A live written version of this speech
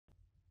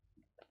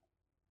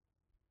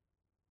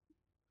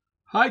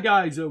Hi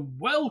guys, and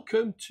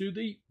welcome to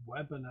the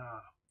webinar.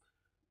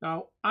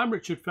 Now, I'm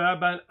Richard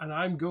Fairbairn and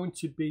I'm going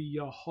to be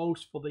your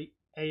host for the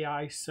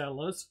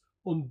AISellers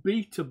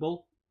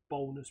Unbeatable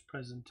bonus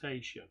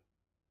presentation.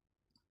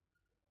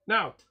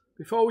 Now,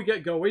 before we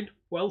get going,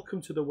 welcome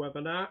to the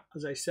webinar.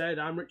 As I said,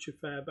 I'm Richard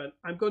Fairbairn.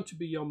 I'm going to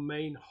be your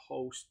main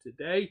host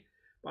today,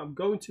 but I'm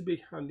going to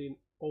be handing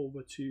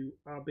over to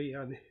Abby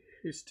and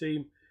his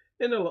team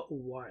in a little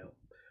while.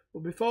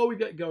 But before we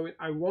get going,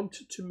 I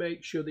wanted to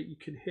make sure that you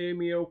can hear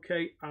me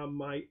okay and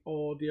my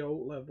audio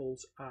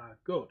levels are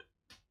good.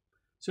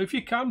 So if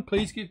you can,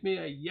 please give me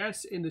a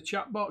yes in the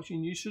chat box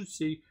and you should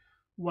see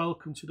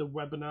welcome to the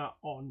webinar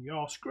on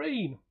your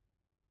screen.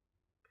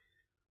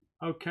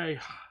 Okay,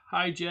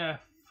 hi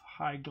Jeff,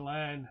 hi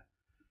Glenn,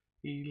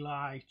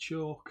 Eli,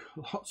 Chuck,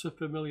 lots of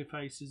familiar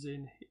faces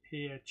in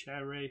here,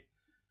 Cherry,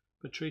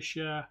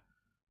 Patricia.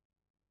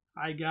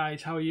 Hi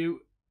guys, how are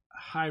you?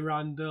 Hi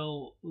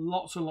Randall,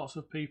 lots and lots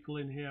of people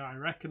in here I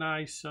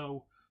recognise,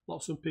 so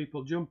lots of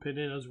people jumping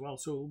in as well,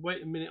 so we'll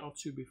wait a minute or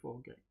two before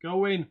we get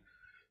going.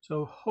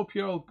 So hope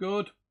you're all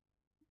good.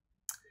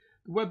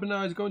 The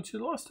webinar is going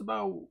to last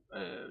about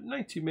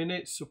 90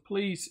 minutes, so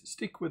please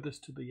stick with us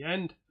to the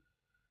end.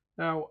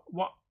 Now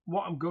what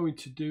I'm going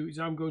to do is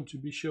I'm going to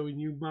be showing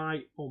you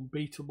my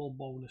unbeatable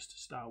bonus to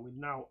start with.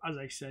 Now, as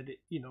I said,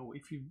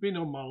 if you've been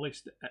on my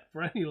list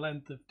for any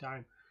length of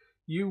time,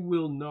 you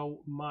will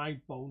know my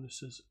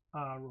bonuses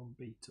are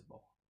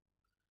unbeatable.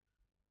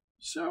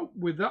 So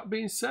with that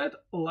being said,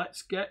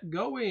 let's get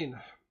going.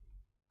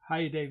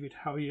 Hi David,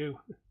 how are you?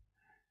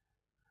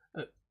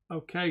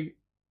 Okay,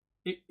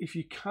 if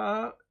you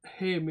can't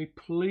hear me,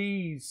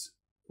 please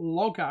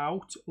log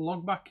out,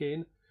 log back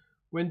in.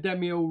 When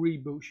Demio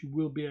reboots, you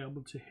will be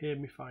able to hear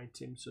me fine,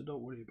 Tim, so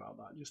don't worry about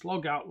that. Just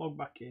log out, log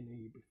back in, and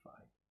you'll be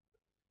fine.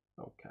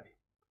 Okay,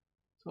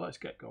 so let's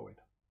get going.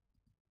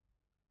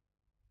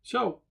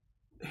 So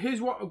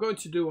here's what I'm going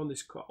to do on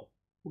this call.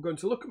 We're going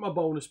to look at my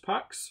bonus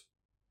packs.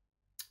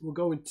 We're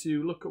going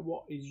to look at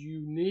what is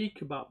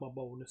unique about my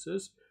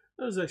bonuses.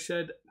 As I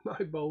said, my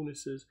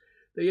bonuses,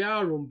 they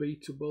are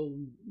unbeatable.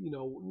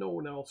 No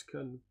one else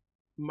can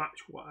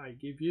match what I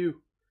give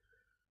you.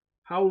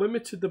 How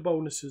limited the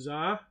bonuses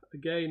are.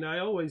 Again, I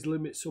always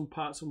limit some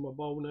parts of my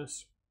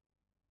bonus.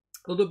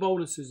 Other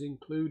bonuses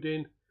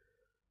included,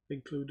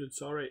 I'm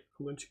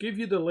going to give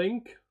you the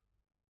link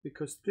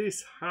because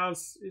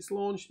it's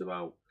launched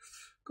about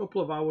a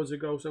couple of hours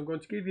ago, so I'm going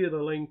to give you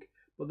the link,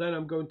 but then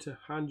I'm going to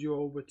hand you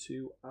over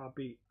to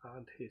Abby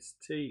and his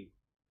team.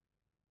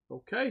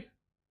 Okay?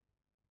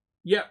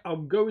 Yeah,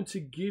 I'm going to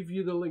give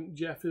you the link,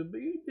 Jeff. It'll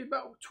be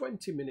about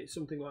 20 minutes,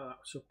 something like that.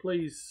 So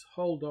please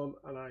hold on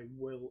and I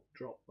will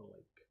drop the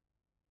link.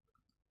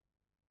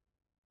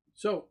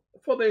 So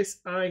for this,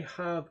 I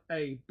have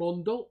a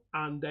bundle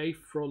and a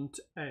front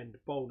end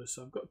bonus.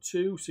 I've got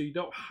two, so you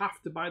don't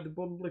have to buy the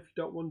bundle if you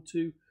don't want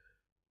to.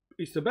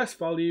 It's the best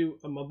value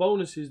and my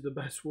bonus is the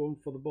best one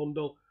for the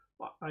bundle,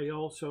 but I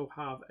also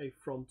have a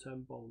front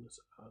end bonus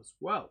as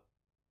well.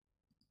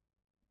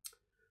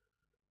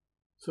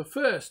 So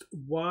first,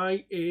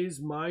 why is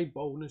my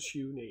bonus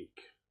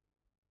unique?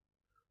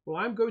 Well,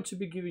 I'm going to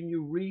be giving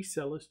you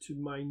resellers to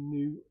my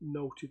new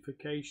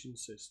notification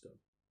system.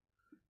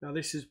 Now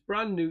this is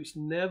brand new, it's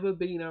never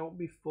been out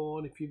before,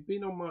 and if you've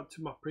been on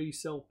to my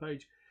pre-sale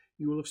page,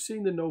 you will have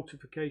seen the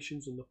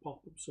notifications and the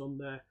pop-ups on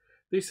there.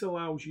 This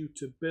allows you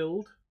to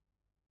build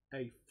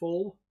a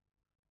full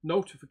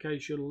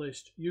notification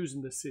list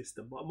using the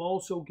system, but I'm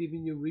also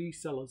giving you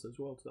resellers as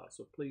well to that,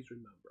 so please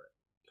remember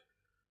it.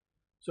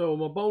 So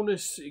my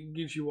bonus, it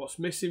gives you what's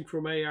missing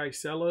from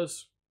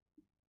AISellers.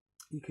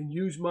 You can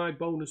use my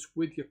bonus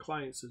with your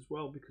clients as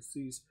well because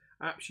these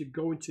apps you're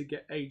going to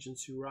get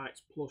agency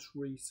rights plus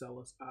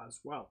resellers as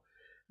well.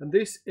 And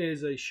this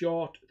is a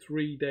short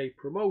 3-day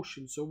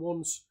promotion, so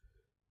once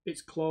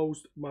it's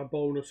closed, my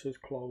bonus has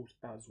closed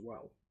as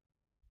well.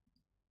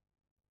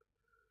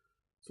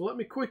 So let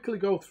me quickly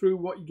go through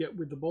what you get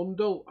with the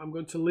bundle. I'm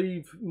going to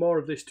leave more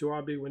of this to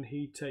Abby when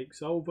he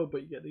takes over,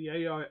 but you get the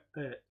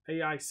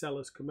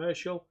AISellers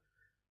commercial,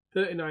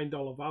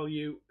 $39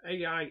 value,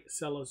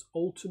 AISellers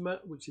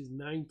Ultimate, which is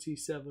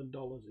 $97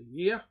 a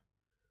year,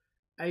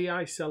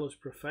 AISellers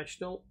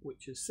Professional,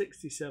 which is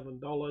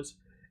 $67,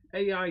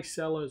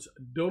 AISellers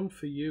Done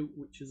For You,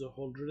 which is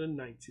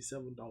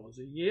 $197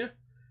 a year,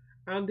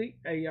 and the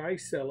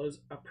AISellers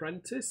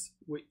Apprentice,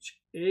 which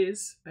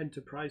is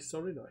Enterprise,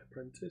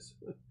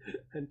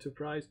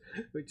 Enterprise,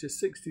 which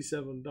is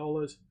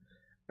 $67,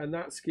 and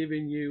that's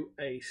giving you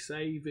a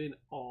saving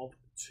of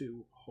 $200.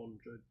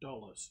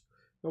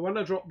 Now when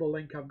I drop the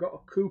link, I've got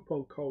a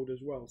coupon code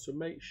as well, so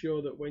make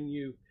sure that when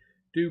you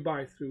do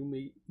buy through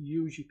me,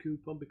 use your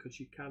coupon because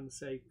you can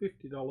save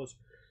 $50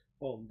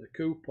 on the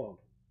coupon.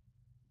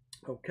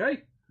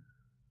 Okay,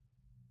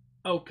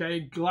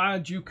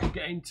 glad you could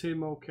get in,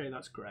 Tim. Okay,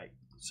 that's great.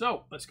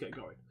 So let's get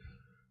going.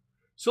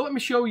 So let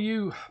me show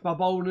you my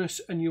bonus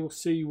and you'll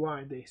see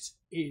why this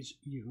is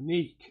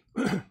unique.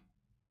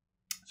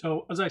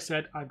 So as I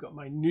said, I've got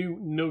my new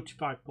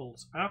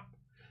NotifyPulse app.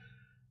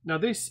 Now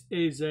this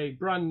is a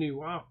brand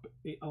new app.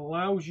 It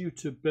allows you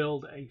to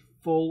build a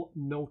full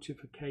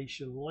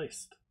notification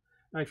list.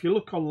 Now if you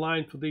look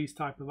online for these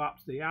type of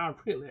apps, they are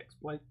really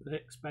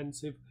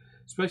expensive,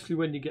 especially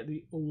when you get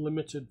the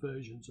unlimited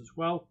versions as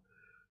well.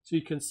 So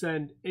you can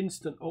send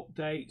instant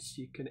updates,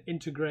 you can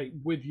integrate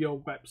with your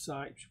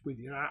websites, with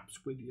your apps,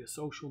 with your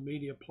social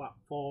media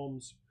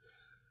platforms.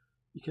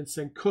 You can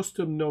send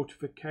custom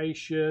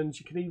notifications,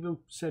 you can even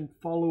send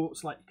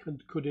follow-ups like you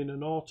could in an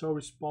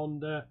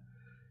autoresponder.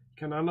 You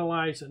can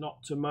analyze and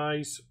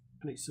optimize,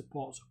 and it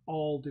supports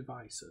all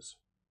devices.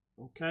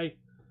 Okay,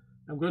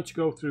 I'm going to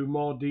go through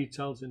more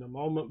details in a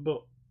moment,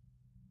 but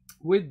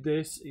with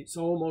this, it's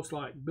almost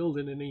like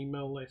building an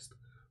email list,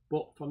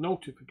 but for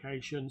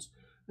notifications.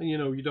 And you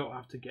know, you don't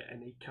have to get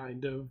any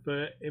kind of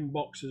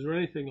inboxes or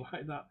anything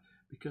like that,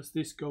 because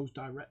this goes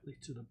directly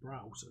to the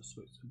browser.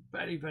 So it's a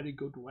very, very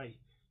good way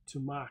to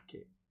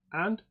market.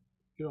 And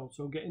you're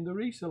also getting the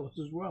resellers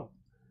as well.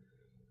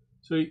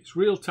 So it's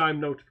real-time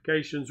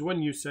notifications.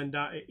 When you send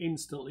out, it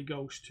instantly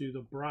goes to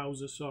the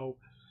browser. So,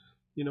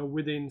 you know,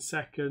 within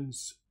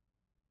seconds,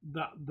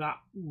 that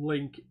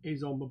link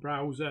is on the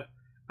browser.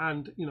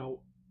 And, you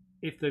know,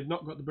 if they've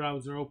not got the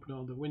browser open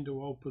or the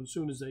window open, as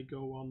soon as they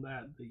go on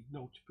there, the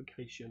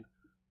notification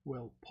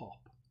will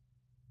pop.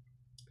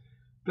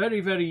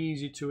 Very, very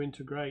easy to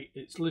integrate.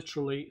 It's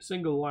literally a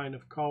single line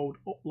of code,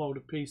 upload a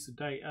piece of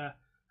data,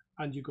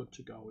 and you're good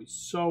to go. It's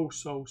so,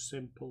 so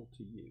simple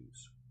to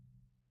use.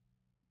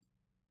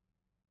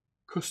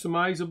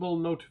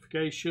 Customizable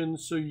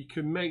notifications, so you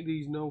can make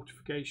these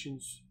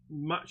notifications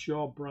match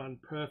your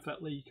brand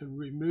perfectly. You can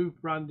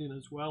remove branding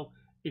as well.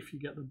 If you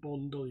get the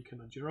bundle, you can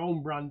add your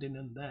own branding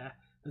in there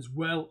as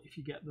well if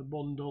you get the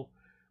bundle,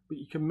 but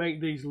you can make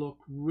these look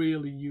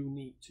really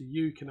unique to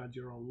you. You can add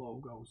your own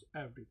logos,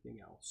 everything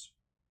else.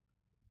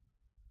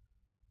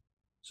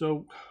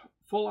 So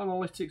full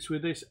analytics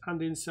with this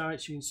and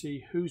insights. You can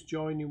see who's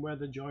joining, where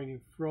they're joining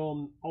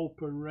from,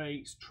 open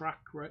rates,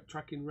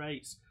 tracking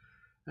rates,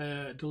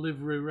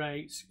 delivery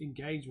rates,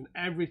 engagement.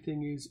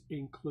 Everything is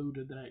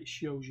included there. It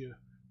shows you,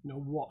 you know,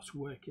 what's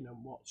working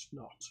and what's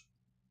not.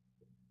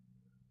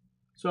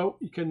 So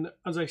you can,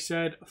 as I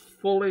said,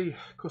 fully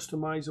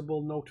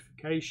customizable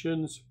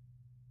notifications.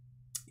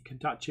 You can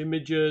attach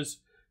images,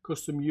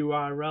 custom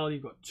URL.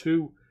 You've got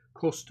 2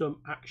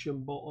 custom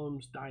action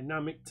buttons,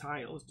 dynamic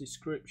titles,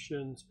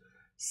 descriptions,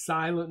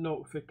 silent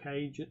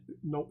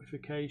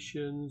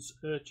notifications,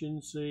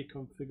 urgency,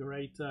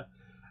 configurator,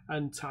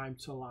 and time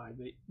to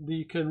live.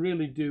 You can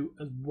really do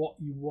as what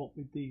you want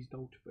with these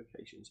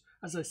notifications.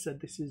 As I said,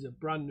 this is a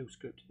brand new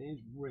script and it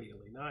is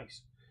really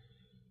nice.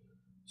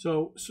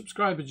 So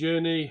subscriber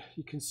journey,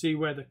 you can see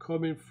where they're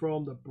coming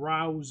from, the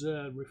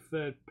browser,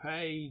 referred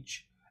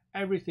page,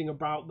 everything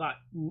about that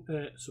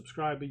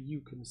subscriber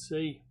you can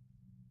see.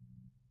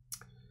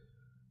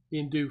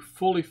 You can do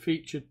fully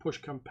featured push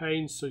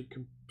campaigns, so you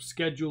can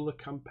schedule the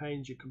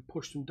campaigns, you can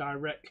push them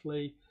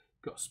directly.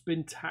 You've got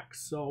spin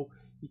tags, so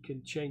you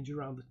can change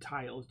around the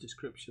titles,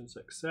 descriptions,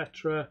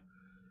 etc.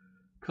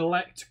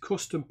 Collect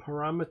custom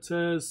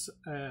parameters,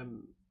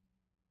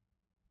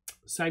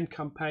 send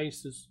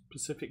campaigns to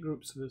specific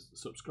groups of the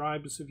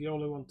subscribers. If you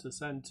only want to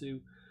send to,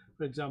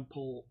 for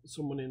example,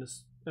 someone in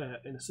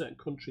a certain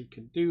country,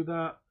 can do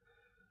that.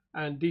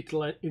 And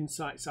detailed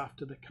insights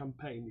after the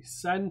campaign is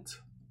sent.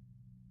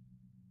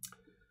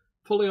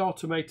 Fully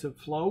automated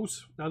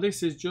flows. Now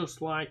this is just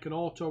like an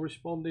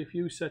autoresponder. If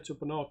you set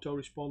up an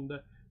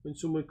autoresponder, when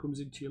someone comes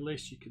into your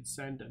list, you can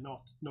send a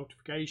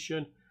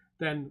notification.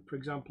 Then, for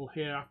example,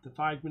 here after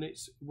 5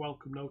 minutes,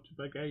 welcome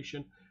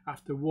notification.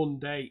 After 1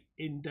 day,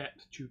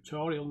 in-depth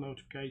tutorial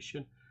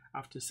notification.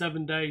 After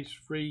 7 days,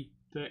 free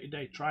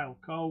 30-day trial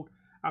code.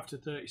 After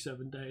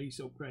 37 days,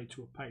 upgrade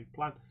to a paid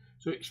plan.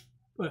 So it's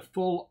a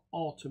full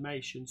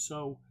automation.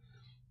 So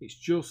it's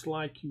just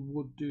like you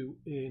would do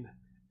in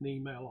an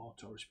email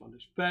autoresponder.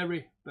 It's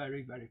very,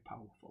 very, very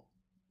powerful.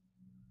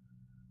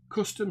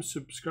 Custom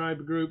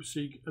subscriber groups. So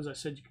you, as I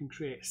said, you can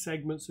create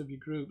segments of your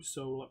groups.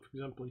 So, like, for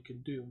example, you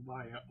can do them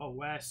via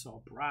OS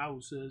or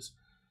browsers,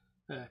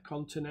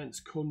 continents,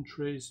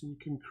 countries, and you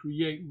can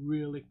create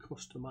really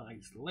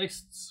customized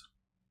lists.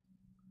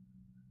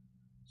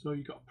 So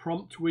you've got a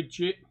prompt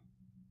widget,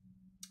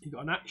 you've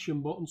got an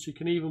action button, so you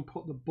can even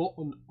put the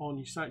button on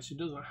your site, so it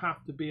doesn't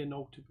have to be a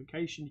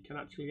notification. You can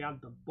actually add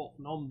the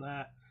button on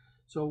there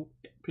so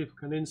people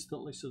can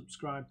instantly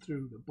subscribe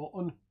through the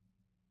button.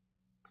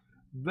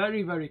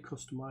 Very, very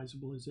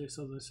customizable is this.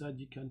 As I said,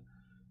 you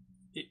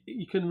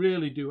can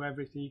really do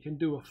everything. You can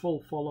do a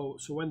full follow,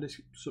 so when they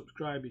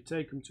subscribe, you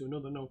take them to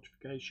another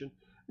notification,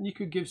 and you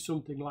could give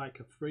something like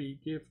a free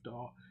gift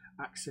or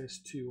access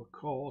to a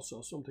course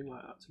or something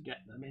like that to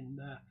get them in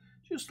there,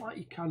 just like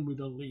you can with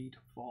a lead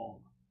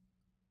form.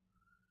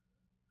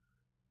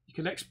 You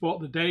can export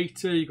the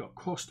data. You've got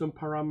custom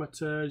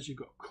parameters, you've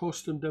got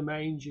custom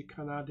domains you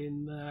can add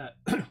in there,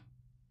 and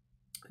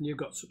you've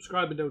got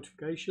subscriber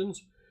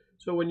notifications.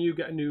 So when you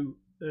get a new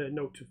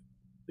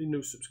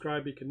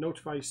subscriber, you can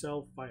notify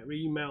yourself via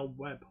email,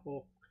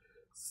 webhook,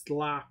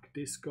 Slack,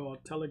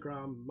 Discord,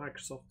 Telegram,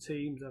 Microsoft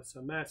Teams,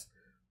 SMS,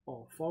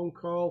 or phone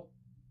call.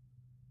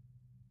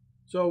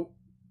 So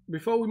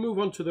before we move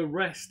on to the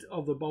rest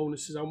of the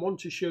bonuses, I want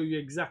to show you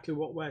exactly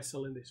what we're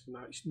selling this for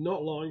now. It's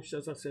not launched,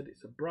 as I said,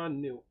 it's a brand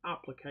new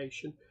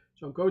application.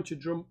 So I'm going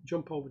to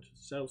jump over to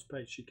the sales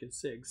page so you can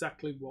see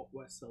exactly what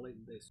we're selling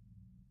this.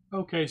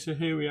 Okay, so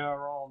here we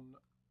are on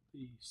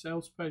the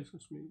sales page.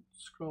 Let me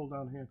scroll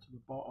down here to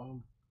the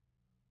bottom.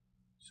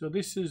 So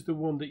this is the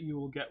one that you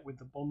will get with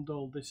the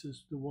bundle. This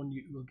is the one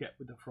you will get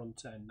with the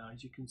front end. Now,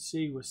 as you can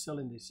see, we're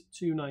selling this at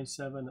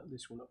 $297,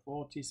 this one at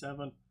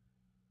 $47.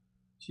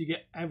 So you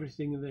get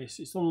everything in this.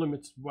 It's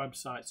unlimited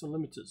websites,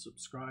 unlimited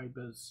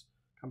subscribers,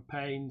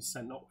 campaigns,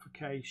 send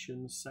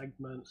notifications,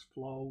 segments,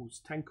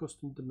 flows, 10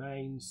 custom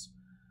domains,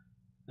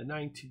 the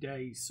 90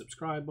 days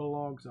subscriber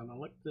logs,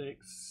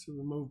 analytics,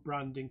 remove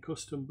branding,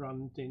 custom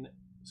branding.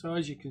 So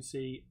as you can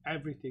see,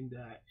 everything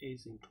there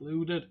is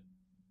included.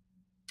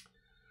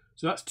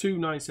 So that's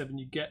 $297.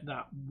 You get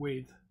that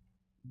with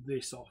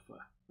this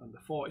offer, and the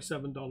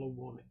 $47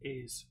 one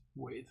is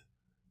with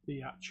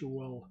the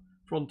actual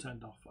front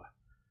end offer.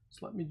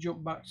 So let me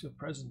jump back to the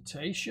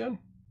presentation.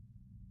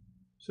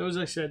 So as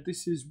I said,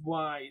 this is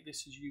why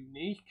this is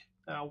unique.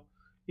 Now,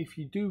 if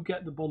you do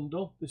get the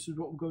bundle, this is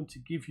what we're going to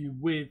give you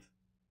with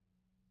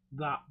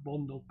that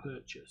bundle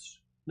purchase.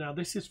 Now,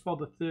 this is for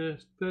the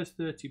first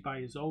 30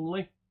 buyers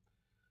only.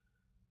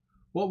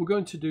 What we're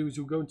going to do is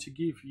we're going to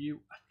give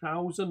you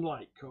 1,000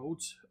 light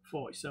codes,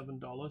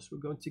 $47. We're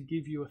going to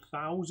give you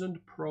 1,000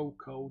 pro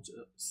codes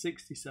at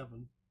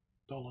 $67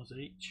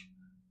 each.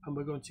 And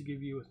we're going to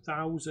give you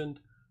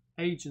 1,000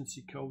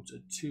 agency codes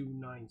at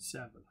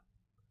 $297.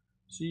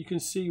 So you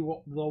can see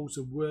what those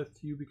are worth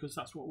to you, because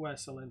that's what we're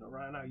selling at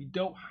right now. You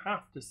don't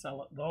have to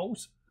sell at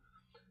those.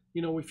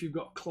 You know, if you've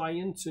got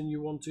clients and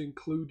you want to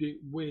include it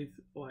with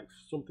like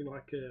something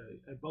like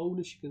a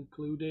bonus, you can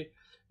include it.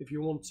 If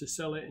you want to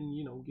sell it and,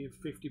 you know, give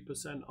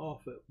 50%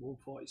 off at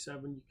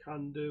 $147, you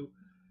can do.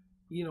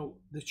 You know,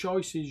 the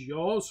choice is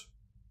yours.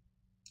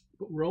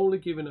 But we're only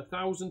giving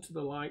 1,000 to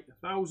the light,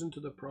 1,000 to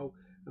the pro,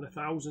 and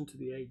 1,000 to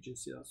the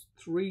agency. That's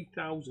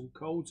 3,000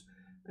 codes.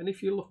 And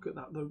if you look at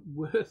that, they're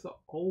worth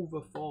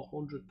over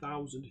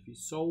 400,000 if you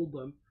sold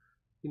them,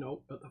 you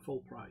know, at the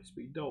full price.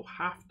 But you don't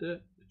have to.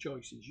 The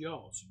choice is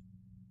yours.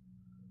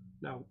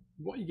 Now,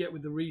 what you get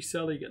with the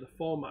reseller, you get the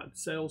formatted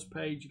sales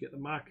page, you get the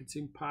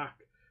marketing pack,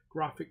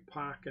 graphic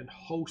pack, and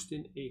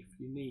hosting if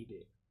you need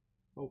it.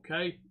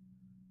 Okay?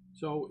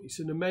 So it's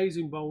an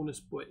amazing bonus,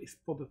 but it's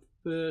for the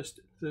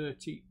first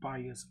 30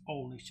 buyers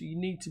only. So you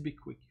need to be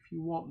quick. If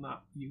you want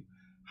that, you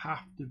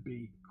have to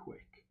be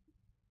quick.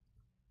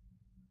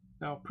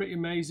 Now, pretty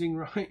amazing,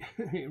 right?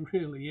 It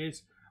really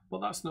is.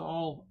 But that's not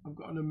all. I've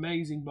got an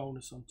amazing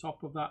bonus on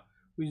top of that.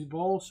 We've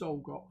also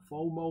got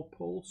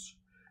FomoPulse.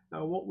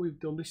 Now, what we've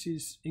done, this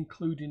is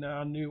including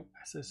our new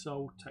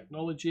SSO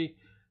technology.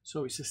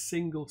 So it's a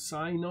single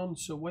sign-on.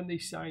 So when they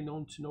sign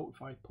on to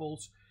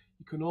NotifyPulse,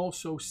 you can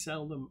also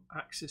sell them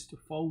access to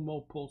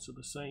FomoPulse at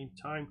the same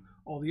time,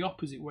 or the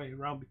opposite way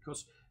around,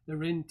 because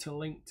they're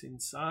interlinked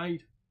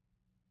inside.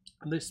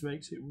 And this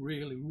makes it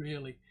really,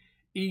 really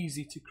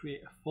easy to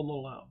create a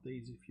funnel out of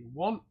these if you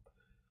want.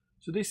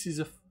 So this is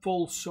a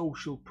full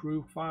social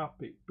proof app.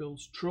 It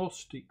builds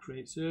trust, it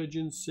creates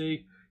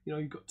urgency. You know,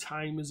 you've got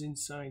timers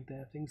inside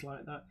there, things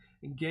like that.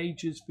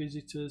 Engages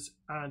visitors,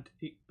 and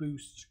it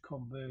boosts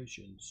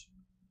conversions.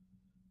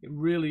 It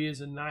really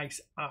is a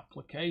nice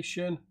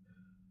application.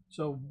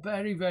 So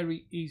very,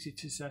 very easy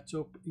to set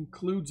up.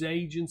 Includes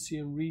agency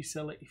and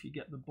reseller if you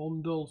get the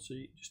bundle. So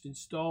you just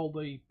install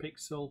the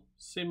Pixel.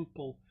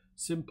 Simple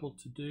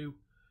to do.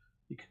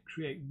 You can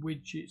create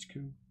widgets,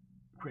 can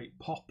create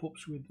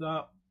pop-ups with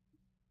that.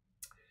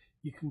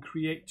 You can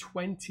create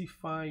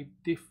 25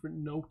 different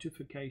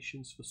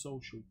notifications for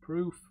social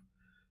proof.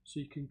 So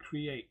you can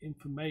create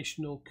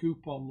informational,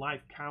 coupon,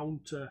 live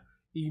counter,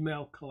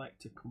 email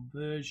collector,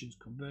 conversion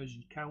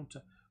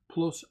counter,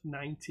 plus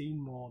 19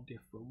 more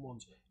different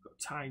ones. You've got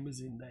timers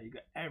in there, you've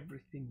got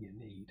everything you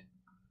need.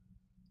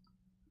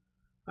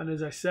 And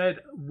as I said,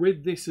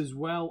 with this as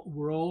well,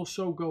 we're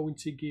also going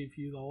to give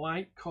you the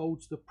light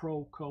codes, the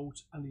pro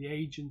codes, and the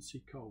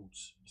agency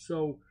codes.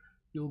 So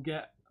you'll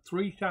get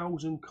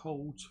 3,000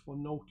 codes for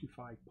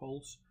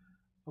NotifyPulse,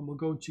 and we're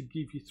going to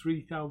give you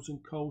 3,000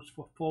 codes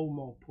for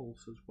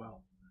FomoPulse as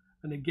well.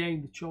 And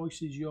again, the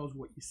choice is yours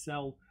what you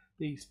sell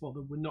these for.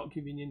 We're not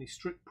giving you any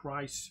strict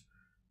price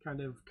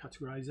kind of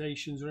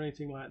categorizations or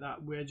anything like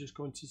that. We're just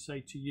going to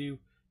say to you,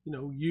 you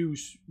know,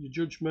 use your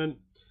judgment.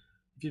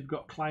 If you've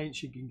got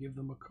clients, you can give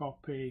them a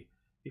copy.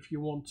 If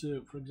you want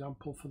to, for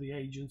example, for the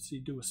agency,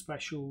 do a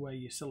special where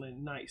you're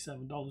selling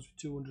 $97 with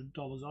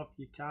 $200 off,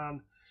 you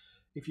can.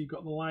 If you've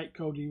got the light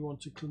code and you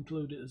want to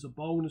include it as a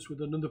bonus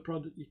with another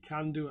product, you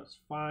can do, that's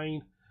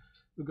fine.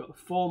 We've got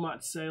the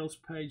format sales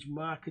page,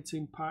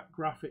 marketing pack,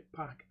 graphic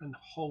pack, and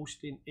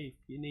hosting if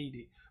you need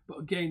it. But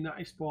again, that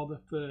is for the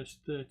first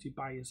 30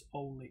 buyers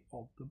only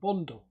of the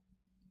bundle.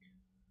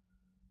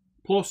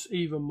 Plus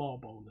even more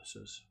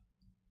bonuses.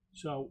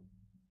 So,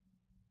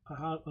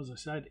 as I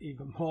said,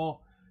 even more.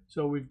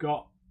 So we've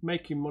got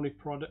making money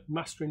product,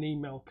 mastering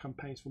email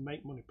campaigns for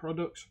make money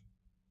products.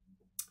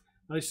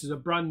 Now, this is a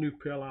brand new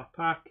PLR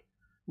pack,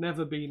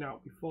 never been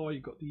out before.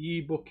 You've got the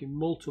ebook in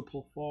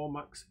multiple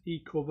formats,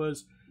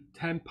 e-covers,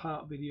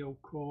 10-part video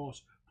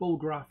course, full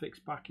graphics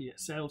pack, your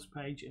sales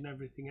page and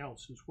everything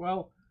else as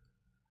well.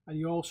 And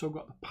you also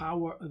got the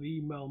power of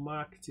email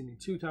marketing in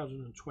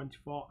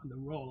 2024 and the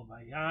role of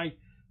AI.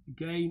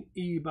 Again,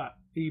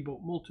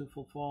 ebook,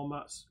 multiple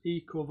formats,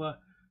 e-cover,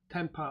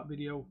 10-part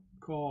video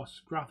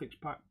course,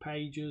 graphics pack,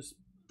 pages,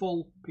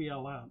 full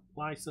PLR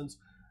license,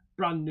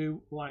 brand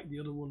new like the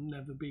other one,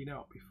 never been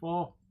out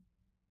before.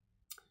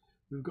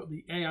 We've got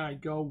the AI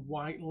Go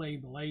white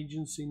label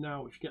agency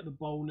now. If you get the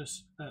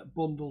bonus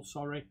bundle,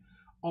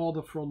 or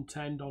the front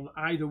end on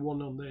either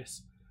one on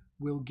this,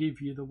 we'll give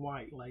you the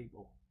white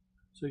label.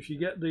 So if you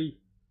get the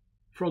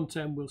front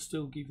end, we'll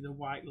still give you the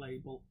white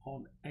label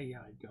on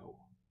AI Go.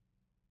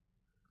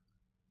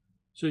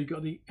 So you've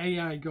got the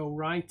AI Go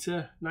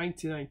Writer,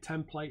 99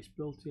 templates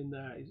built in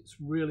there. It's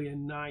really a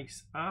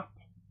nice app.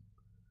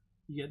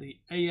 You get the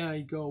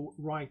AI Go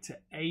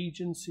Writer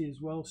Agency as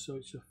well, so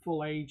it's a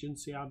full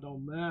agency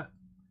add-on there.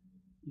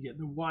 You get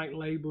the white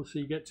label, so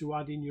you get to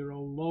add in your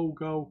own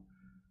logo,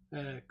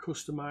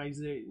 customize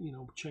it,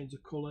 change the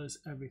colors,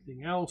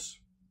 everything else.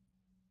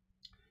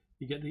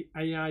 You get the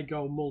AI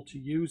Go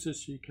multi-user,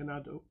 so you can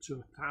add up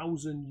to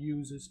 1,000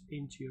 users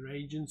into your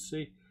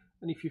agency.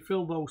 And if you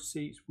fill those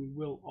seats, we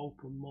will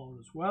open more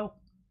as well.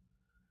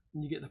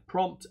 And you get the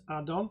prompt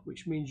add-on,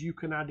 which means you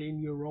can add in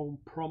your own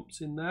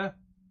prompts in there.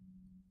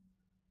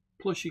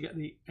 Plus you get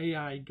the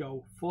AI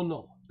Go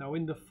funnel. Now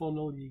in the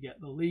funnel, you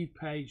get the lead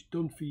page,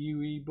 done for you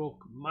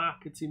ebook,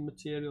 marketing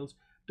materials,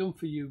 done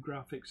for you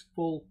graphics,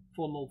 full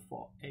funnel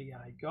for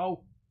AI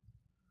Go.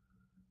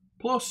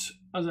 Plus,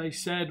 as I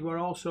said, we're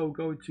also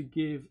going to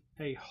give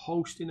a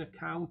hosting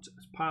account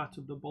as part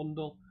of the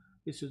bundle.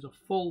 This is a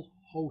full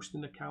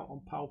hosting account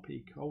on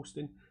PowerPeak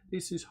Hosting.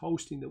 This is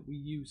hosting that we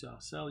use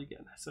ourselves. You get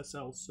an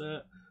SSL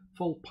cert,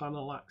 full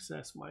panel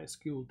access,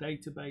 MySQL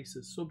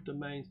databases,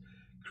 subdomains,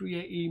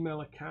 create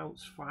email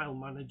accounts, file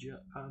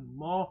manager and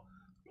more.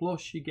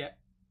 Plus you get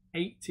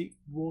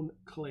 81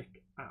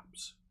 click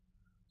apps.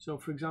 So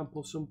for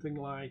example, something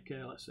like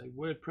let's say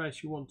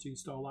WordPress, you want to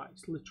install that,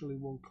 it's literally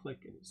one click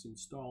and it's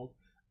installed,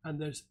 and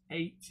there's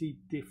 80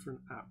 different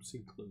apps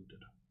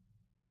included.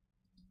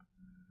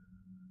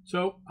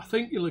 So I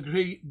think you'll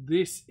agree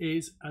this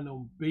is an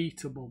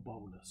unbeatable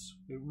bonus.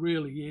 It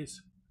really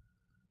is.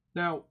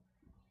 Now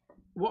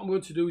what I'm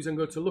going to do is I'm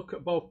going to look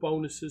at both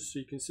bonuses so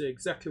you can see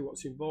exactly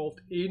what's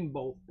involved in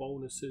both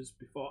bonuses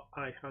before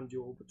I hand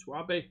you over to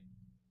Abby.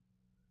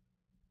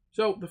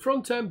 So the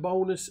front end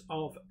bonus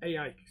of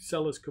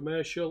AISellers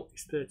Commercial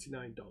is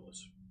 $39.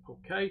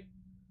 Okay,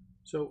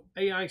 so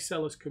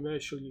AISellers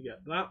Commercial, you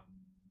get that.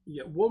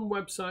 You get one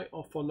website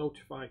off on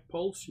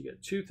NotifyPulse. You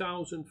get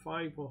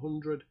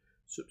 2,500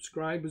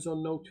 subscribers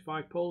on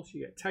NotifyPulse.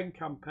 You get 10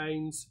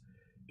 campaigns.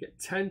 You get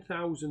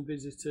 10,000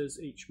 visitors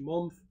each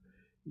month.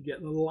 You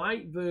get the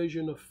light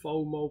version of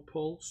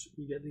FomoPulse.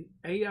 You get the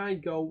AI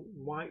Go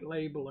white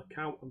label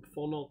account and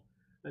funnel,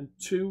 and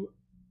 2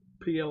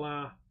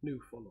 PLR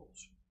new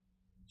funnels.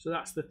 So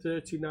that's the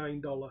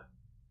 $39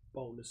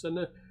 bonus. And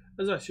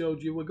as I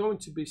showed you, we're going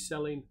to be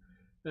selling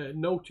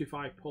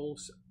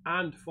NotifyPulse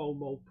and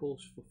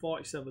FomoPulse for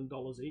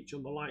 $47 each.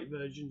 On the light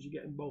versions,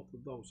 you're getting both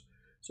of those.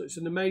 So it's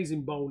an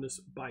amazing bonus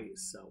by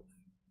itself.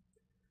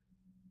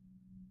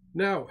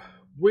 Now,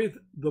 with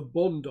the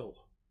bundle,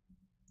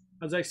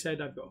 as I said,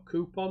 I've got a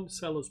coupon,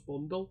 Sellers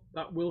Bundle,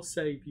 that will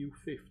save you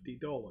 $50.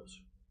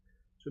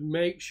 So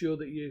make sure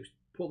that you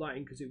put that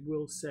in because it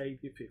will save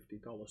you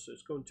 $50. So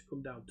it's going to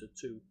come down to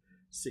 $267.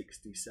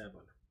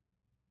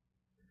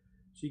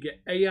 So you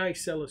get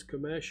AISellers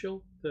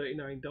Commercial,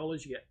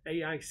 $39. You get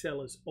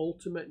AISellers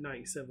Ultimate,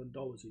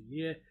 $97 a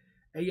year.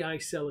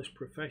 AISellers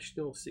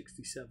Professional,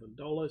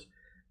 $67.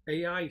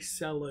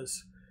 AISellers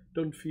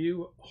Done For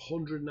You,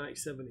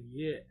 $197 a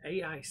year.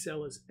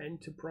 AISellers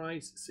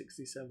Enterprise,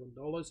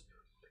 $67.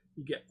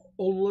 You get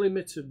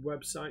unlimited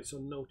websites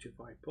on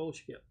NotifyPulse.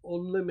 You get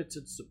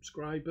unlimited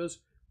subscribers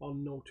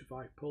on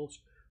NotifyPulse.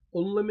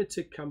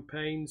 Unlimited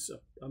campaigns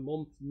a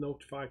month,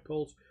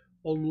 NotifyPulse.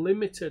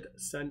 Unlimited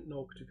sent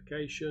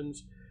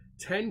notifications.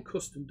 10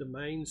 custom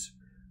domains.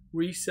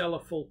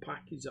 Reseller full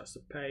package, that's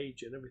the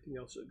page and everything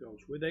else that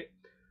goes with it.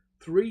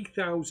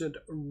 3,000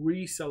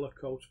 reseller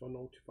codes for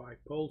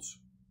NotifyPulse.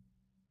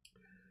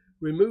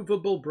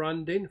 Removable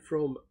branding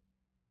from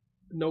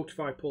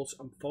NotifyPulse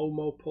and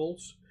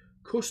FomoPulse.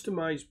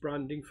 Customized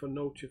branding for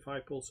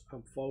NotifyPulse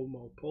and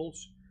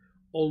FomoPulse.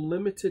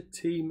 Unlimited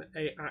team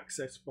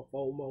access for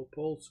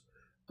FomoPulse.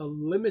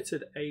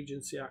 Unlimited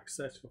agency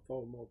access for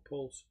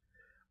FomoPulse.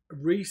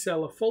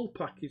 Reseller full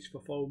package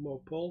for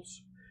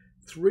FomoPulse.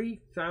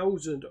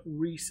 3,000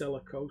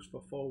 reseller codes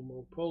for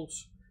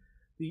FomoPulse.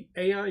 The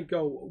AI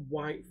Go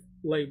white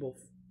label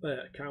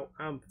account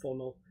and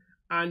funnel,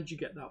 and you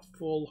get that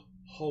full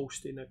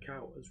hosting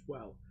account as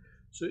well.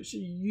 So it's a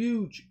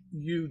huge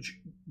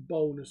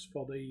bonus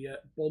for the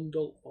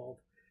bundle of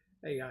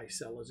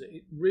AISellers.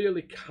 It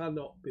really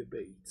cannot be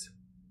beat.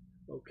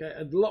 Okay,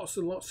 and lots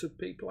of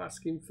people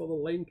asking for the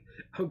link.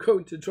 I'm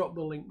going to drop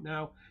the link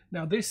now.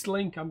 Now this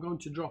link I'm going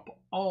to drop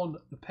on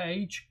the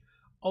page,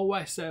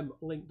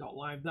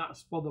 osmlink.live.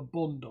 That's for the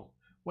bundle.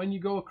 When you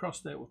go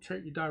across there, it will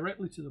take you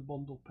directly to the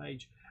bundle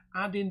page.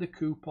 Add in the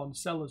coupon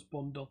sellers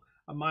bundle,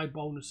 and my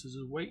bonuses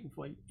are waiting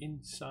for you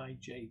inside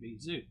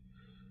JVZoo.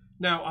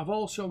 Now I've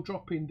also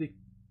dropped in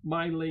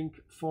my link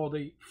for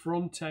the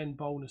front end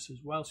bonus as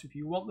well. So if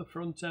you want the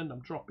front end, I'm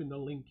dropping the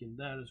link in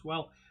there as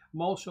well.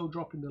 I'm also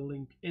dropping the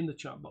link in the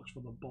chat box for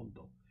the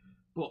bundle.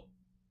 But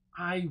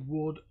I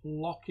would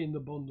lock in the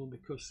bundle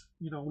because,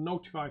 you know,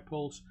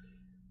 NotifyPulse,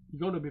 you're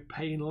going to be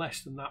paying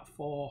less than that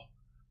for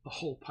the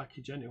whole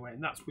package anyway,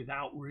 and that's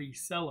without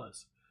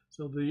resellers.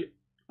 So the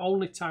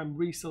only time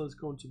resellers is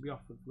going to be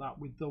offered for that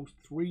with those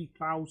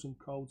 3,000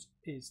 codes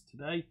is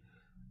today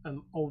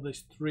and over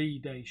this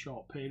 3-day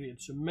short period.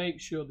 So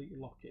make sure that you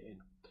lock it in.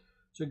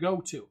 So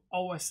go to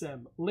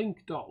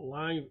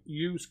osmlink.live,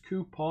 use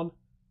coupon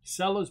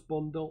sellers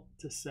bundle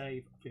to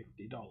save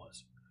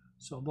 $50.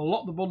 So they'll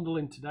lock the bundle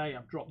in today.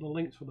 I've dropped the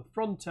links for the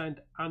front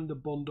end and the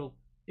bundle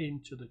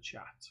into the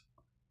chat.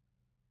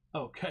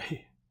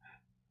 Okay,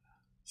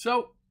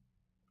 so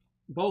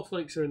both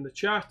links are in the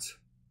chat.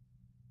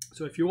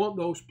 So if you want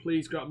those,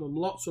 please grab them.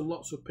 Lots and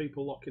lots of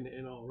people locking it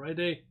in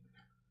already.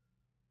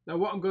 Now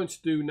what I'm going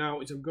to do now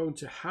is I'm going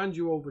to hand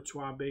you over to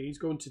RB. He's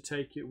going to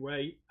take it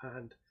away,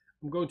 and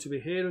I'm going to be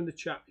here in the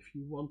chat. If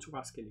you want to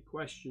ask any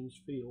questions,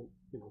 feel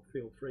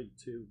free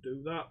to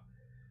do that.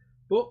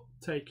 But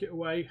take it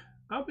away,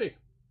 Abby.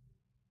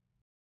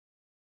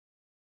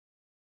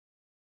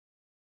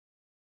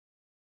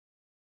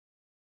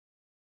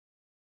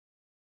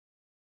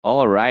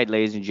 All right,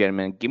 ladies and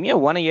gentlemen, give me a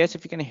one a yes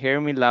if you can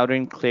hear me loud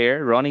and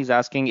clear. Ronnie's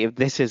asking if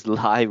this is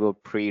live or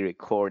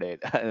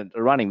pre-recorded.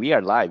 Ronnie, we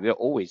are live. We are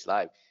always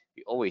live.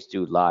 We always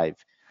do live.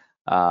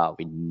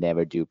 We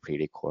never do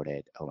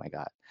pre-recorded. Oh my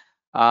God.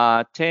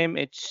 Tim,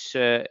 it's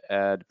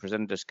the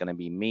presenter is gonna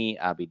be me.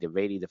 I'll be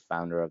Devati, the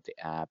founder of the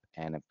app,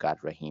 and I've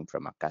got Raheem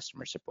from our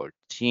customer support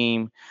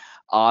team.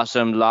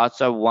 Awesome, lots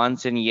of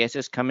ones and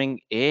yeses coming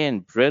in.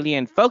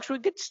 Brilliant, folks. We'll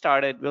get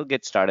started. We'll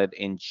get started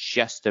in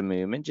just a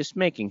moment. Just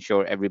making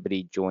sure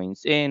everybody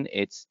joins in.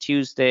 It's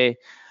Tuesday.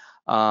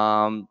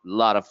 A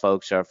lot of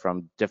folks are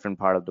from different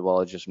part of the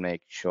world. Just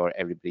make sure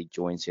everybody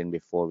joins in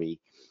before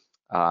we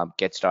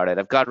get started.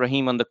 I've got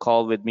Raheem on the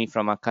call with me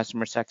from our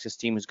customer success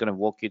team who's going to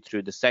walk you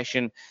through the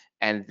session,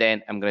 and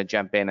then I'm going to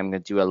jump in. I'm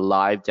going to do a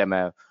live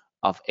demo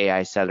of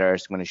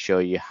AISellers. I'm going to show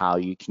you how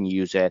you can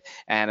use it,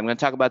 and I'm going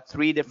to talk about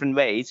 3 different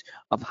ways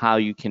of how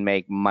you can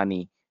make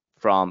money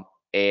from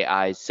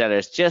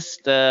AISellers.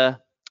 Just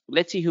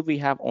let's see who we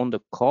have on the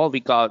call.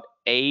 We got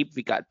Abe,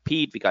 we got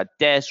Pete, we got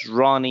Des,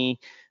 Ronnie,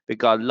 we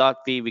got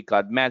Lotfi, we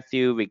got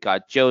Matthew, we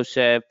got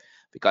Joseph,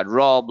 we got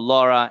Rob,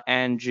 Laura,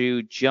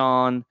 Andrew,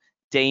 John,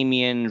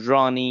 Damien,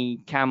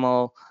 Ronnie,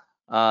 Camel,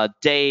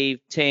 Dave,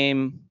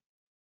 Tim.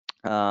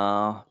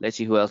 Let's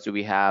see who else do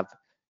we have.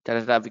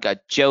 We got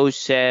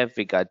Joseph,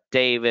 we got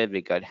David,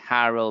 we got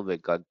Harold, we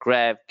got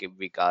Greg,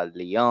 we got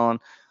Leon,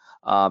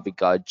 we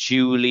got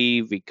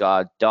Julie, we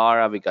got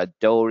Dara, we got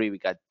Dory, we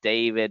got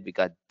David, we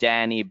got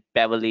Danny,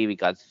 Beverly, we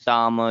got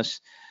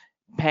Thomas,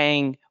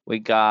 Peng, we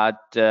got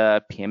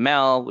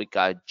PML, we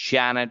got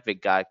Janet, we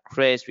got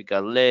Chris, we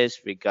got Liz,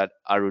 we got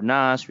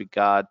Arunas, we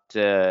got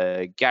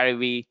Gary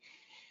V,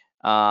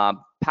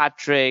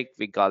 Patrick,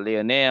 we got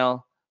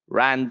Lionel,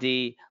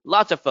 Randy,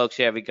 lots of folks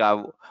here. We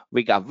got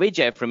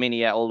Vijay from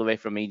India, all the way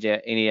from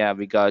India.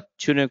 We got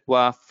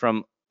Tunukwa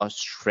from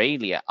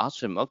Australia.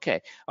 Awesome.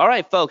 Okay. All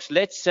right, folks.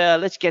 Let's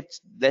get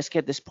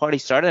this party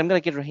started. I'm gonna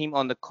get Raheem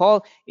on the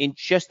call in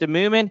just a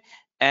moment,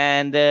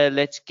 and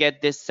let's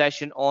get this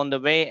session on the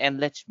way, and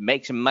let's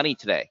make some money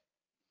today.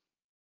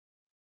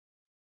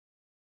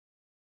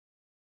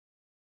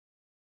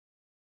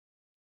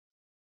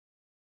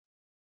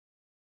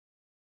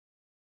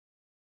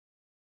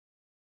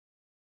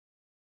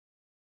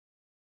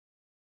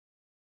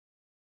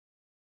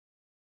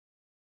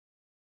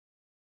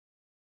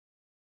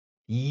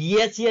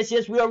 Yes,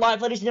 we are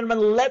live, ladies and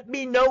gentlemen. Let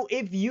me know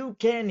if you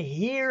can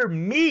hear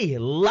me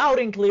loud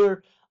and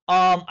clear.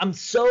 I'm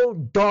so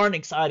darn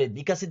excited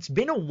because it's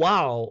been a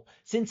while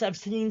since I've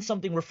seen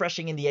something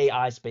refreshing in the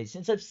AI space,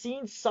 since I've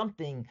seen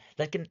something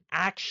that can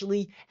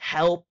actually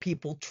help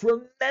people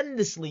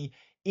tremendously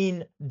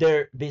in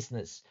their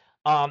business.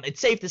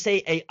 It's safe to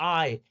say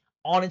AI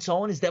on its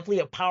own is definitely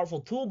a powerful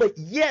tool, but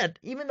yet,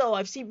 even though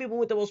I've seen people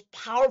with the most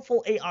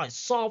powerful AI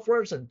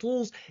softwares and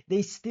tools,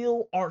 they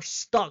still are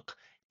stuck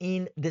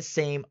in the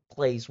same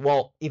place.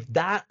 Well, if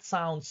that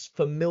sounds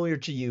familiar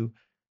to you,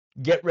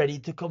 get ready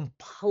to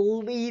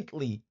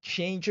completely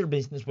change your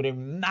business with a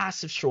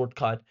massive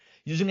shortcut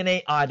using an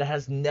AI that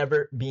has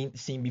never been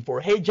seen before.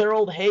 Hey,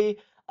 Gerald. Hey,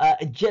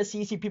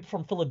 Jesse. See people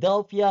from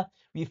Philadelphia.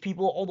 We have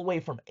people all the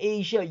way from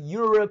Asia,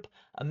 Europe.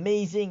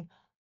 Amazing.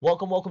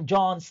 Welcome,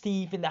 John,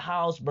 Steve in the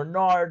house.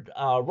 Bernard,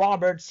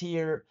 Robert's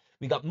here.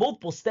 We got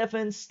multiple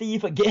Stephens.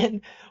 Steve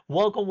again.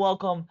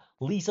 Welcome.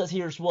 Lisa's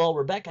here as well.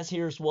 Rebecca's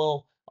here as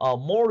well.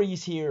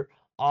 Maury's here.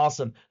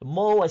 Awesome.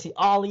 Mo, I see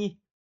Ali.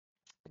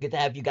 Good to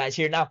have you guys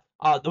here. Now,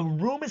 the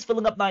room is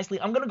filling up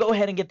nicely. I'm going to go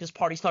ahead and get this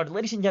party started.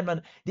 Ladies and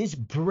gentlemen, this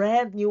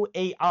brand new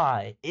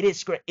AI, it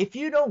is great. If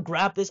you don't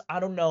grab this,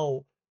 I don't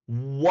know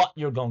what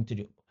you're going to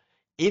do.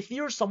 If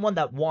you're someone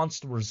that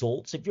wants the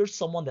results, if you're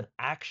someone that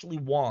actually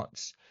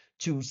wants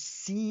to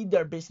see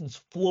their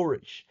business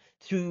flourish,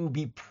 to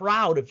be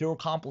proud of your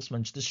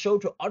accomplishments, to show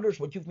to others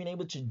what you've been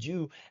able to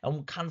do and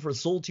what kind of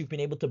results you've been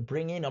able to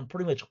bring in on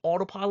pretty much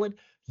autopilot,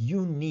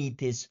 you need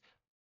this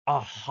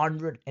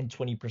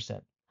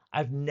 120%.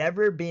 I've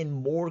never been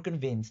more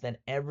convinced than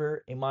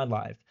ever in my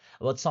life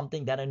about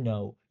something that I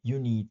know you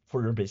need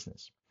for your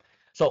business.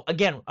 So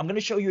again, I'm going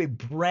to show you a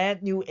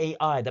brand new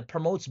AI that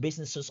promotes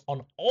businesses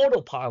on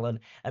autopilot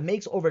and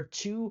makes over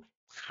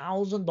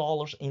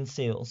 $2,000 in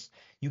sales.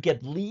 You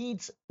get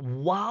leads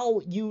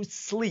while you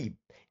sleep,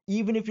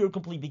 even if you're a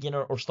complete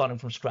beginner or starting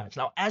from scratch.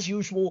 Now, as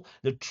usual,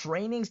 the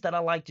trainings that I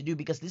like to do,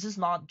 because this is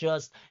not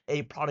just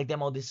a product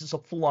demo, this is a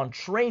full-on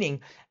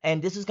training,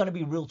 and this is going to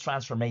be real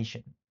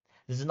transformation.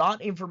 This is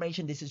not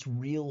information, this is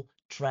real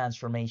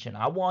transformation.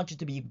 I want you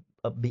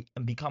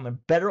to become a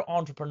better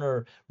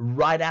entrepreneur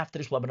right after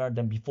this webinar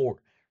than before,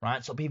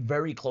 right? So pay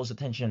very close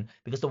attention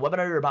because the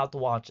webinar you're about to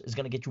watch is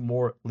going to get you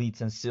more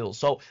leads and sales.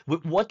 So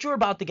with what you're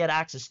about to get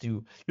access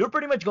to, you're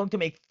pretty much going to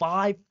make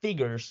 5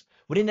 figures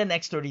within the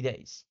next 30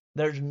 days.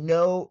 There's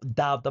no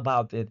doubt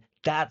about it.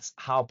 That's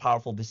how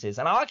powerful this is.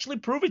 And I'll actually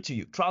prove it to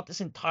you throughout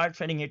this entire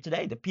training here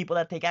today. The people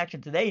that take action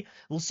today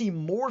will see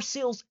more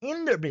sales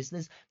in their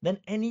business than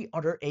any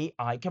other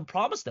AI can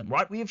promise them,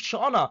 right? We have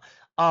Shauna,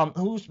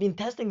 who's been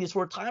testing this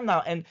for a time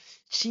now, and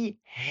she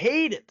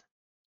hated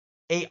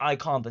AI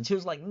content. She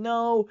was like,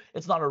 no,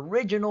 it's not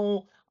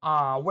original.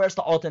 Where's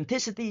the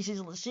authenticity?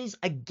 She's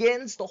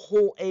against the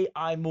whole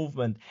AI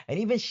movement. And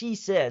even she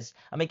says,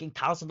 I'm making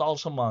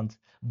 $1,000 a month,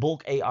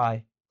 bulk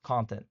AI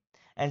content.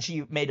 And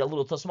she made a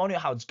little testimonial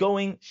how it's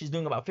going. She's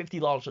doing about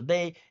 $50 a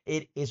day.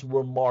 It is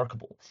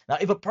remarkable. Now,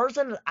 if a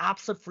person that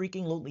absolutely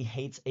freaking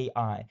hates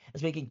AI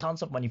is making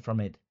tons of money from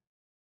it,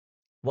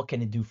 what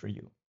can it do for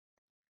you?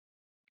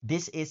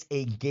 This is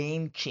a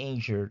game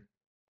changer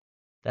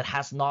that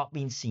has not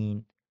been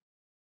seen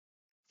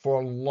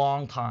for a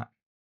long time.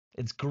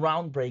 It's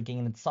groundbreaking,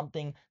 and it's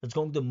something that's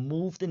going to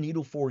move the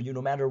needle for you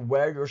no matter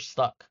where you're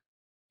stuck.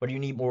 Whether you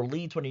need more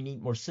leads, whether you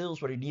need more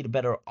sales, whether you need a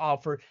better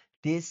offer,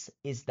 this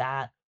is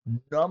that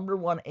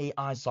 #1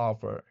 AI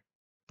software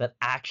that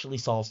actually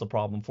solves the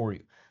problem for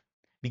you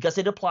because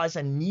it applies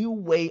a new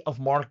way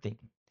of marketing,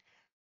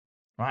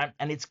 right?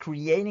 And it's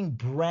creating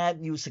brand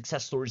new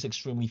success stories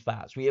extremely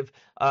fast. We have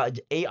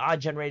AI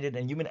generated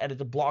and human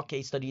edited blog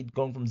case study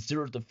going from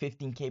 0 to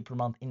 15K per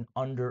month in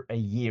under a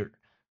year,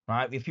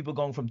 right? We have people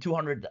going from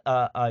 200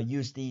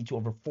 USD to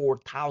over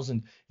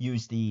 4,000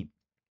 USD.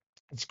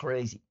 It's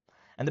crazy.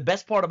 And the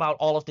best part about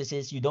all of this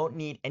is you don't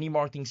need any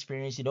marketing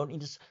experience. You don't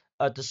need to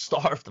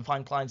starve to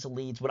find clients and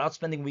leads without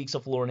spending weeks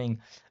of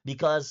learning,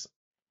 because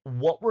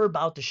what we're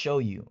about to show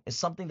you is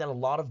something that a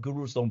lot of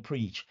gurus don't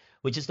preach,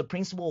 which is the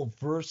principle of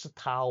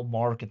versatile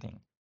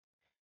marketing.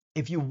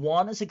 If you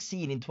want to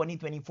succeed in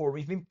 2024,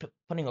 we've been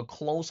putting a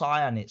close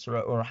eye on this,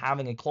 or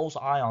having a close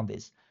eye on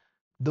this.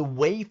 The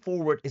way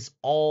forward is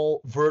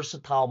all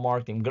versatile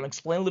marketing. I'm going to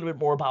explain a little bit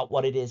more about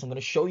what it is. I'm going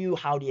to show you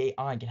how the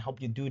AI can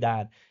help you do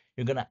that.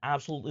 You're going to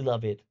absolutely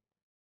love it.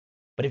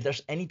 But if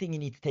there's anything you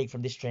need to take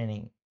from this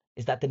training,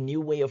 is that the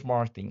new way of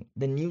marketing,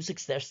 the new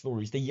success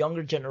stories, the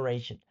younger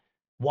generation,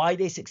 why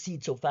they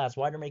succeed so fast,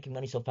 why they're making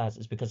money so fast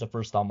is because of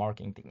versatile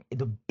marketing thing.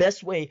 The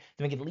best way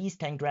to make at least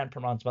 10 grand per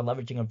month is by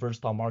leveraging a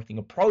versatile marketing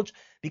approach,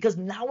 because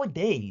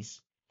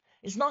nowadays,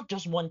 it's not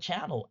just one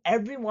channel.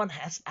 Everyone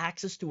has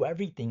access to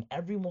everything.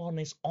 Everyone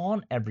is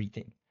on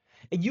everything.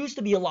 It used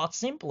to be a lot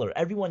simpler.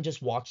 Everyone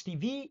just watched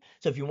TV.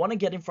 So if you want to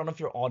get in front of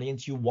your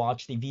audience, you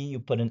watch TV, you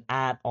put an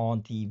ad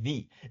on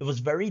TV. It was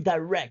very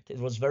direct. It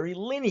was very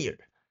linear.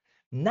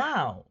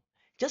 Now,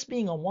 just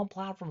being on one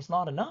platform is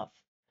not enough.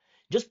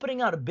 Just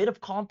putting out a bit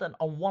of content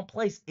on one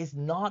place is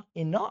not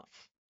enough.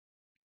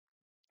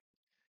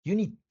 You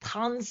need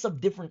tons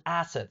of different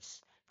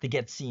assets to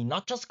get seen,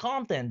 not just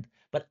content,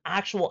 but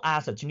actual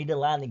assets. You need a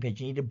landing page,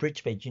 you need a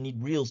bridge page, you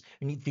need reels,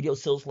 you need video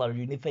sales letter,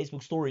 you need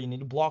Facebook story, you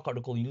need a blog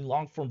article, you need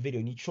long form video,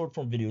 you need short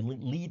form video,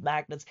 lead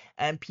magnets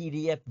and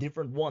PDF,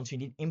 different ones. You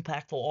need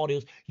impactful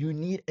audios. You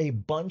need a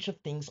bunch of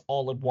things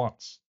all at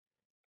once.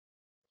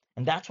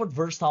 And that's what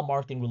versatile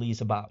marketing really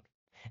is about.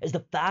 It's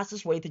the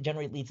fastest way to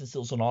generate leads and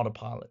sales on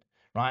autopilot,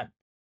 right?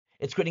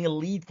 It's creating a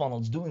lead funnel.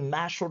 It's doing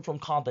mass short form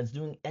content. It's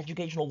doing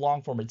educational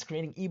long form. It's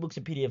creating ebooks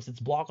and PDFs.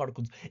 It's blog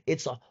articles.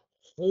 It's a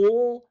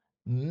whole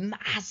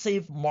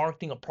massive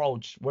marketing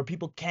approach where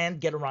people can't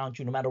get around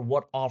you no matter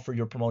what offer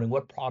you're promoting,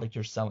 what product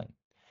you're selling.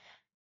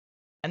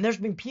 And there's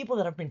been people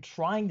that have been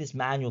trying this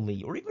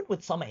manually or even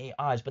with some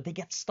AIs, but they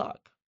get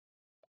stuck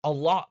a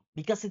lot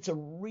because it's a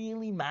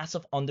really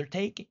massive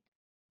undertaking.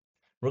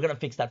 We're going to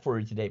fix that for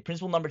you today.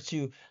 Principle number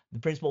 2, the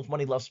principle of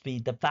money, love,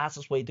 speed. The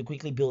fastest way to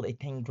quickly build a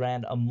 10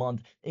 grand a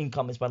month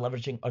income is by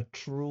leveraging a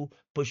true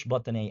push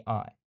button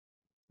AI.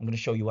 I'm going to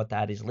show you what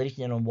that is. Ladies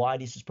and gentlemen, why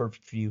this is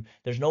perfect for you.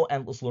 There's no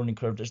endless learning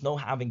curve. There's no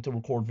having to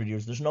record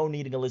videos. There's no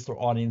needing a list or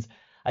audience.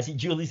 I see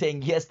Julie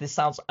saying, yes, this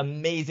sounds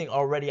amazing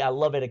already. I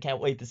love it. I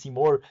can't wait to see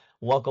more.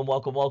 Welcome,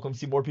 welcome, welcome.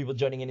 See more people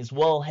joining in as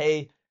well.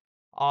 Hey,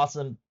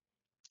 awesome.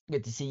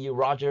 Good to see you,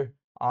 Roger.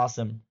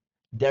 Awesome.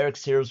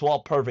 Derek's here as well.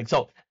 Perfect.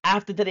 So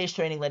after today's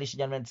training, ladies and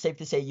gentlemen, it's safe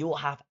to say you will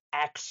have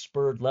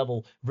expert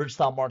level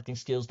versatile marketing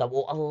skills that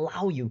will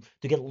allow you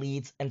to get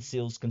leads and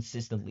sales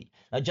consistently.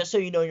 Now, just so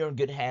you know, you're in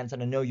good hands,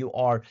 and I know you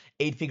are.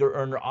 8-figure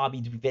earner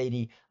Abhi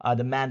Dwivedi,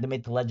 the man, the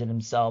myth, the legend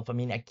himself. I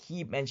mean, I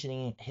keep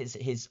mentioning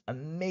his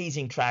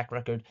amazing track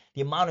record,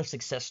 the amount of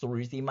success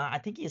stories, the amount. I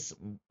think he has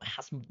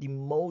the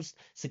most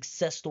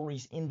success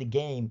stories in the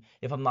game,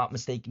 if I'm not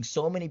mistaken.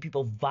 So many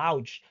people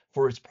vouch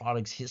for his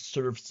products, his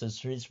services,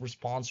 his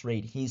response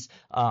rate, his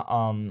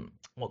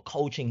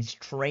coaching, his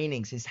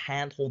trainings, his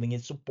hand holding,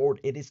 his support.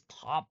 It is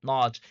top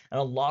notch, and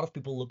a lot of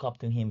people look up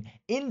to him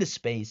in the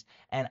space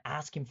and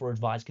ask him for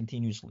advice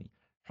continuously.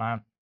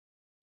 Right?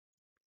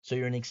 So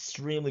you're in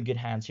extremely good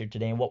hands here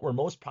today, and what we're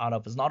most proud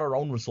of is not our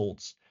own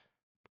results,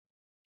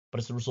 but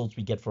it's the results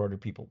we get for other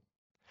people.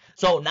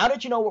 So now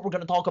that you know what we're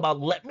going to talk about,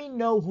 let me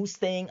know who's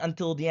staying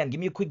until the end. Give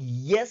me a quick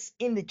yes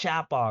in the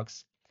chat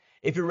box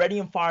if you're ready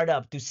and fired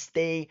up to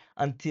stay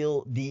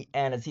until the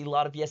end. I see a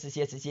lot of yeses,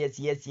 yeses, yes,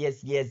 yes,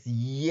 yes, yes,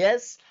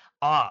 yes.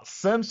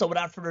 Awesome. So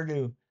without further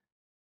ado,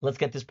 let's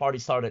get this party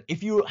started.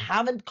 If you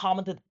haven't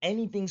commented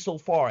anything so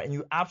far and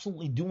you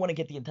absolutely do want to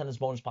get the attendance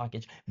bonus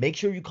package, make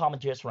sure you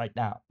comment yes right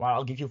now. Right,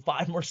 I'll give you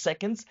 5 more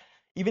seconds.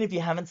 Even if you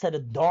haven't said a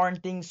darn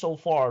thing so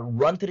far,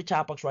 run to the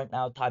chat box right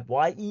now, type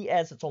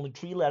YES, it's only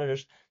 3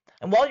 letters.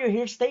 And while you're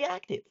here, stay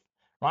active,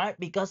 right?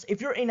 Because if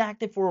you're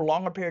inactive for a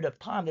longer period of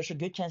time, there's a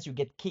good chance you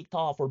get kicked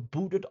off or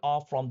booted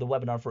off from the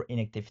webinar for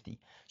inactivity.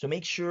 So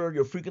make sure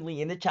you're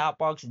frequently in the chat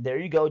box. There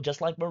you go, just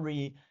like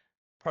Marie.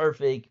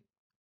 Perfect.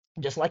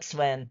 Just like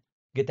Sven.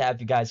 Good to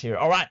have you guys here.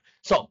 All right,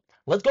 so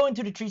let's go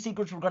into the 3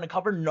 secrets we're going to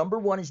cover. Number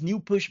 1 is new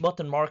push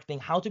button marketing,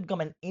 how to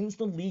become an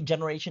instant lead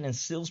generation and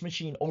sales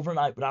machine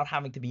overnight without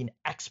having to be an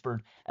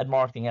expert at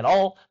marketing at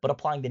all, but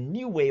applying the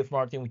new way of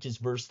marketing, which is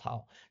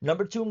versatile.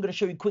 Number 2, I'm going to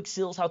show you quick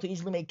sales, how to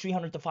easily make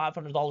 $300 to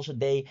 $500 a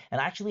day and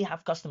actually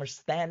have customers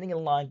standing in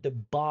line to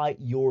buy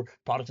your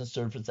products and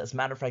services. As a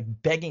matter of fact,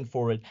 begging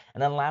for it.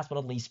 And then last but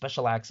not least,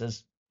 special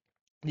access,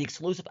 the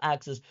exclusive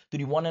access to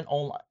the one and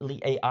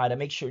only AI to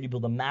make sure you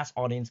build a mass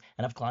audience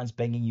and have clients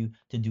begging you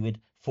to do it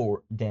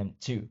for them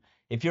too.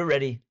 If you're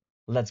ready,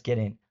 let's get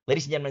in.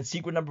 Ladies and gentlemen,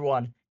 secret number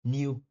 1,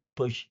 new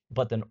push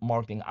button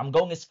marketing. I'm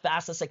going as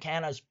fast as I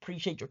can. I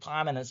appreciate your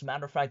time. And as a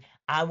matter of fact,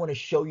 I want to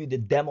show you the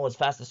demo as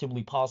fast as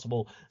humanly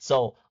possible.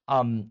 So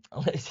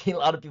let's see a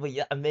lot of people.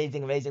 Yeah,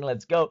 amazing, amazing.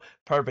 Let's go.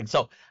 Perfect.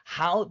 So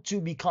how to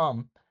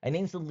become an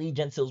instant lead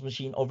gen sales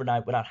machine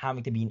overnight without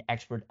having to be an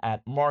expert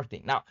at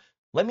marketing. Now,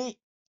 let me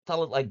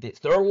tell it like this.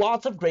 There are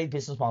lots of great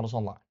business models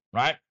online,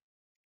 right?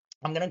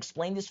 I'm going to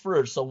explain this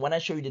first. So when I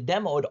show you the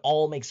demo, it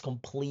all makes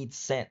complete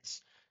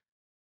sense.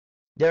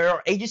 There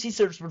are agency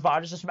service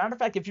providers. As a matter of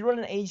fact, if you run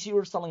an agency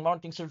or selling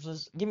marketing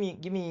services, give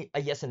me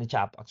a yes in the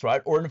chat box,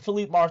 right? Or an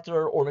affiliate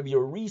marketer, or maybe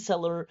you're a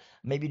reseller,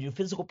 maybe you do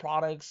physical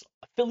products,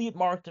 affiliate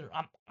marketer.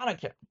 I don't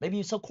care. Maybe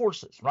you sell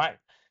courses, right?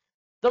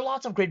 There are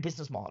lots of great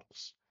business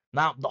models.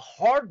 Now, the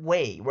hard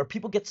way where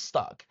people get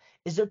stuck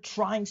is they're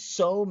trying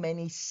so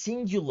many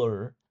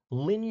singular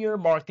linear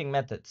marketing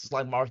methods,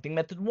 like marketing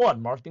method 1,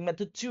 marketing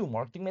method 2,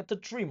 marketing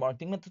method 3,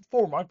 marketing method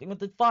 4, marketing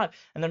method 5,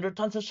 and then there are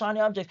tons of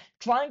shiny objects,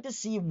 trying to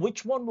see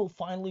which one will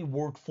finally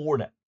work for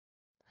them.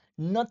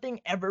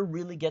 Nothing ever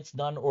really gets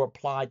done or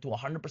applied to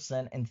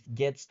 100% and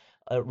gets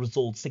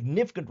results,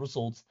 significant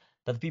results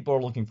that people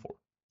are looking for.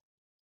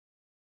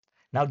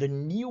 Now, the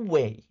new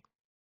way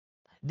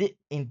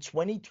in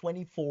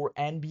 2024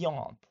 and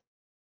beyond,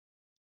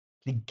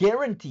 the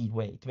guaranteed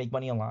way to make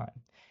money online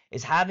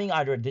is having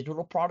either a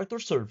digital product or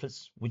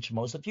service, which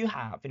most of you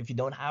have. And if you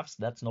don't have,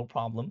 that's no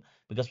problem,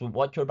 because with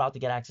what you're about to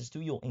get access to,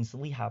 you'll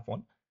instantly have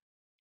one.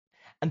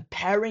 And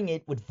pairing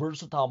it with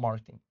versatile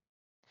marketing.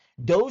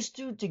 Those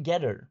two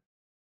together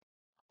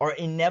are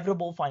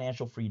inevitable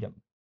financial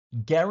freedom.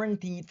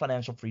 Guaranteed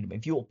financial freedom.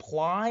 If you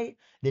apply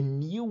the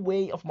new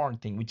way of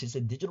marketing, which is a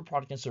digital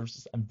product and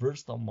services and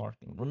versatile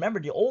marketing.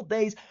 Remember the old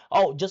days,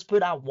 oh, just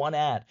put out one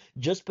ad,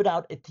 just put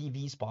out a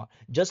TV spot,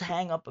 just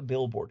hang up a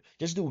billboard,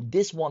 just do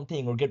this one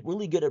thing or get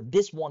really good at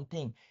this one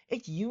thing.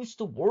 It used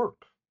to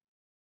work.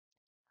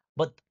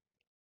 But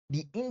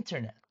the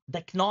internet,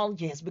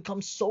 technology has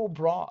become so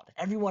broad.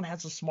 Everyone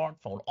has a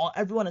smartphone.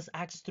 Everyone has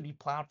access to the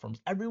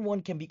platforms.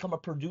 Everyone can become a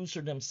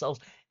producer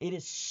themselves. It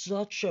is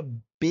such a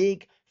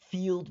big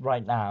field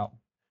right now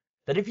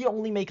that if you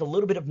only make a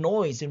little bit of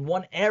noise in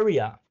one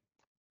area,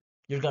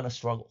 you're going to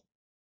struggle.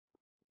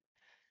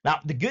 Now,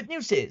 the good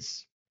news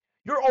is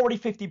you're already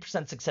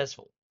 50%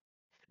 successful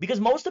because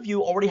most of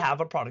you already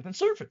have a product and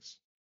service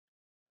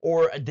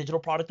or a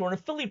digital product or an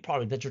affiliate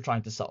product that you're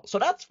trying to sell. So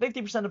that's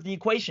 50% of the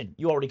equation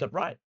you already got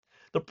right.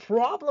 The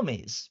problem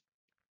is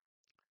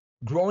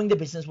growing the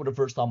business with a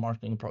versatile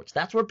marketing approach.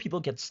 That's where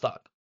people get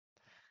stuck.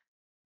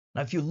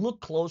 Now, if you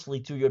look closely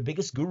to your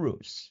biggest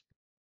gurus,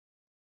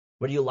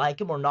 whether you like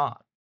them or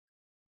not,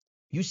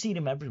 You see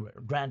them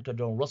everywhere. Grant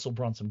Cardone, Russell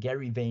Brunson,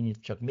 Gary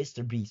Vaynerchuk,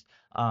 Mr. Beast,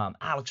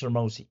 Alex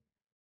Hormozi.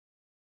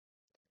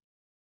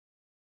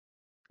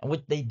 And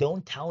what they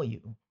don't tell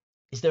you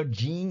is they're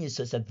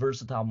geniuses at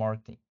versatile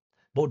marketing,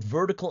 both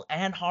vertical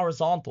and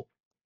horizontal.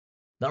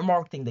 They're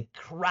marketing the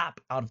crap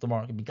out of the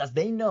market because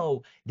they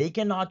know they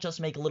cannot just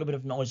make a little bit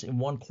of noise in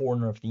one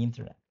corner of the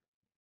internet.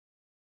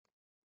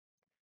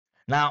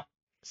 Now,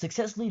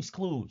 success leaves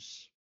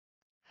clues.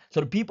 So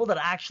the people that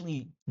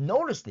actually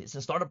notice this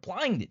and start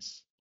applying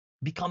this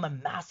become a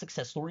mass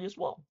success story as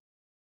well.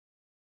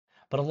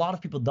 But a lot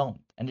of people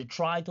don't. And they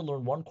try to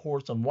learn one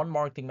course on one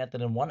marketing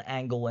method and one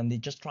angle, and they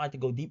just try to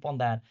go deep on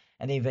that,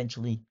 and they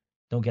eventually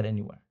don't get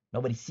anywhere.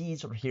 Nobody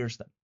sees or hears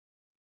them.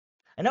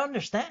 And I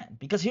understand,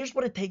 because here's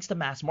what it takes to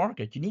mass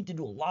market. You need to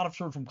do a lot of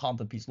short form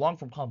content piece, long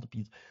form content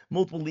piece,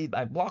 multiple lead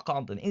back, blog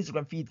content,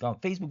 Instagram feed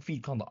content, Facebook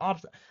feed content,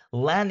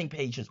 landing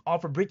pages,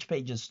 offer bridge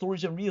pages,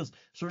 stories and reels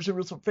for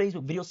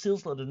Facebook, video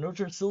sales letter,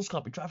 nurture sales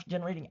copy, traffic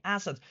generating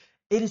assets.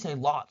 It is a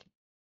lot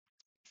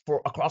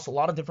for across a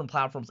lot of different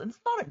platforms, and it's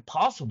not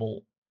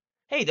impossible.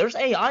 Hey, there's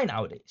AI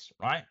nowadays,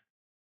 right?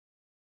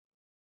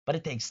 But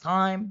it takes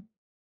time.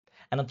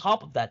 And on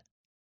top of that,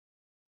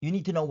 you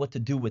need to know what to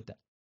do with them.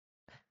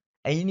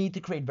 And you need to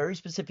create very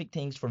specific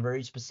things for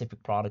very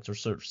specific products or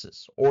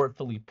services or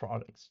affiliate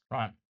products,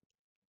 right?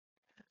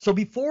 So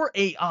before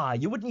AI,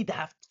 you would need to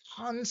have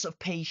tons of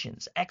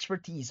patience,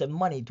 expertise, and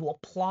money to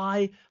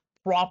apply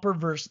proper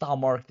versatile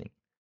marketing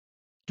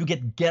to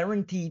get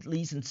guaranteed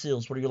leads and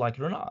sales, whether you like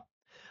it or not.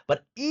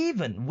 But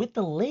even with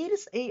the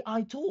latest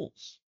AI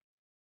tools,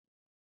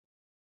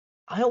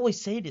 I always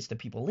say this to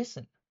people,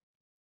 listen,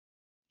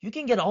 you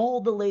can get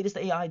all the latest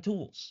AI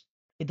tools.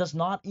 It does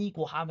not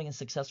equal having a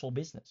successful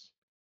business.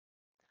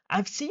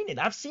 I've seen it.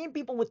 I've seen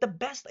people with the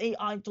best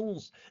AI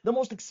tools, the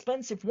most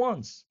expensive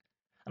ones.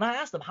 And I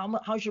asked them,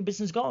 how's your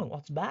business going? Well,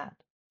 it's bad.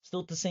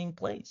 Still at the same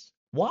place.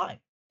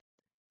 Why?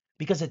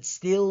 Because it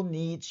still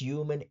needs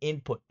human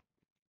input.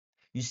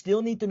 You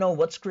still need to know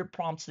what script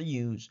prompts to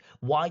use,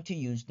 why to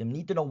use them,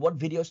 need to know what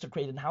videos to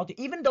create and how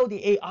to. Even though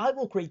the AI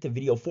will create the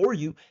video for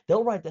you,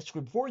 they'll write the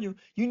script for you,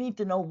 you need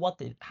to know what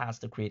it has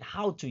to create,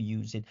 how to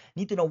use it,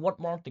 need to know what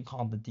marketing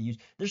content to use.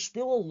 There's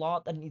still a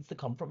lot that needs to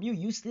come from you.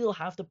 You still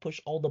have to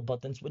push all the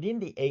buttons within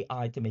the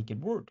AI to make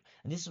it work.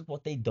 And this is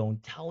what they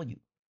don't tell you.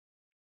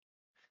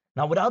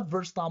 Now, without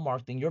versatile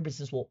marketing, your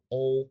business will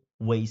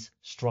always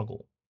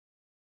struggle.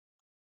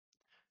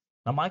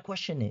 Now, my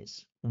question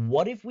is,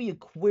 what if we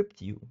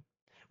equipped you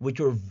with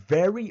your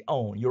very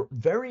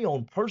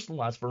own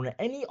personalized for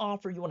any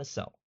offer you want to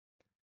sell,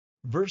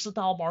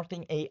 versatile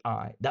marketing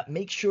AI that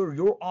makes sure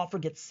your offer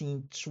gets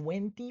seen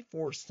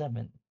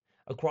 24/7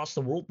 across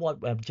the World Wide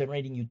Web,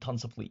 generating you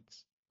tons of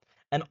leads.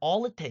 And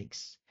all it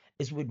takes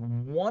is with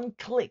one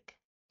click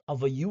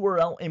of a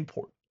URL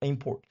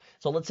import.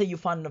 So let's say you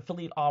find an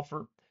affiliate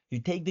offer, you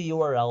take the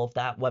URL of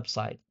that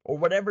website or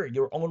whatever,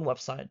 your own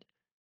website,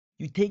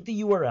 you take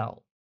the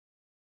URL,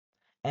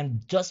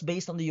 and just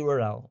based on the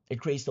URL, it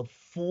creates a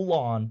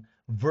full-on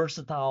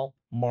versatile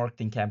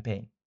marketing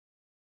campaign.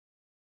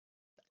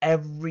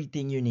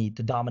 Everything you need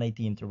to dominate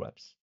the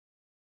interwebs.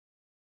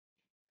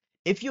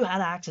 If you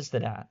had access to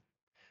that,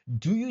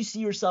 do you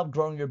see yourself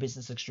growing your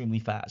business extremely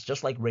fast?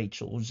 Just like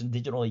Rachel, who's a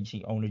digital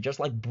agency owner, just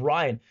like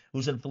Brian,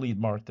 who's an affiliate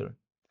marketer,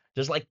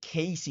 just like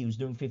Casey, who's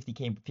doing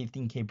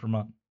 15K per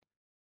month.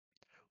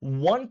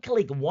 One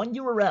click, one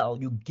URL,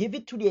 you give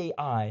it to the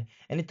AI,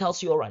 and it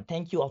tells you, all right,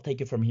 thank you, I'll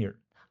take it from here.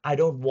 I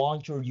don't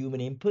want your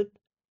human input.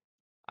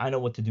 I know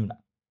what to do now.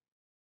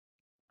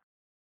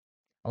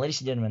 And ladies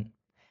and gentlemen,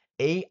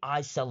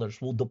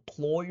 AISellers will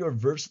deploy your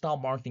versatile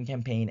marketing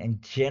campaign and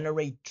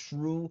generate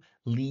true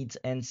leads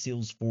and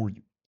sales for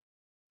you.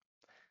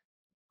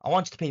 I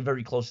want you to pay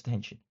very close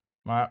attention.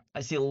 All right?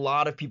 I see a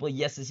lot of people,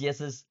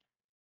 yeses,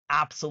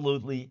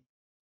 absolutely.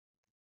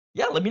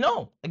 Yeah, let me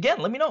know. Again,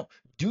 let me know.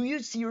 Do you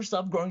see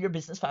yourself growing your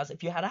business fast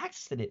if you had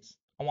access to this?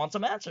 I want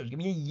some answers. Give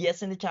me a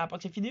yes in the chat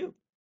box if you do.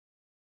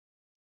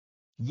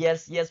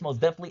 Yes,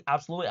 most definitely,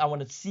 absolutely. I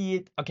want to see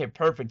it. Okay,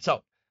 perfect.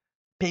 So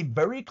pay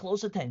very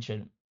close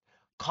attention.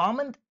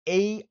 Comment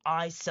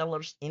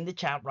AISellers in the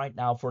chat right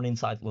now for an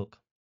inside look.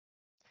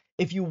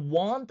 If you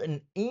want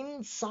an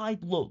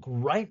inside look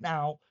right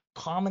now,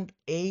 comment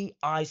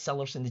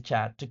AISellers in the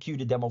chat to cue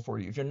the demo for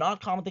you. If you're not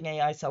commenting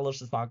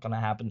AISellers, it's not going to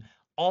happen.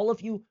 All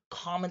of you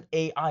comment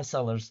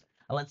AISellers,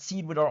 and let's see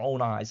it with our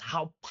own eyes.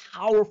 How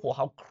powerful,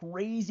 how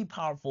crazy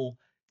powerful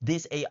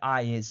this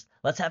AI is.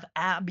 Let's have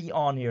Abby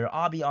on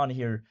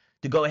here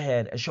to go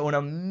ahead and show an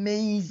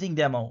amazing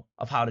demo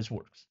of how this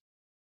works.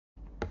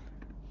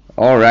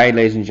 All right,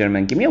 ladies and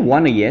gentlemen, give me a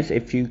 1 or yes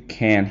if you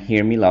can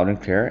hear me loud and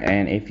clear,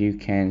 and if you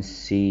can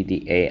see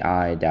the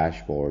AI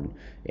dashboard,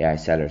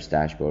 AISellers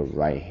dashboard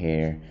right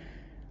here.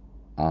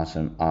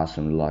 Awesome,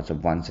 lots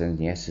of ones and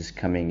yeses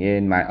coming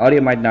in. My audio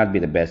might not be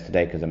the best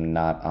today because I'm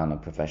not on a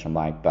professional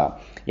mic,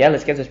 but yeah,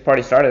 let's get this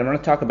party started. I'm going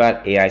to talk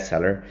about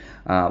AISeller,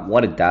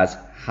 what it does,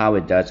 how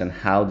it does, and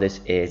how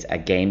this is a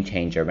game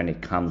changer when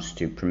it comes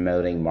to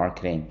promoting,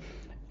 marketing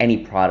any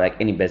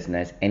product, any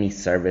business, any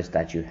service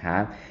that you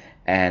have.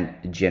 and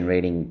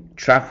generating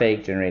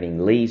traffic,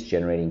 generating leads,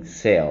 generating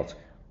sales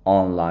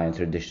online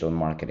through digital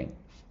marketing,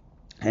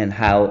 and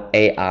how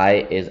AI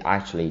is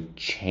actually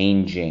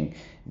changing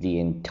the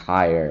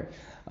entire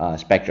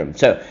spectrum.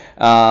 So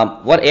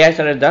what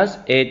AISellers does,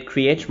 it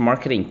creates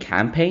marketing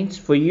campaigns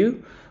for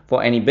you,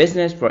 for any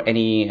business, for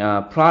any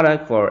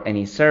product, for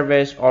any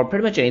service, or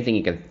pretty much anything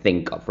you can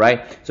think of,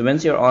 right? So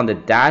once you're on the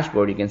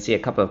dashboard, you can see a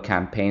couple of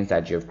campaigns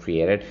that you've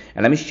created,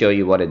 and let me show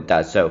you what it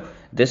does. So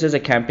this is a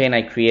campaign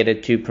I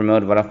created to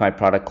promote one of my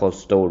products called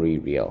Story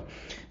Reel.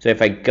 So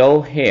if I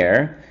go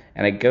here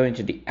and I go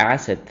into the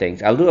asset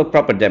things, I'll do a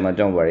proper demo,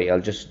 don't worry.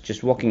 I'll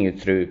just walking you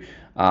through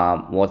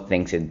what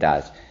things it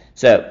does.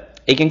 So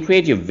it can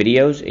create you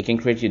videos. It can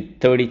create you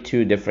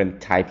 32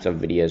 different types of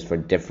videos for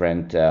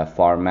different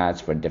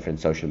formats, for different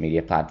social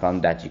media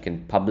platforms that you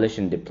can publish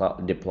and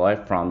deploy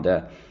from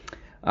the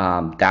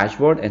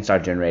dashboard and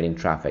start generating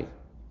traffic.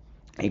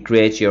 It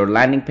creates your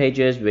landing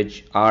pages,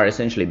 which are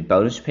essentially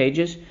bonus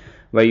pages,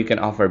 where you can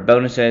offer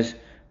bonuses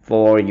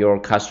for your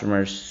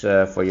customers,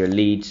 for your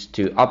leads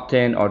to opt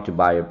in or to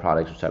buy your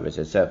products or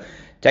services. So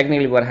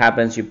technically what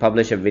happens, you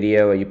publish a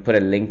video or you put a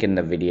link in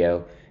the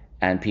video,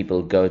 and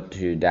people go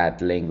to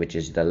that link, which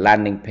is the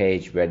landing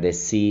page, where they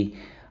see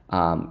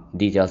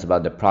details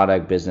about the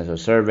product, business, or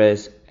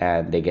service,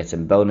 and they get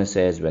some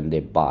bonuses when they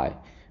buy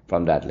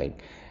from that link.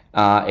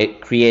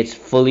 It creates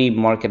fully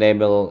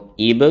marketable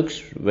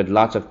ebooks with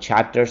lots of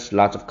chapters,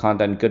 lots of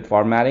content, good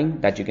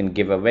formatting that you can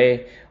give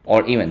away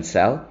or even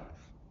sell.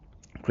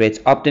 Creates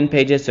opt-in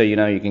pages, so you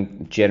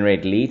can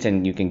generate leads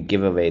and you can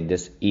give away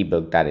this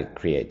ebook that it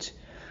creates.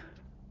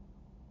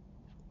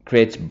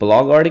 Creates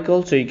blog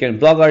articles, so you can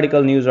blog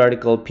article, news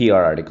article, PR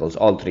articles,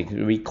 all three.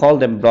 We call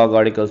them blog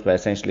articles, but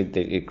essentially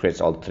it creates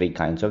all three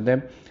kinds of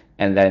them,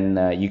 and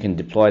then you can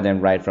deploy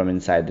them right from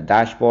inside the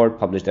dashboard,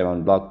 publish them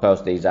on blog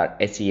posts. These are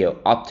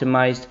SEO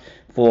optimized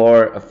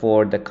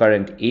for the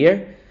current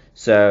year,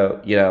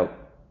 so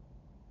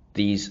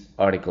these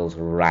articles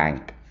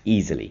rank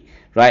easily,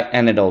 right?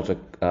 And it also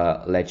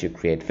lets you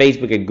create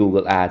Facebook and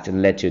Google ads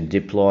and lets you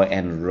deploy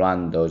and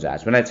run those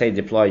ads. When I say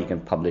deploy, you can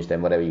publish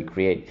them. Whatever you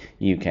create,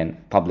 you can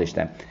publish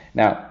them.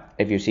 Now,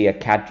 if you see a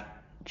cat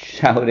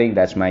shouting,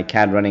 that's my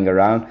cat running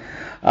around.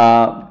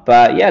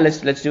 But yeah,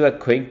 let's do a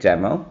quick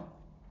demo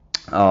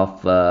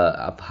of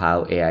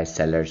how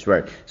AISellers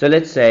work. So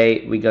let's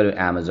say we go to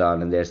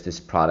Amazon and there's this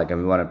product and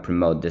we want to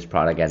promote this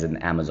product as an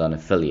Amazon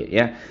affiliate.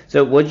 Yeah.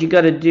 So what you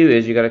got to do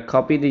is you got to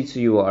copy this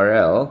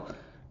URL.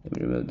 Let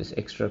me remove this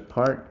extra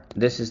part.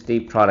 This is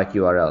the product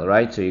URL,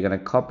 right? So you're going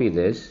to copy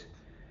this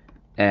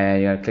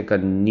and you're going to click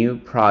on new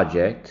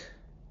project,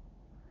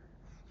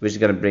 which is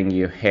going to bring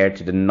you here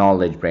to the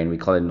knowledge brain. We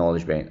call it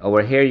knowledge brain.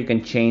 Over here, you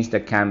can change the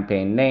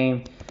campaign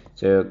name.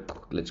 So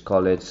let's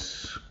call it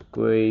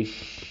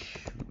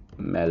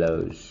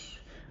Squishmallows,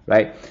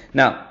 right?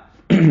 Now,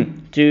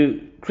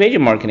 to create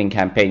your marketing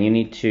campaign, you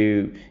need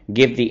to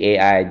give the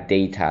AI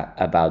data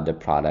about the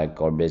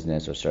product or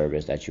business or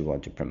service that you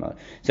want to promote.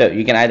 So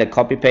you can either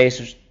copy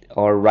paste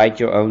or write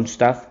your own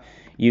stuff.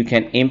 You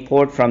can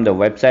import from the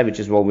website, which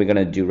is what we're going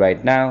to do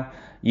right now.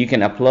 You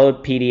can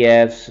upload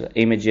PDFs,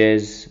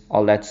 images,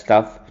 all that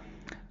stuff,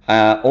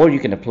 or you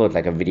can upload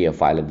like a video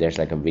file. If there's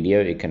like a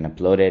video, you can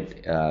upload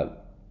it.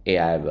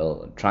 AI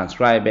will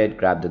transcribe it,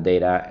 grab the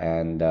data,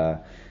 and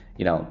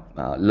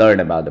learn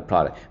about the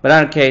product. But in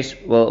our case,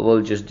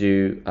 we'll just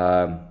do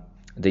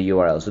the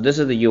URL. So this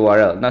is the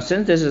URL. Now,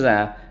 since this is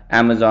a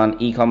Amazon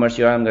e-commerce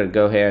URL, I'm going to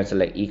go here and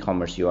select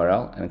e-commerce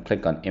URL and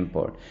click on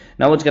import.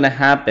 Now what's going to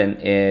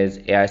happen is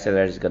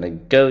AISellers is going to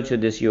go to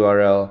this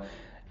URL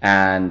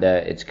and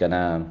it's going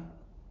to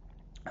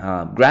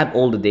grab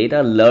all the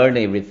data, learn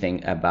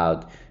everything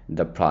about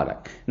the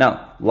product.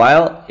 Now,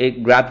 while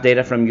it grabs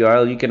data from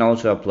URL, you can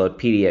also upload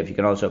PDF, you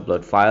can also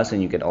upload files,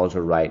 and you can also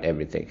write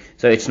everything.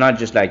 So it's not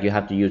just like you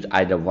have to use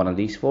either one of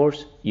these four.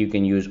 You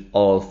can use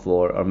all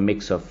four or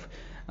mix of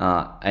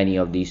any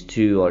of these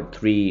two or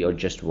three or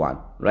just one,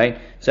 right?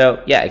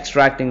 So yeah,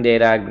 extracting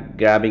data,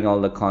 grabbing all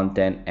the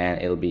content,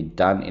 and it'll be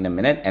done in a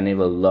minute, and it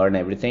will learn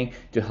everything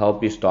to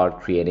help you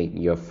start creating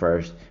your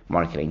first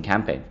marketing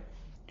campaign.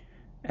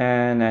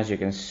 And as you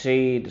can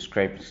see, the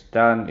scrape is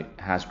done. It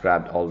has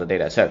grabbed all the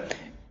data. So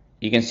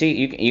you can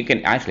see you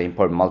can actually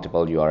import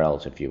multiple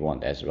URLs if you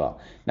want as well.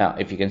 Now,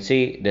 if you can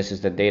see, this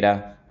is the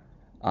data.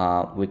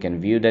 We can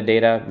view the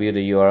data, view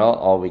the URL,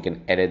 or we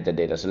can edit the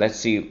data. So let's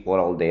see what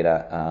all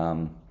data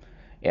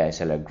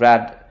AISellers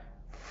grabbed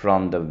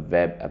from the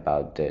web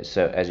about this.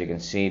 So as you can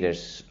see,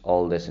 there's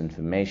all this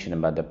information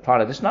about the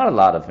product. There's not a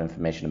lot of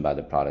information about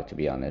the product, to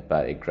be honest,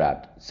 but it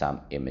grabbed some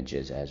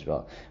images as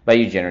well. But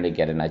you generally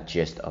get a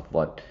gist of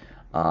what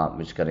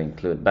it's going to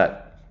include.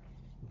 But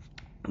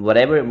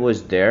whatever it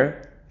was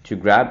there to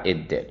grab,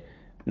 it did.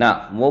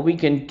 Now, what we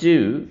can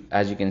do,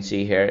 as you can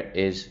see here,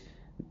 is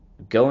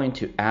go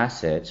into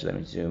assets. Let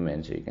me zoom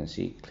in so you can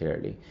see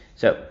clearly.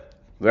 So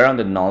we're on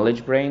the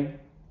knowledge brain,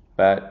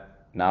 but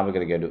now we're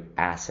going to go to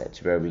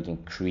assets, where we can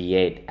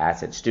create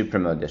assets to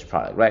promote this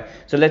product, right?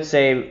 So let's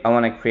say I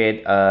want to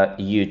create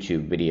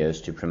YouTube videos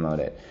to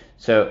promote it.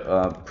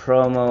 So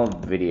promo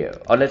video,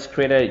 or let's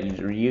create a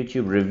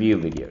YouTube review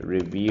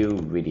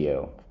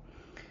video,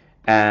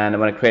 and I'm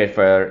going to create it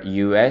for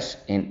US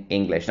in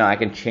English. Now I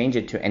can change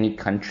it to any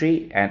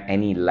country and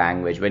any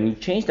language. When you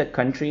change the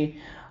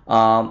country,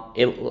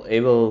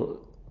 it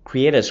will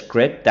create a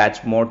script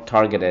that's more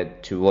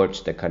targeted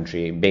towards the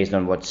country based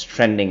on what's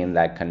trending in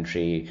that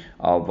country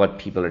or what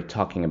people are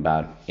talking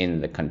about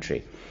in the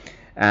country.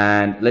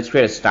 And let's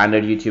create a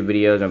standard YouTube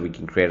videos, and we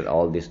can create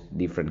all these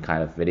different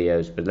kind of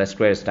videos, but let's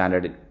create a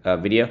standard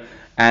video.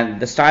 And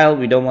the style,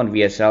 we don't want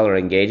VSL or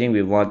engaging,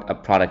 we want a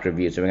product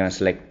review. So we're going to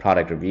select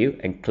product review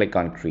and click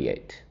on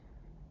create.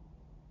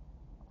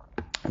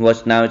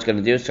 What now it's going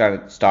to do is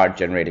start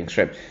generating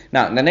script.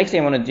 Now the next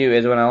thing I want to do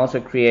is I want to also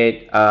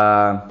create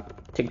a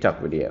TikTok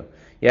video.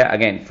 Yeah,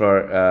 again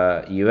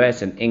for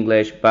US and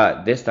English,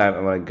 but this time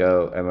I'm going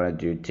to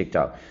do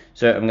TikTok.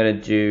 So I'm going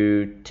to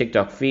do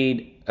TikTok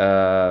feed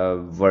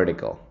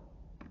vertical,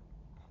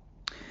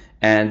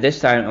 and this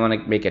time I want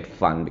to make it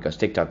fun because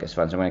TikTok is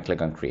fun. So I'm going to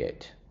click on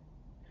create.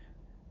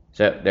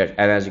 So there,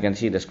 and as you can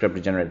see, the script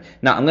is generated.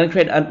 Now I'm going to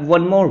create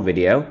one more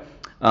video.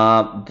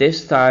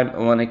 This time I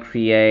want to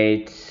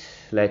create,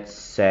 let's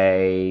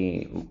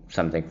say,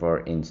 something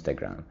for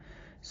Instagram.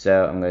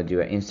 So I'm going to do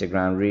an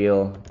Instagram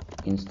reel,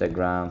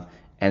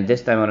 and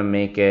this time I want to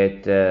make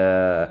it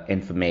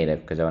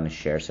informative because I want to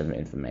share some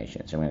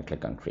information. So I'm going to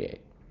click on create.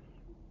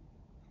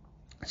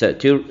 So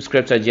two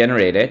scripts are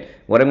generated.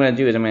 What I'm going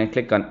to do is I'm going to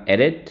click on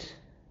edit,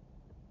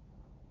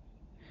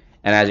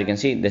 and as you can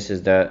see, this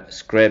is the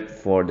script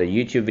for the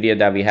YouTube video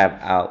that we have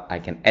out. I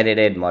can edit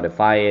it,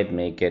 modify it,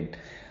 make it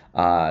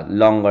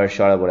longer,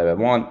 shorter, whatever I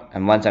want.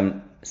 And once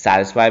I'm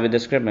satisfied with the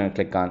script, I'm going to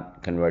click on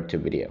convert to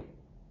video,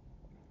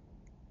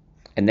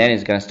 and then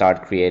it's going to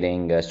start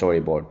creating a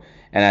storyboard.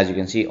 And as you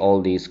can see,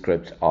 all these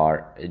scripts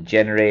are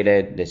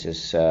generated. This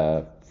is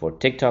for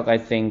TikTok, I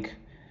think.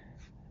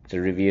 It's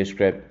a review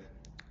script.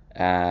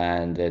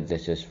 And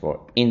this is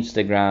for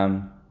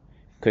Instagram,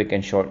 quick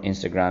and short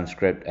Instagram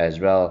script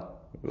as well.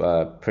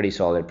 Pretty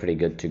solid, pretty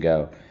good to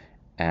go.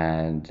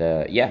 And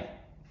yeah,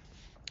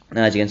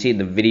 now as you can see,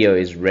 the video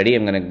is ready.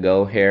 I'm gonna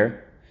go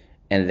here,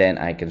 and then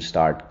I can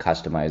start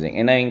customizing.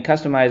 And in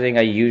customizing,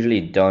 I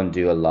usually don't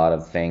do a lot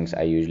of things.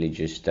 I usually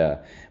just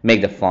make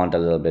the font a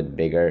little bit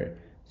bigger,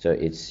 so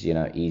it's, you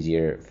know,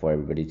 easier for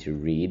everybody to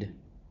read.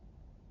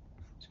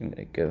 So I'm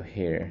gonna go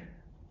here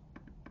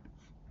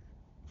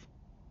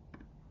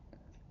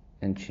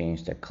and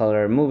change the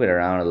color, move it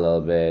around a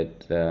little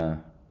bit,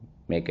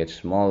 make it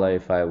smaller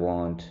if I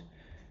want,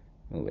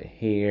 move it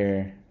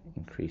here,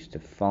 increase the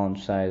font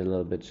size a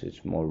little bit so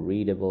it's more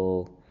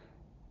readable.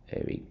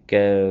 There we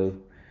go.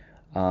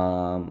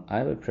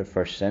 I would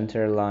prefer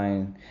center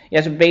line.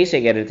 Yeah, so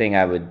basic editing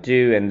I would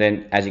do. And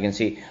then as you can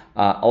see,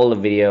 all the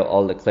video,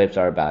 all the clips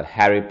are about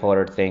Harry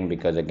Potter thing,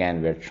 because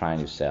again, we're trying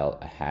to sell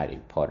a Harry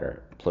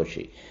Potter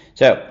plushie.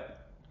 So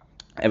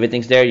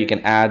everything's there. You can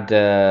add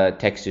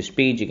text to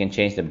speech, you can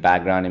change the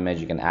background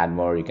image, you can add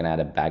more, you can add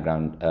a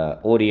background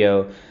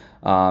audio,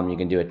 you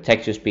can do a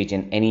text to speech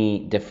in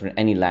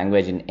any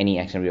language, in any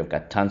accent. We've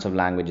got tons of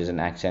languages and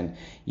accent.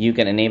 You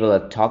can enable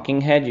a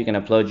talking head. You can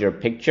upload your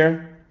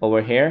picture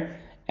over here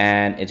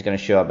and it's going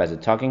to show up as a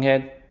talking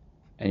head,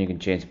 and you can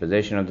change the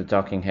position of the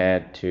talking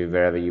head to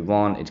wherever you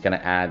want. It's going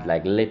to add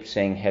like lip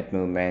sync, head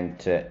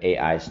movement,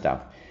 AI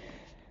stuff.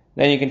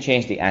 Then you can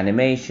change the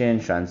animation,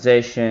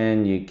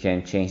 transition. You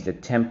can change the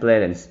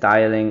template and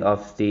styling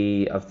of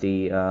the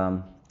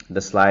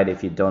slide.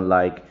 If you don't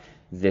like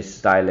this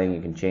styling,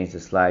 you can change the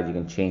slide. You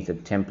can change the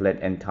template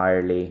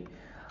entirely.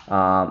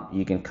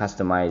 You can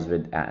customize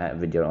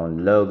with your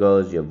own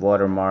logos, your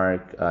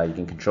watermark. You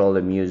can control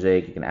the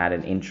music. You can add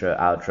an intro,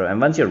 outro. And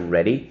once you're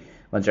ready,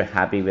 once you're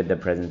happy with the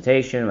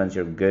presentation, once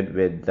you're good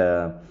with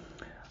the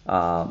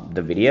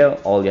video,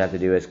 all you have to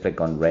do is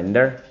click on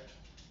render,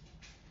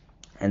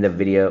 and the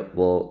video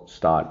will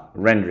start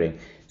rendering.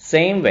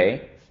 Same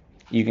way,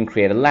 you can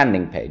create a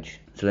landing page.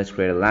 So let's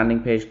create a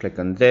landing page. Click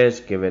on this,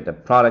 give it a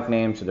product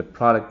name. So the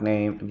product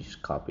name, let me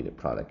just copy the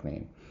product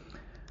name.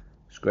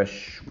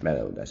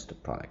 Squishmallow, that's the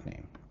product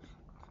name.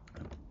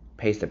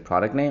 Paste the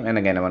product name, and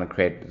again, I want to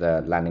create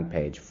the landing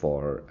page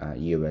for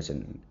US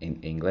and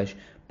in English,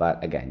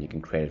 but again, you can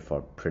create it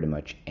for pretty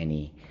much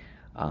any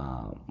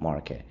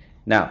market.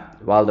 Now,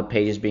 while the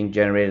page is being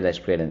generated, let's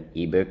create an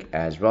ebook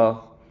as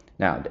well.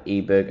 Now the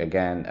ebook,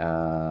 again,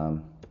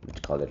 let's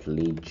call it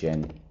lead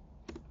gen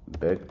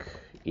book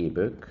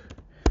ebook,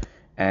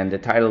 and the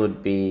title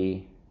would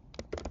be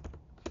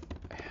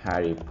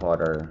Harry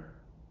Potter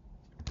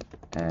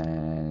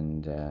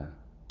and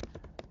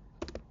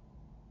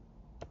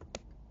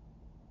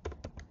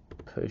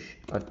push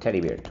or teddy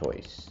bear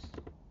toys.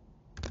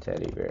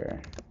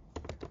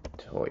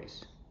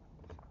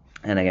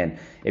 And again,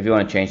 if you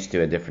want to change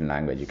to a different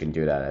language, you can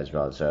do that as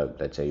well. So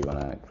let's say you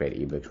want to create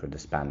ebooks for the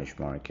Spanish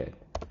market,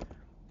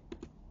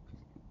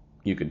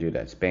 you could do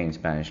that. Spain,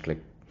 Spanish,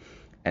 click,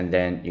 and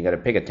then you got to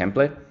pick a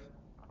template.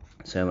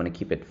 So I want to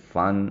keep it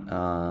fun.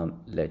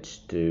 Let's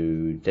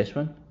do this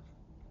one,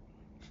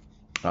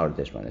 or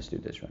this one. Let's do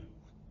this one.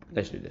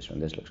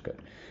 This looks good.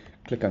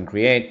 Click on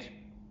create,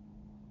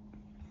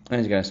 and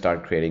it's going to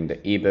start creating the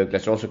ebook.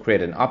 Let's also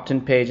create an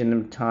opt-in page in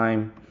the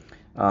time.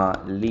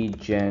 Lead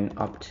gen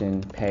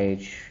opt-in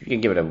page. You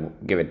can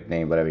give it a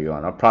name, whatever you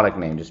want, or product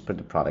name. Just put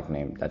the product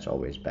name. That's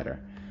always better.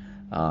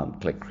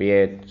 Click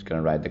create. It's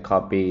going to write the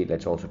copy.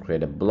 Let's also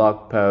create a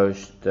blog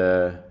post.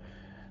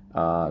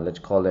 Let's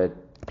call it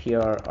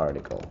PR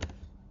article.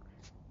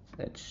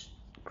 Let's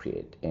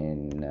create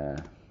in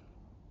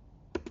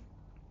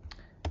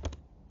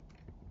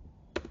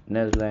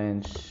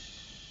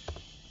Netherlands,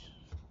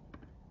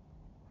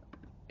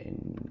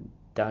 in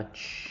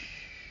Dutch.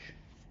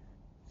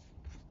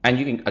 And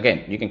you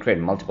can create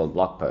multiple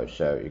blog posts.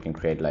 So you can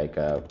create like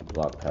a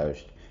blog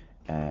post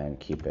and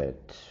keep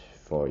it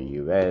for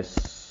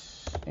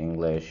US,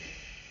 English,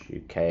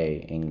 UK,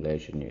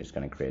 English, and you're just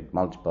going to create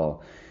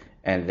multiple.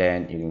 And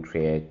then you can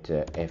create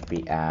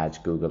FB ads,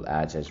 Google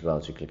ads as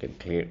well. So you click on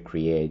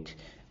create,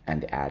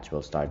 and the ads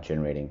will start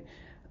generating.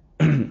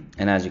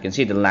 And as you can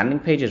see, the landing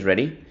page is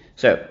ready.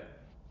 So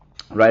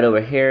right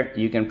over here,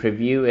 you can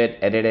preview it,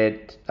 edit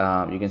it.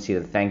 You can see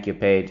the thank you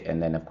page,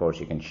 and then of course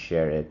you can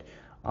share it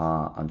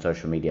on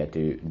social media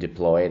to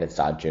deploy it and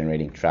start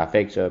generating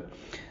traffic. So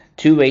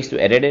 2 ways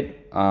to edit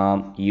it.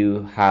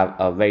 You have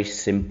a very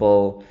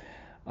simple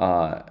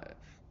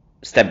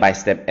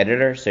step-by-step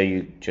editor. So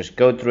you just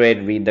go through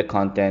it, read the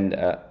content,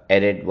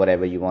 edit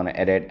whatever you want to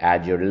edit,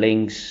 add your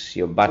links,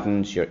 your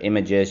buttons, your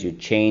images. You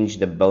change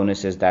the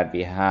bonuses that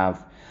we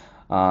have.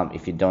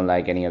 If you don't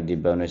like any of the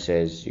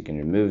bonuses, you can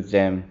remove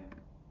them.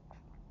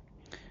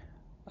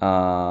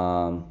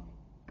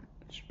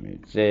 Let's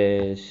remove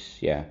this,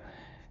 yeah,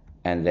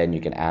 and then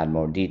you can add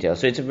more details.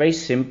 So it's a very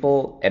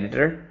simple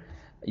editor.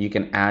 You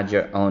can add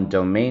your own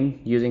domain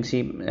using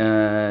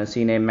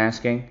CNAME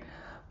masking.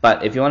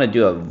 But if you want to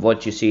do a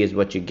what you see is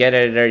what you get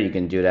editor, you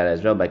can do that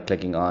as well by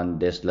clicking on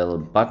this little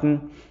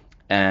button,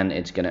 and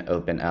it's going to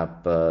open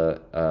up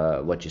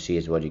what you see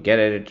is what you get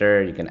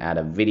editor. You can add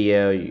a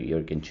video,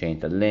 you can change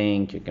the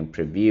link, you can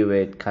preview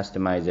it,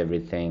 customize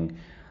everything,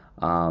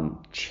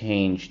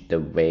 change the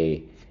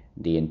way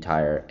the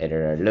entire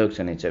editor looks,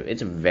 and it's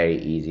a very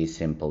easy,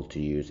 simple to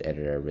use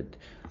editor with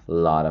a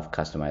lot of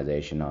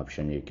customization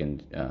option. You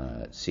can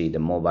see the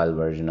mobile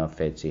version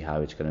of it, see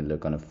how it's going to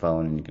look on a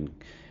phone, and you can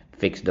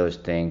fix those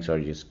things or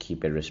just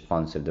keep it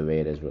responsive the way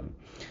it is.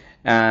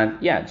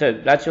 And yeah, so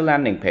that's your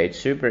landing page,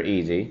 super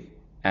easy.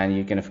 And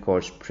you can of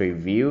course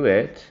preview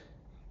it.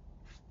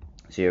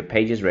 So your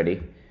page is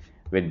ready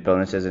with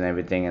bonuses and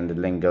everything, and the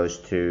link goes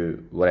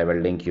to whatever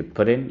link you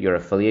put in, your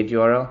affiliate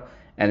URL.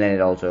 And then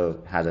it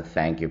also has a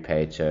thank you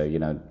page, so you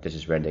know this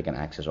is where they can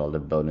access all the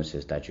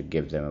bonuses that you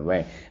give them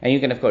away. And you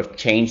can of course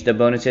change the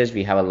bonuses.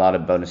 We have a lot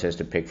of bonuses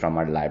to pick from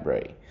our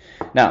library.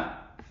 Now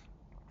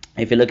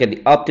if you look at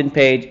the opt-in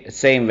page,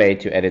 same way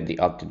to edit the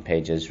opt-in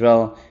page as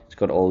well. It's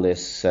got all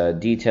this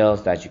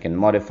details that you can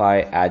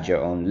modify, add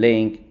your own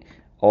link,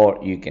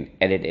 or you can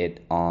edit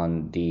it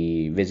on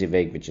the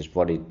WYSIWYG, which is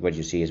what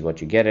you see is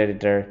what you get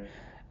editor.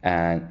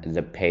 And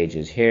the page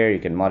is here. You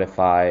can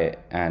modify,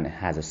 and it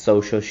has a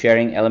social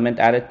sharing element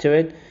added to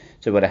it.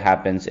 So what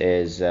happens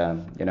is,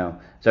 you know,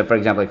 so for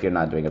example, if you're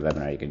not doing a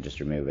webinar, you can just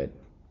remove it,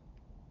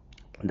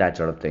 that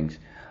sort of things.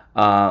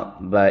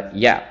 But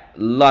yeah, a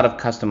lot of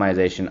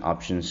customization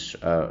options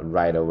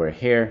right over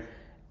here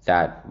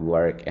that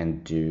work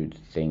and do the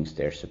things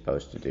they're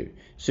supposed to do.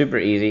 Super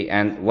easy.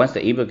 And once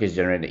the ebook is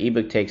generated, the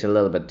ebook takes a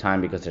little bit of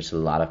time because there's a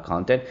lot of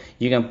content.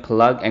 You can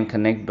plug and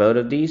connect both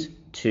of these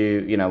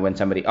to, you know, when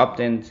somebody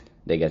opt-ins,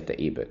 they get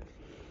the ebook.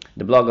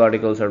 The blog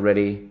articles are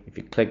ready. If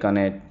you click on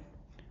it,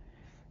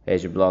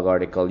 there's your blog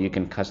article. You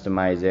can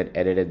customize it,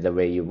 edit it the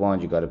way you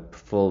want. You got a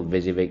full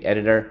WYSIWYG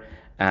editor,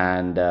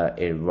 and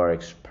it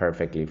works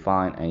perfectly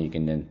fine. And you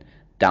can then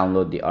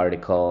download the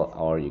article,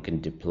 or you can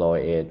deploy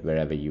it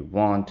wherever you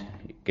want.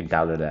 You can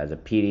download it as a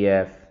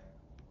PDF,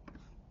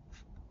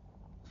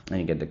 and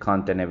you get the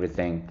content,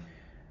 everything.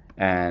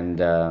 And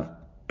let's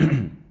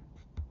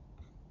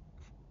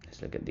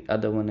look at the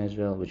other one as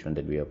well. Which one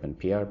did we open?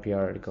 PR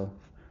article.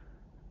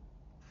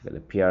 The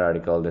PR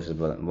article, this is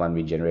one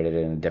we generated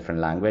in a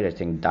different language, I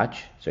think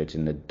Dutch. So it's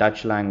in the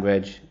Dutch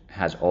language,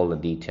 has all the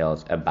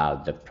details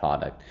about the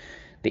product.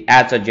 The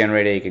ads are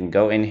generated. You can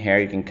go in here,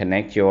 you can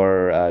connect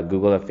your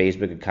Google or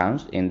Facebook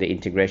accounts in the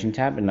integration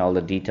tab, and all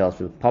the details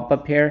will pop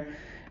up here.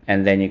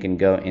 And then you can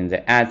go in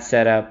the ad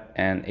setup,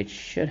 and it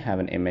should have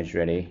an image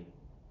ready.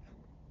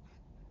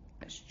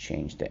 Let's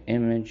change the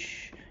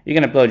image. You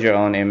can upload your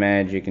own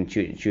image. You can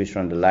choose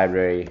from the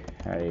library,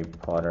 Harry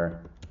Potter.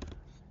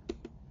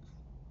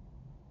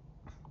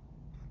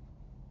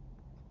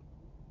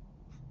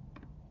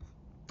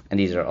 And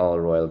these are all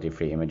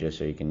royalty-free images,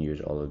 so you can use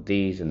all of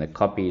these. And the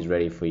copy is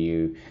ready for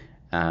you.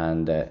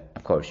 And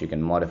of course, you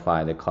can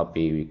modify the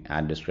copy,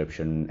 add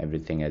description,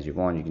 everything as you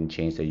want. You can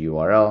change the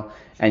URL,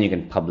 and you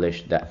can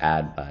publish the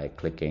ad by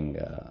clicking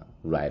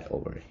right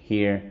over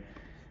here.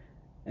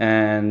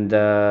 And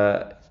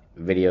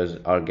videos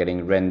are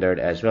getting rendered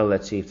as well.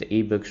 Let's see if the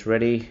ebook's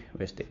ready.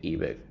 Where's the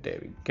ebook? There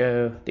we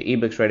go. The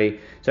ebook's ready.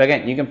 So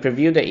again, you can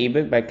preview the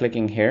ebook by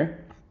clicking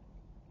here.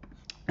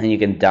 and you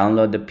can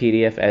download the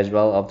PDF as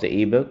well of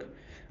the ebook.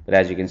 But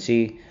as you can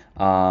see,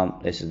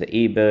 this is the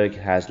ebook.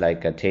 It has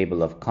like a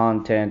table of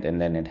content, and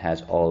then it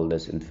has all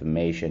this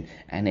information,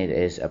 and it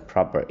is a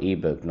proper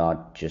ebook,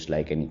 not just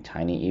like any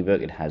tiny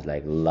ebook. It has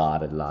like a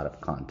lot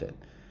of content,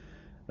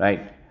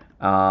 right?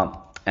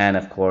 And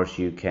of course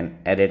you can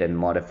edit and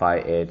modify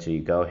it. So you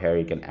go here,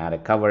 you can add a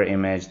cover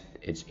image.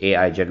 It's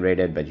AI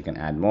generated, but you can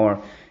add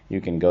more.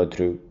 You can go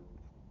through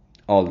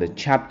all the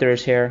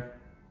chapters here,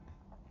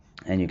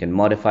 and you can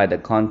modify the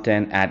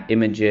content, add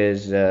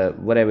images,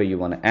 whatever you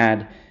want to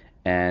add,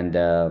 and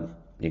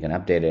you can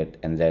update it,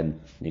 and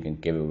then you can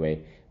give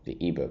away the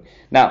ebook.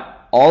 Now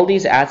all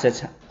these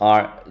assets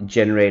are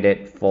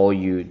generated for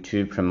you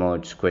to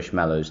promote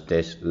Squishmallows,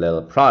 this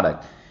little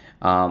product.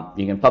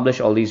 You can publish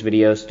all these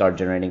videos, start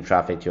generating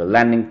traffic to your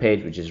landing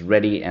page, which is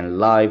ready and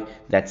live.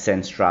 That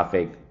sends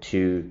traffic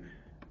to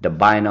the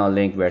buy now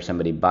link, where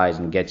somebody buys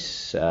and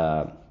gets,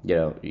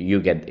 you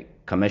get the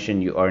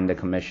commission, you earn the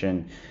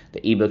commission.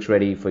 The ebook's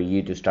ready for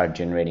you to start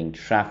generating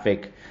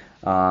traffic,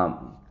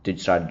 to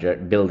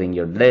start building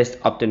your list.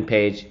 Opt-in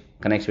page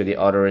connects with the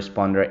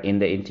autoresponder in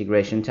the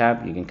integration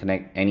tab. You can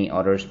connect any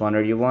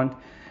autoresponder you want,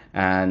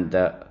 and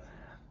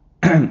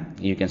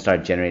you can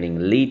start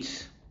generating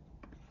leads.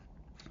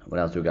 What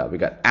else we got? We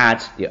got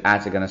ads. Your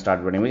ads are gonna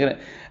start running. We're gonna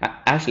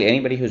actually,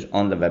 anybody who's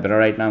on the webinar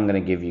right now, I'm gonna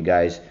give you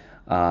guys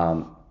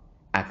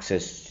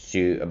access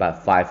to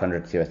about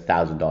 $500 to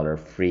 $1,000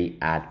 free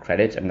ad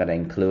credits. I'm gonna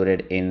include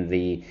it in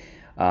the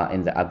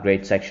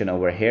upgrade section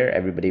over here.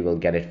 Everybody will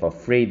get it for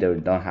free. They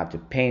don't have to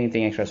pay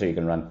anything extra, so you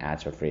can run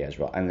ads for free as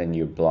well, and then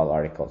you blog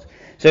articles.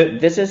 So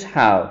this is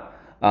how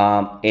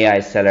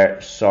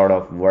AISeller sort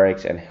of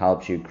works and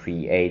helps you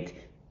create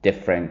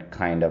different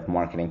kind of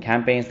marketing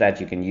campaigns that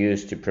you can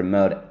use to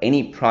promote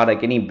any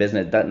product, any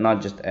business,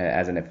 not just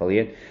as an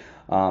affiliate.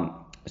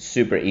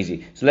 Super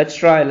easy. So let's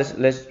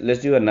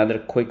do another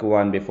quick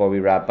one before we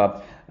wrap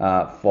up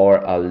for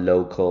a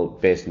local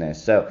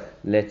business. So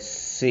let's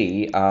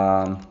see,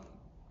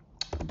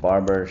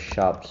 barber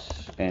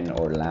shops in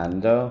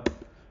Orlando,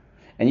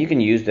 and you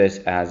can use this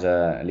as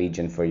a lead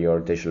gen for your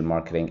digital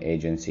marketing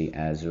agency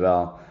as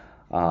well.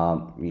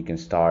 You can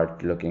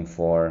start looking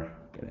for,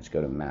 let's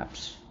go to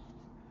maps,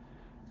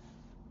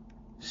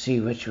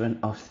 see which one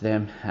of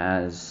them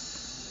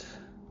has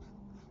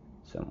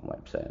some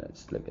website.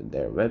 Let's look at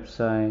their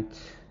website.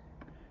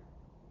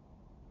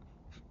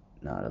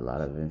 Not a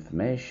lot of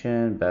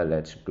information, but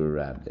let's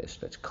grab this.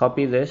 Let's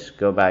copy this,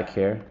 go back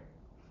here,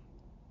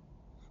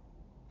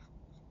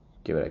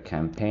 give it a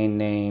campaign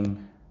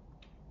name,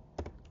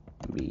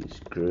 bees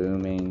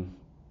grooming,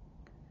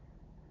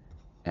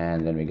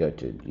 and then we go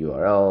to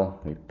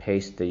URL, we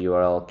paste the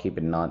URL, keep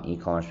it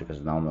non-e-commerce because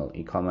normal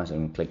e-commerce,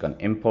 and click on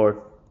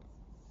import.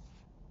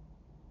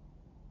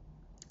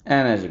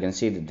 And as you can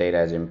see, the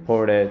data is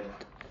imported,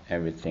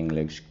 everything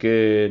looks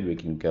good. We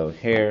can go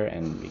here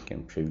and we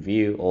can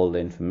preview all the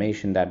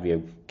information that we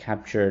have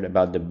captured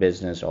about the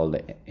business, all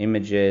the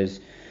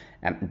images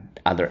and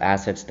other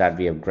assets that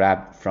we have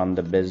grabbed from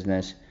the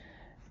business.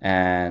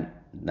 And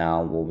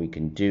now what we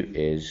can do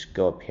is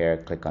go up here,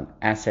 click on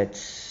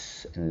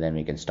assets, and then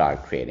we can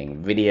start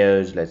creating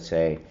videos. Let's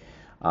say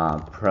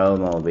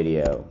promo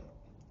video,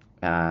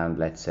 and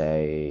let's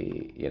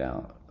say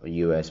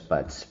US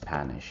but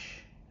Spanish.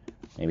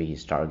 Maybe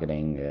he's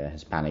targeting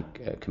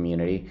Hispanic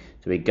community.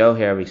 So we go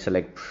here, we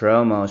select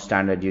promo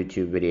standard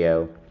YouTube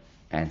video,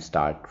 and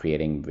start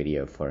creating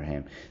video for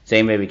him.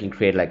 Same way we can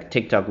create like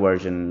TikTok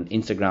version,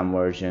 Instagram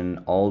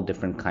version, all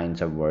different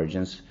kinds of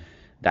versions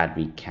that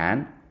we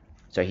can.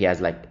 So he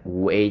has like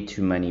way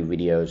too many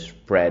videos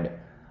spread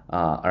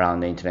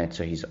around the internet,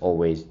 so he's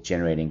always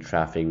generating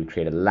traffic. We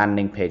create a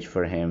landing page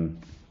for him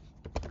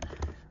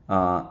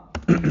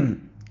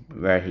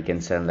where he can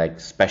send like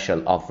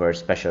special offers,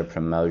 special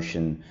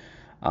promotion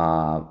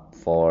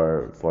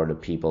for the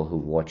people who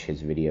watch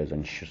his videos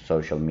on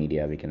social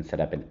media. We can set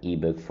up an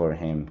ebook for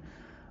him.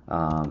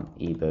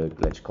 Ebook,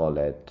 let's call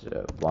it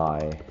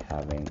why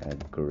having a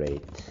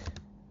great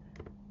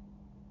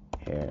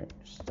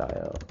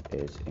hairstyle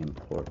is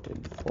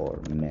important for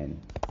men,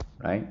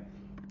 right?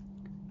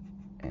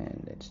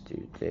 And let's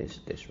do this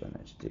one.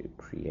 Let's do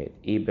create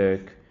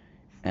ebook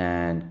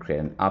and create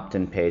an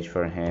opt-in page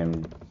for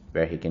him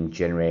where he can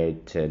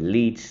generate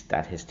leads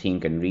that his team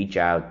can reach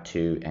out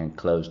to and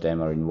close them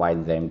or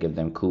invite them, give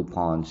them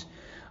coupons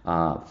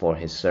for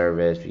his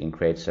service. We can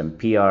create some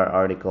PR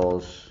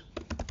articles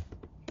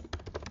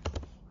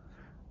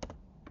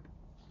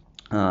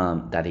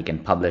that he can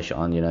publish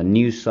on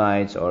news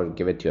sites or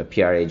give it to a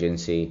PR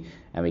agency,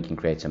 and we can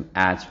create some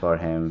ads for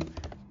him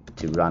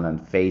to run on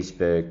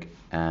Facebook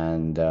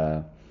and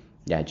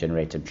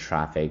generate some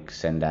traffic,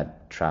 send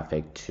that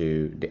traffic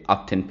to the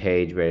opt-in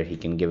page where he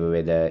can give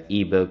away the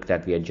ebook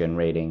that we are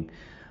generating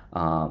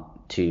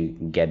to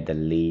get the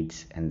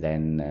leads, and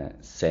then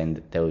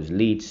send those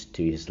leads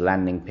to his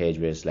landing page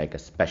where it's like a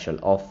special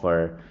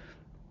offer,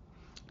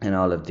 and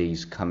all of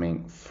these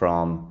coming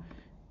from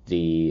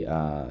the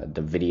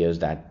videos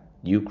that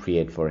you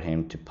create for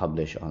him to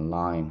publish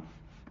online.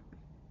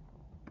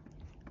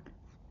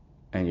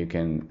 And you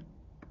can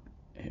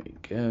Here we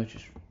go.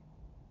 Just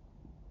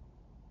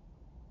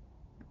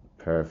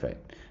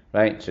perfect.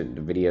 Right. So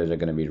the videos are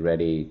going to be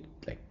ready,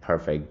 like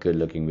perfect, good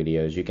looking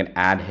videos. You can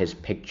add his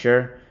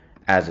picture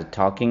as a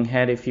talking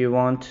head if you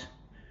want.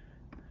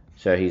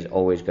 So he's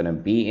always going to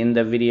be in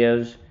the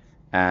videos,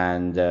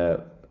 and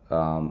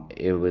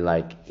it will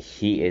like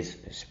he is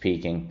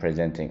speaking,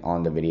 presenting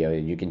on the video.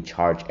 You can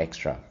charge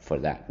extra for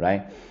that,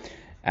 right?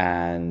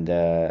 And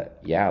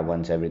yeah,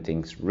 once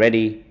everything's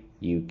ready,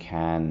 you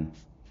can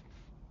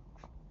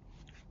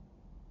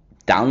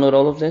download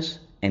all of this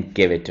and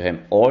give it to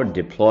him, or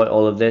deploy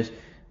all of this,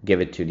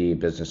 give it to the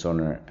business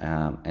owner,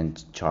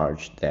 and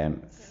charge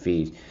them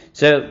fees.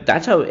 So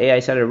that's how AI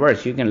Seller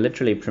works. You can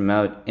literally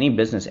promote any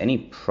business, any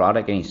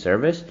product, any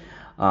service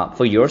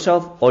for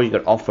yourself, or you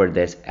could offer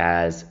this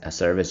as a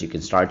service. You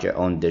can start your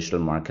own digital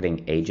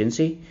marketing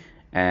agency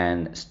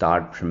and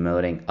start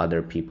promoting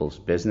other people's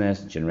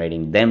business,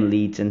 generating them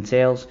leads and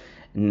sales,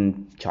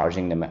 and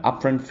charging them an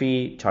upfront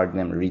fee, charging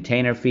them a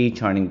retainer fee,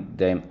 charging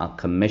them a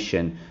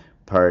commission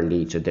per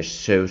lead. So there's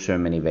so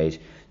many ways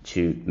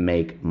to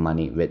make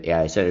money with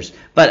AI sellers.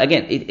 But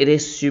again, it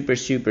is super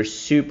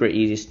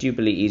easy,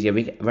 stupidly easy.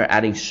 We're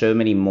adding so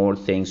many more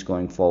things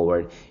going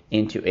forward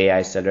into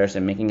AI sellers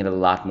and making it a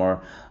lot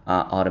more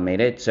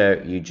automated. So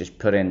you just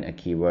put in a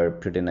keyword,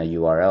 put in a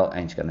URL,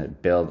 and it's gonna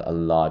build a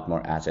lot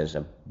more assets,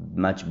 a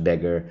much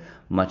bigger,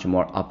 much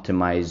more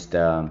optimized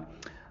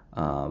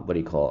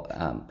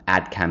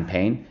ad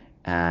campaign,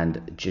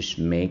 and just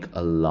make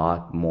a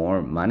lot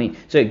more money.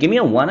 So give me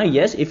a one or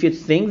yes if you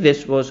think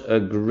this was a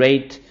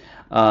great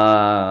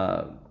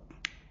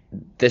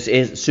this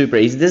is super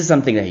easy. This is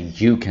something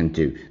that you can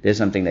do. This is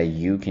something that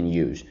you can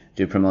use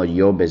to promote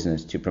your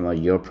business, to promote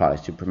your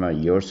products, to promote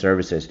your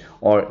services,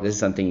 or this is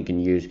something you can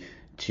use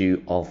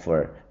to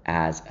offer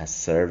as a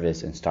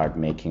service and start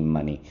making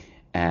money,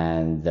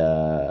 and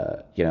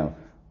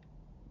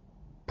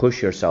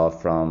push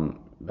yourself from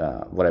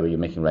whatever you're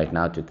making right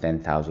now to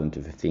 $10,000 to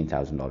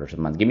 $15,000 a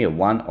month. Give me a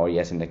one or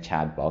yes in the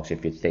chat box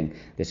if you think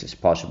this is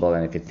possible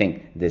and if you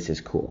think this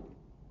is cool.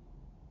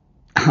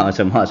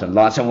 Awesome.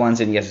 Lots of ones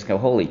and yeses.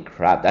 Holy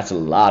crap, that's a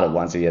lot of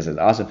ones and yeses.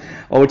 Awesome.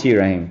 Over to you,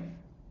 Raheem.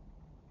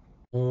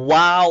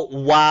 Wow.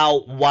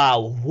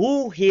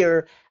 Who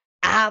here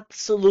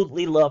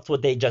absolutely loved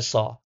what they just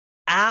saw?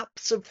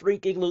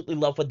 Absolutely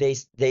love what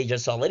they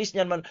just saw. Ladies and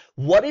gentlemen,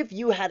 what if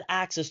you had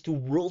access to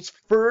world's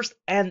first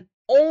and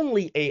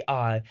only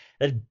AI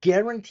that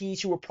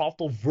guarantees you a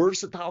profitable,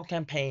 versatile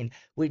campaign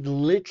with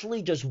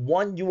literally just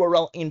one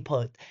URL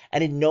input,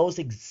 and it knows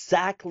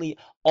exactly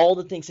all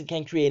the things it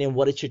can create and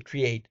what it should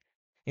create.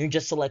 And you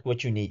just select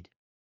what you need.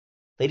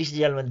 Ladies and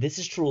gentlemen, this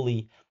is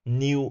truly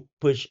new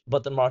push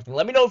button marketing.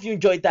 Let me know if you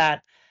enjoyed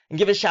that and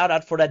give a shout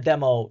out for that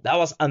demo. That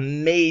was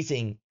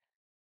amazing.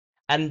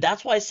 And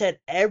that's why I said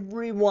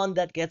everyone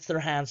that gets their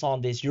hands on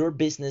this, your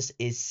business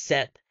is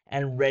set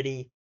and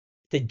ready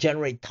to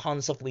generate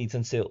tons of leads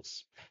and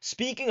sales.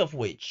 Speaking of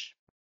which,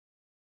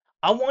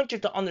 I want you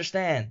to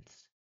understand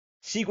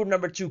secret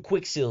number 2,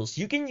 quick sales.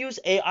 You can use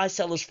AI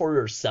sellers for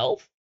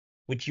yourself,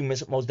 which you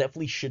most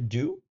definitely should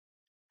do,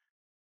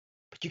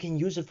 but you can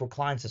use it for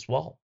clients as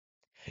well.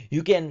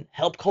 You can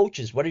help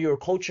coaches, whether you're a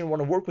coach and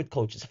want to work with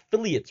coaches,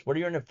 affiliates, whether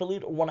you're an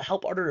affiliate or want to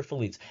help other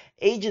affiliates,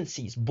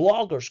 agencies,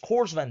 bloggers,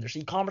 course vendors,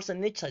 e-commerce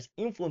and niche sites,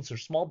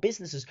 influencers, small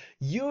businesses,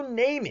 you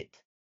name it.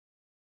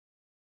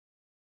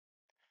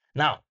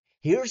 Now,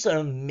 here's an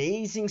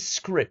amazing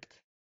script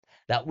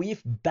that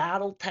we've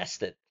battle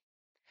tested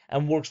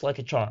and works like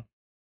a charm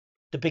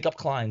to pick up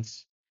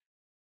clients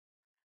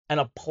and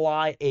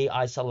apply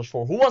AI sellers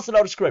for. Who wants to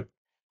know the script?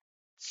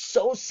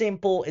 So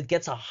simple, it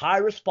gets a high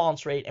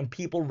response rate and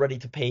people ready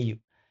to pay you.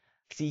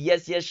 See,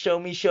 yes, show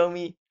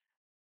me.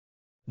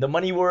 The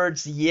money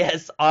words,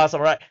 yes,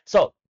 awesome, all right?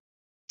 So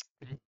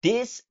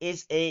this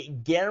is a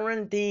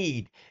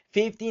guaranteed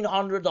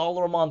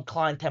 $1,500 a month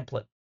client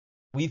template.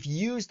 We've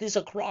used this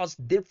across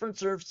different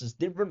services,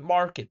 different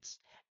markets.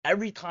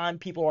 Every time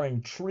people are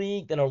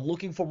intrigued and are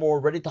looking for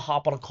more, ready to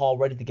hop on a call,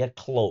 ready to get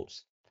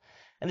closed.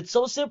 And it's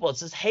so simple. It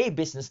says, hey,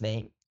 business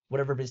name,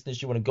 whatever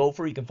business you want to go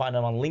for. You can find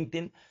them on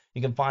LinkedIn.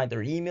 You can find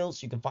their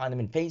emails. You can find them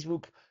in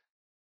Facebook.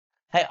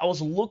 Hey, I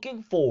was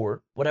looking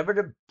for whatever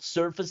the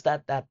service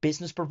that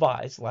business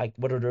provides, like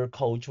whether they're a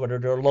coach, whether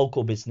they're a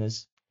local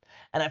business.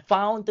 And I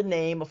found the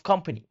name of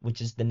company,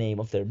 which is the name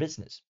of their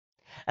business.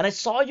 And I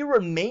saw you were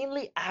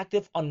mainly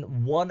active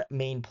on one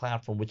main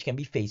platform, which can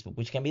be Facebook,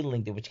 which can be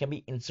LinkedIn, which can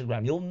be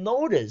Instagram. You'll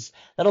notice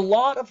that a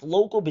lot of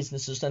local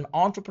businesses and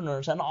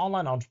entrepreneurs and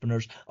online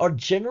entrepreneurs are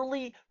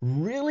generally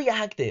really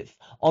active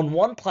on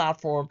one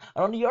platform,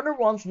 and on the other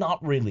ones,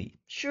 not really.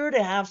 Sure,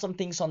 they have some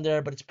things on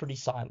there, but it's pretty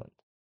silent.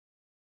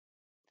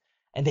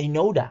 And they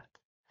know that.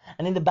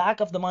 And in the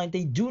back of the mind,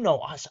 they do know,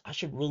 I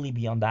should really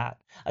be on that.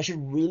 I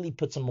should really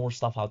put some more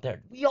stuff out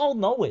there. We all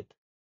know it,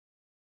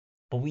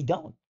 but we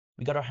don't.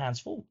 We got our hands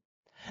full.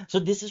 So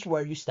this is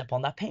where you step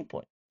on that pain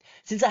point.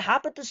 Since I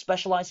happen to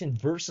specialize in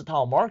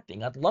versatile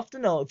marketing, I'd love to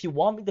know if you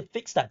want me to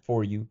fix that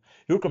for you.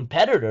 Your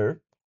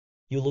competitor,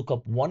 you look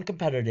up one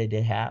competitor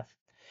they have.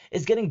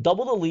 is getting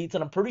double the leads,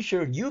 and I'm pretty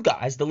sure you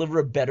guys deliver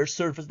a better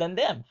service than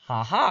them.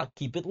 Haha,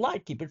 keep it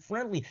light, keep it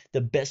friendly.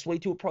 The best way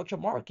to approach a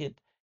market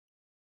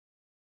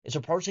is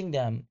approaching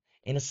them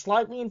in a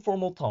slightly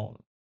informal tone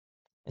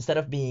instead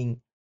of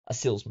being a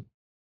salesman.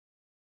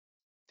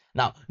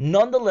 Now,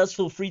 nonetheless,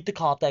 feel free to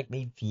contact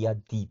me via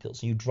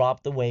details. You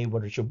drop the way,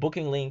 whether it's your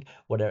booking link,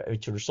 whether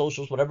it's your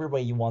socials, whatever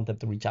way you want them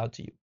to reach out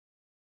to you.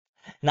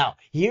 Now,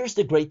 here's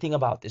the great thing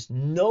about this.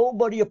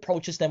 Nobody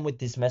approaches them with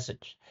this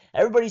message.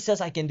 Everybody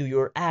says, I can do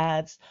your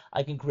ads,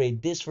 I can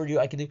create this for you,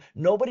 I can do.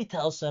 Nobody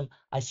tells them,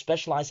 I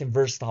specialize in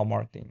versatile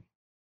marketing.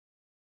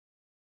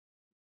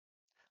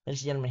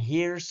 Ladies and gentlemen,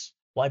 here's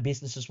why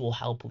businesses will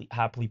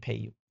happily pay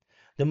you.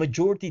 The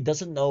majority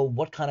doesn't know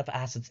what kind of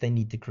assets they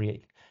need to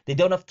create. They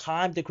don't have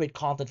time to create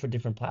content for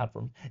different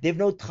platforms. They have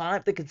no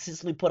time to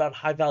consistently put out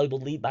high valuable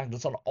lead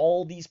magnets on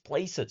all these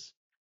places.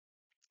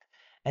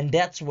 And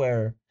that's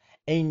where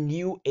a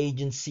new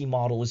agency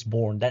model is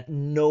born that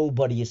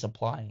nobody is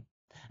applying.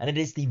 And it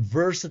is the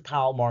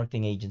versatile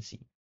marketing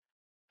agency.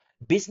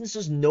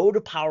 Businesses know the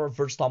power of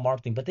versatile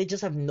marketing, but they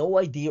just have no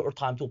idea or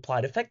time to apply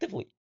it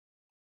effectively.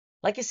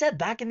 Like I said,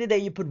 back in the day,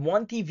 you put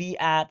one TV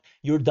ad,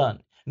 you're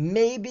done.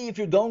 Maybe if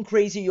you're going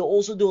crazy, you'll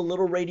also do a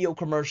little radio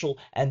commercial,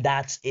 and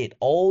that's it.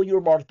 All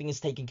your marketing is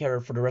taken care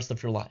of for the rest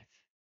of your life.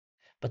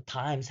 But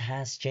times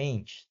has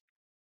changed.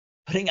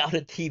 Putting out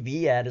a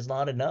TV ad is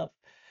not enough.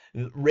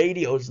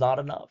 Radio is not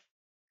enough.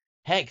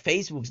 Heck,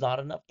 Facebook's not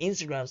enough.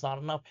 Instagram's not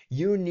enough.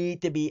 You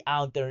need to be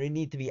out there. You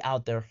need to be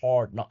out there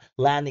hard. Not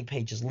landing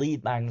pages,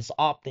 lead magnets,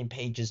 opt-in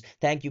pages,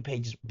 thank you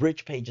pages,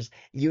 bridge pages.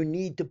 You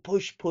need to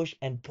push, push,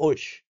 and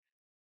push.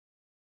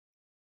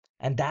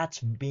 And that's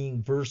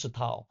being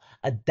versatile,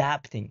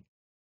 adapting.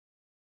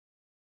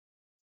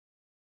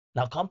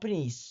 Now,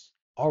 companies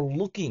are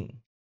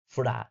looking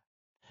for that,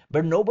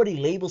 but nobody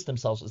labels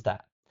themselves as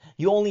that.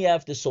 You only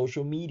have the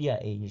social media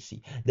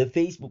agency, the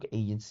Facebook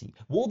agency.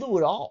 We'll do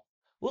it all.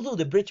 We'll do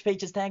the bridge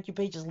pages, thank you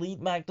pages,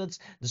 lead magnets,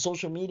 the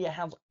social media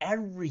handles,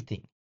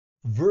 everything.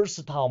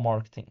 Versatile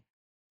marketing.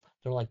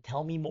 They're like,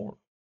 tell me more.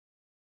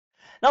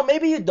 Now,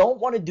 maybe you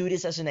don't want to do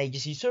this as an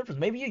agency service.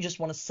 Maybe you just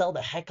want to sell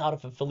the heck out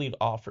of affiliate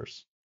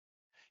offers.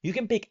 You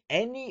can pick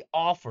any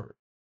offer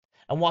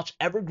and watch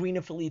evergreen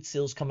affiliate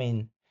sales come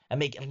in and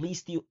make at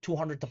least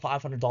 $200 to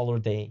 $500 a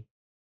day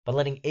by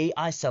letting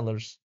AI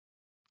sellers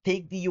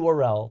take the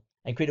URL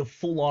and create a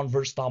full-on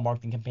versatile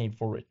marketing campaign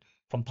for it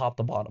from top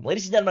to bottom.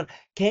 Ladies and gentlemen,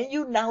 can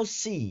you now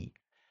see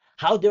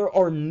how there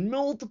are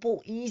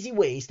multiple easy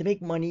ways to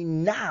make money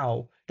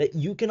now that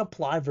you can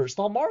apply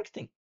versatile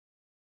marketing?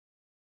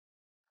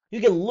 You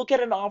can look at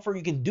an offer,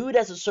 you can do it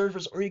as a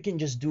service, or you can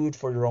just do it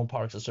for your own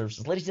products or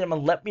services. Ladies and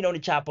gentlemen, let me know in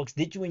the chat box,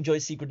 did you enjoy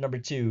secret number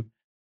 2?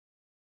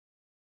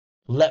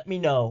 Let me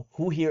know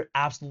who here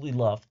absolutely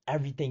loved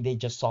everything they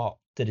just saw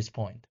to this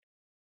point.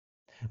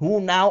 Who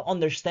now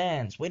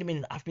understands, wait a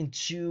minute, I've been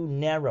too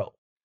narrow.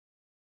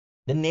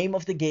 The name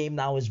of the game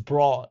now is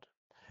broad.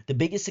 The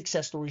biggest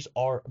success stories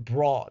are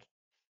broad.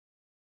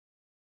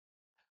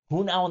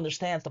 Who now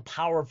understands the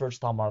power of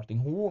versatile marketing?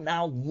 Who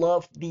now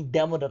loved the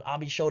demo that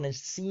Abhi showed and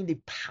seen the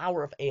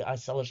power of AI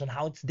sellers and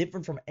how it's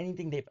different from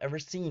anything they've ever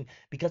seen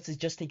because it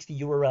just takes the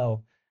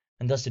URL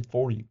and does it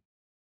for you.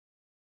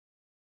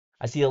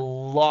 I see a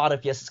lot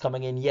of yeses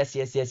coming in. Yes,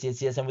 yes, yes,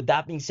 yes, yes. And with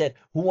that being said,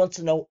 who wants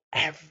to know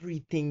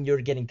everything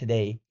you're getting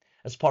today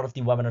as part of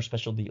the webinar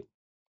special deal?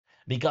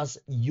 Because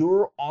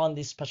you're on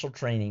this special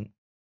training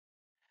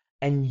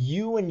and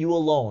you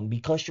alone,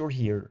 because you're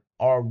here,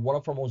 are one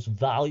of our most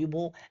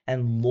valuable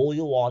and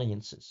loyal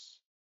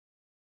audiences.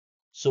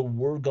 So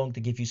we're going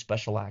to give you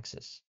special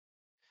access.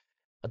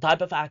 A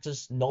type of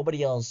access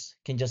nobody else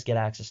can just get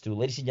access to.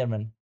 Ladies and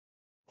gentlemen,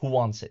 who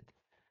wants it?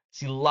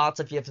 See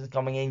lots of yeses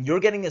coming in. You're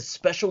getting a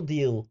special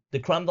deal, the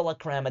creme de la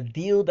creme, a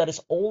deal that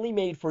is only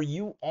made for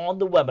you on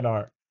the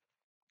webinar.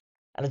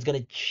 And it's going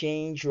to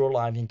change your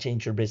life and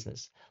change your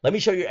business. Let me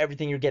show you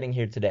everything you're getting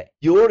here today.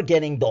 You're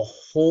getting the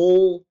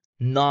whole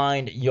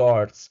 9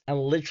 yards and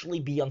literally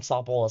be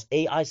unstoppable as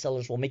AI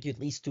sellers will make you at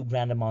least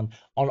 $2,000 a month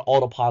on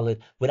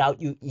autopilot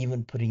without you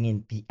even putting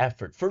in the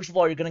effort. First of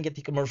all, you're going to get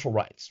the commercial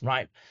rights,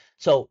 right?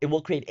 So it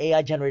will create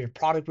AI generated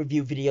product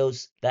review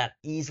videos that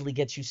easily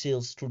gets you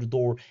sales through the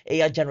door,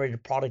 AI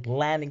generated product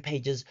landing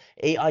pages,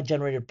 AI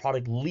generated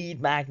product lead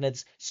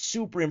magnets,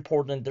 super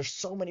important. There's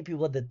so many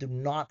people that do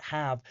not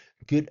have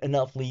good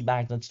enough lead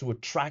magnets to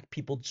attract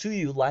people to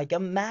you like a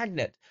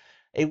magnet.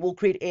 It will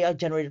create AI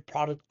generated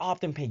product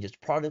opt-in pages,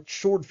 product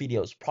short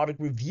videos,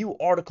 product review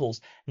articles,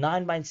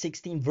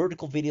 9x16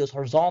 vertical videos,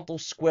 horizontal,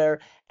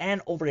 square,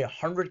 and over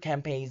 100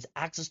 campaigns,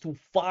 access to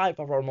 5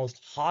 of our most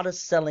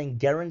hottest selling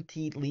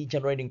guaranteed lead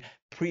generating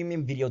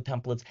premium video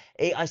templates.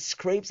 AI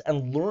scrapes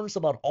and learns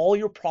about all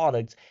your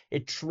products.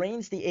 It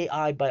trains the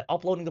AI by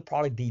uploading the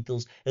product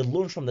details. It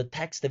learns from the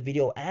text, the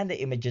video, and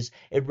the images.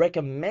 It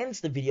recommends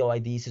the video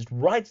IDs. It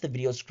writes the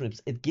video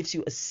scripts. It gives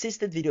you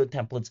assisted video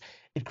templates.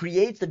 It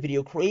creates the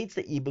video, creates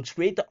the ebooks,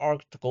 creates the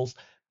articles.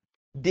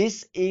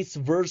 This is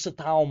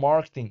versatile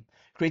marketing.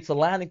 creates the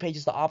landing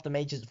pages, the opt-in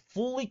pages,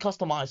 fully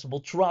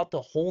customizable throughout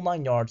the whole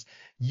 9 yards.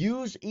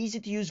 Use easy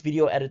to use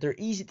video editor,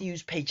 easy to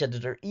use page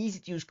editor, easy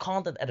to use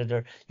content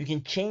editor. You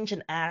can change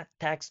and add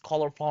text,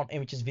 color, font,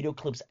 images, video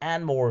clips,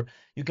 and more.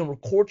 You can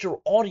record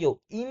your audio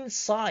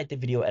inside the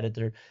video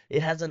editor.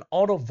 It has an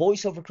auto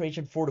voiceover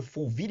creation for the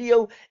full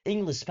video,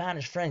 English,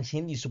 Spanish, French,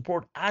 Hindi,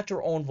 support at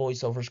your own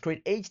voiceovers,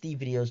 create HD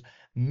videos,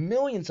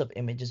 millions of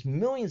images,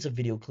 millions of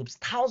video clips,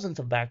 thousands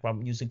of background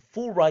music,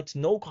 full rights,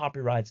 no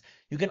copyrights.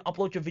 You can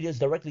upload your videos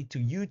directly to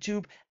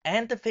YouTube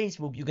and to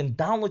Facebook. You can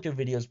download your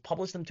videos,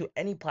 publish them to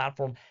any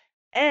platform,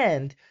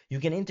 and you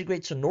can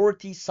integrate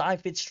Sonority,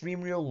 SciFit,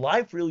 StreamReel,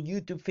 LiveReel,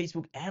 YouTube,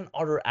 Facebook, and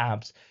other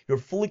apps. You're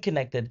fully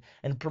connected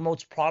and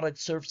promotes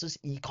products, services,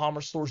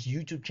 e-commerce stores,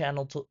 YouTube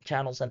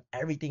channels, and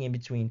everything in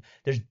between.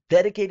 There's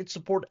dedicated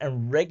support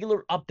and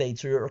regular updates,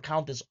 so your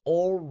account is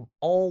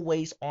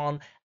always on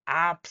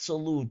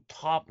absolute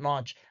top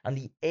notch and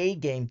the A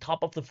game,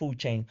 top of the food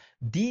chain.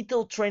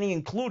 Detailed training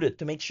included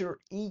to make sure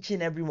each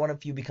and every one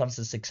of you becomes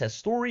a success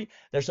story.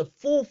 There's a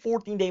full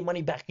 14-day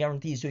money back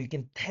guarantee so you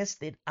can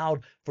test it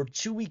out for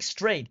 2 weeks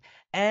straight.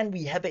 And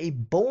we have a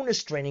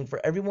bonus training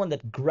for everyone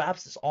that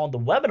grabs this on the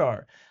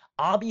webinar.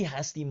 Abi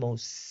has the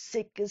most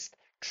sickest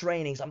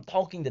trainings. I'm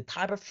talking the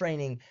type of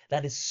training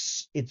that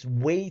is its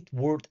weight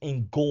worth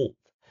in gold.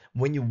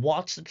 When you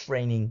watch the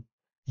training,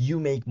 you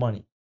make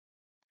money.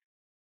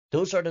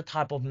 Those are the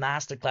type of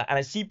masterclass. And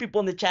I see people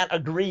in the chat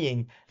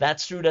agreeing.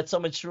 That's true. That's so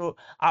much true.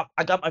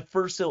 I got my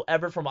first sale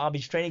ever from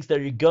Abi's trainings.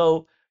 There you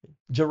go,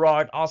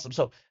 Gerard. Awesome.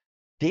 So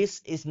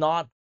this is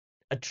not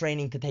a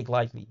training to take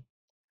lightly.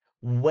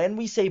 When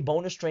we say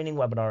bonus training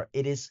webinar,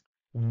 it is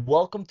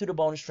welcome to the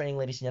bonus training,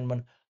 ladies and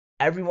gentlemen.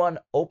 Everyone,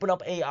 open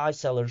up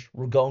AISellers.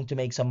 We're going to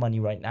make some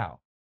money right now.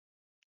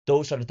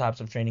 Those are the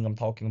types of training I'm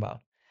talking about.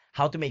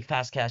 How to make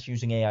fast cash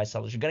using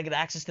AISellers. You're going to get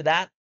access to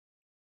that.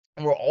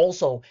 And we're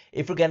also,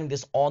 if we're getting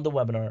this on the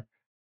webinar,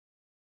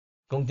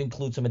 going to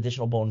include some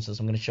additional bonuses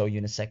I'm going to show you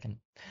in a second.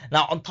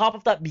 Now, on top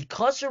of that,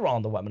 because you're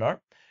on the webinar,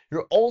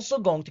 you're also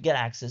going to get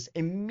access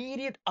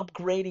immediately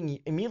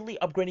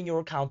upgrading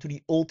your account to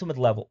the ultimate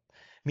level,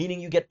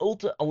 meaning you get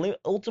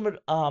ultimate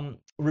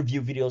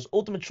review videos,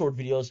 ultimate short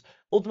videos,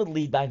 ultimate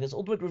lead magnets,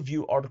 ultimate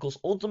review articles,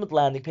 ultimate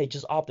landing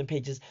pages, opt-in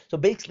pages. So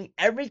basically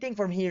everything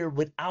from here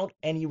without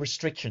any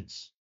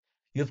restrictions.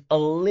 You have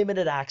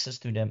unlimited access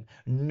to them.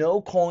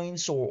 No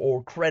coins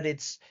or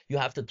credits you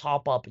have to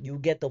top up. You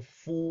get the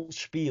full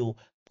spiel.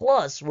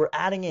 Plus, we're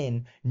adding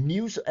in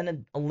news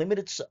and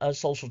unlimited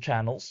social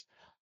channels,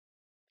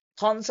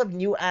 tons of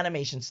new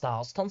animation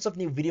styles, tons of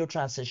new video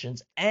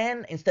transitions,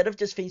 and instead of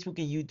just Facebook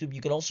and YouTube,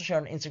 you can also share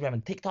on Instagram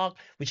and TikTok,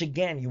 which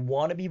again, you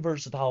want to be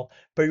versatile.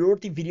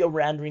 Priority video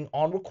rendering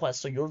on request,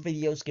 so your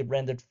videos get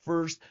rendered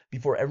first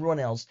before everyone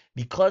else.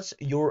 Because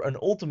you're an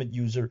ultimate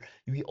user,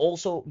 we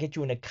also get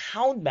you an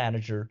account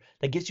manager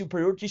that gives you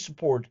priority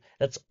support.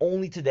 That's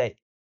only today,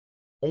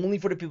 only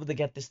for the people that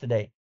get this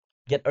today.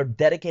 Get a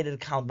dedicated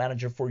account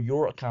manager for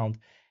your account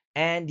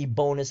and the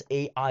bonus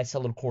AI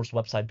seller course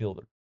website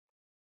builder.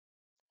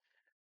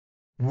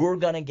 We're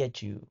going to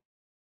get you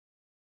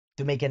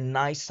to make a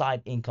nice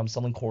side income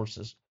selling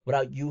courses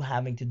without you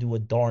having to do a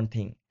darn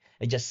thing.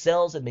 It just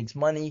sells, it makes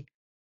money,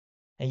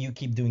 and you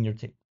keep doing your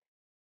thing.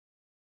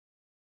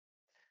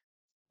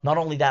 Not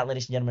only that,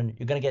 ladies and gentlemen,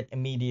 you're going to get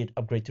immediate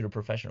upgrade to the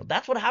professional.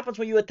 That's what happens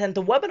when you attend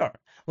the webinar.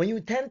 When you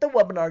attend the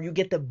webinar, you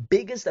get the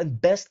biggest and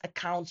best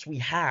accounts we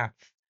have.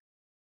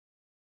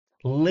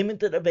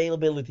 Limited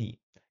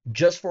availability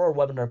just for our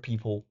webinar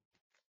people,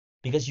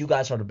 because you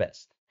guys are the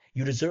best.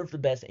 You deserve the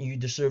best, and you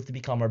deserve to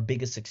become our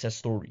biggest success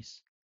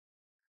stories.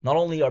 Not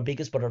only our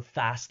biggest, but our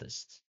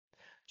fastest.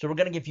 So we're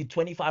going to give you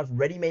 25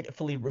 ready-made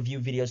affiliate review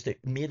videos to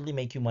immediately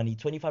make you money,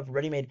 25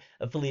 ready-made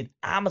affiliate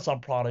Amazon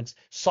products,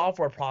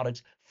 software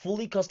products,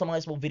 fully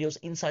customizable videos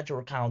inside your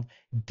account,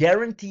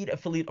 guaranteed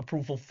affiliate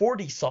approval for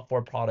these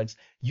software products,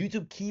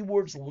 YouTube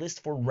keywords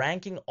list for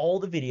ranking all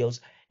the videos,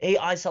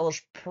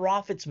 AISellers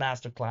Profits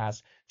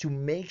Masterclass to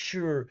make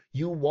sure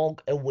you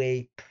walk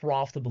away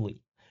profitably.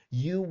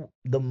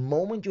 The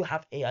moment you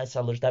have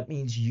AISellers, that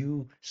means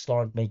you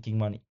start making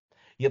money.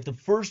 You have the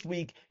first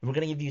week, we're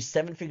going to give you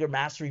 7-figure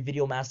mastery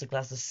video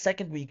masterclass. The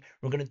second week,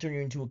 we're going to turn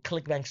you into a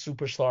ClickBank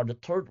superstar. The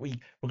third week,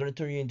 we're going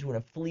to turn you into an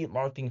affiliate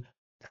marketing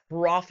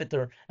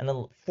profiter. And then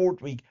the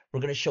fourth week, we're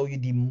going to show you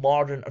the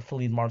modern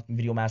affiliate marketing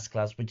video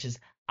masterclass, which is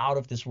out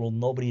of this world.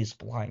 Nobody is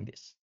supplying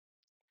this.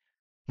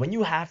 When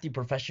you have the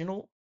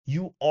professional,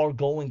 you are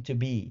going to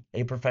be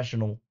a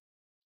professional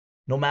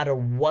no matter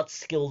what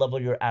skill level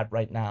you're at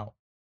right now.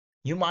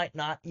 You might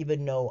not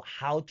even know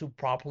how to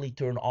properly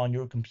turn on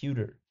your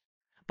computer.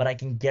 But I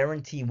can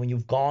guarantee when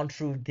you've gone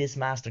through this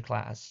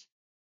masterclass,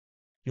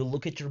 you'll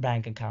look at your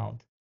bank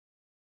account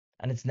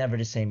and it's never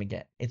the same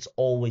again. It's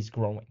always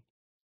growing,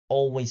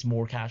 always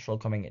more cash flow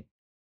coming in.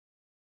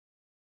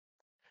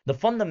 The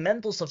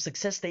fundamentals of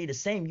success stay the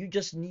same. You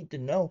just need to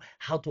know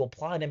how to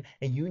apply them,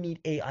 and you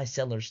need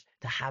AISellers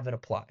to have it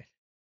applied.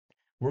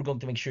 We're going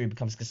to make sure you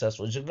become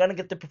successful. You're going to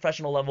get the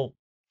professional level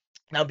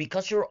Now,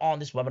 because you're on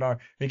this webinar,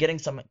 you're getting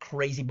some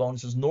crazy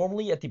bonuses.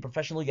 Normally, at the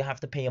professional, you have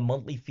to pay a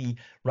monthly fee.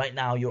 Right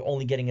now, you're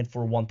only getting it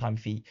for a one-time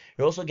fee.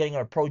 You're also getting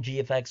our pro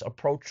GFX, our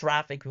pro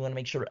traffic. We want to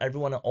make sure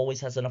everyone always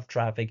has enough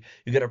traffic.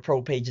 You get our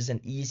pro pages and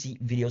easy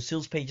video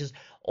sales pages.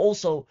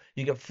 Also,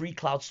 you get free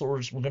cloud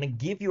storage. We're going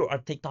to give you our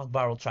TikTok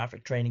viral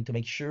traffic training to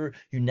make sure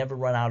you never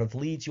run out of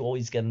leads. You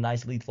always get a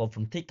nice lead flow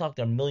from TikTok.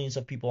 There are millions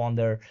of people on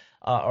there.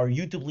 Our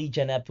YouTube lead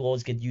gen app to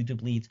always get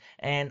YouTube leads,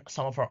 and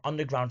some of our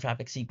underground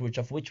traffic secrets,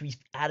 of which we've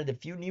added a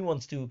few new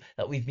ones too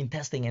that we've been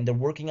testing, and they're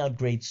working out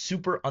great.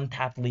 Super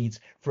untapped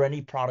leads for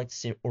any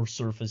product or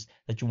service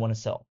that you want to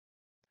sell.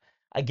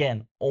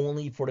 Again,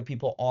 only for the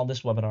people on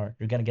this webinar,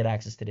 you're going to get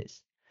access to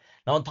this.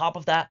 Now, on top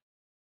of that,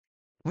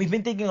 we've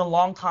been thinking a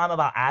long time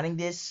about adding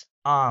this.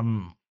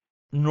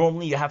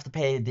 Normally you have to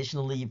pay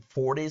additionally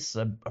for this,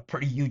 a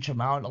pretty huge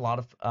amount. A lot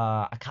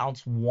of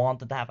accounts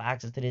wanted to have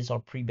access to this, or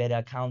pre-beta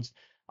accounts.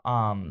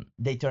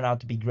 They turn out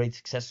to be great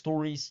success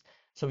stories.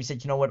 So we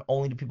said, you know what,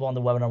 only the people on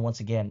the webinar,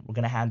 once again, we're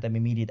going to hand them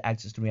immediate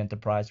access to the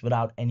enterprise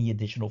without any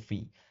additional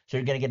fee. So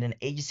you're going to get an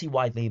agency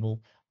white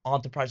label,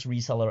 enterprise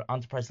reseller,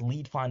 enterprise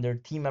lead finder,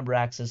 team member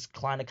access,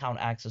 client account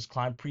access,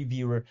 client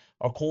previewer,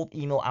 our cold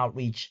email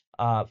outreach,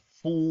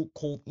 full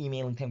cold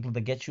emailing template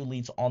that gets you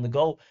leads on the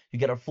go. You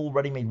get our full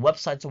ready-made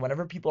website. So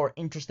whenever people are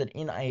interested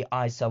in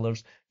AI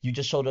sellers, you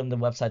just show them the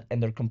website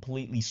and they're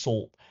completely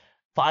sold.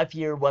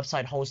 5-year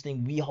website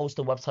hosting. We host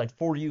the website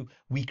for you.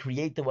 We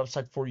create the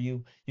website for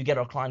you. You get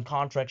our client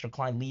contracts, our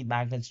client lead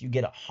magnets. You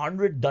get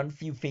 100 done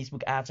for you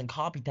Facebook ads and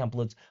copy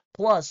templates.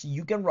 Plus,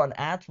 you can run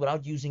ads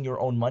without using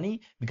your own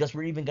money, because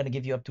we're even going to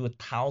give you up to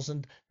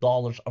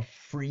 $1,000 of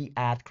free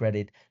ad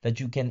credit that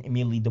you can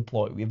immediately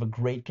deploy. We have a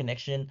great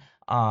connection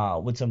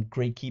with some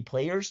great key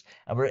players,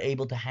 and we're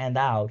able to hand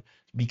out,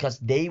 because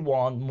they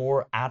want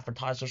more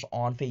advertisers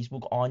on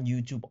Facebook, on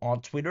YouTube, on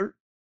Twitter.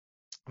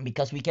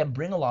 Because we can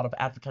bring a lot of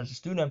advertisers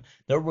to them,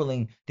 they're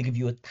willing to give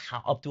you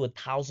up to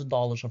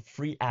 $1,000 of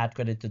free ad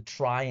credit to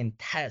try and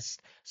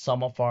test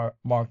some of our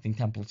marketing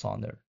templates on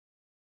there.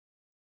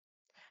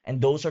 And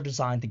those are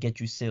designed to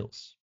get you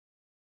sales.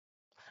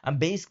 I'm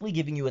basically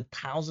giving you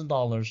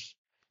 $1,000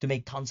 to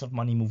make tons of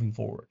money moving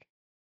forward.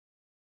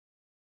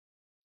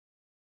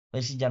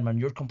 Ladies and gentlemen,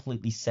 you're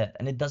completely set,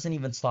 and it doesn't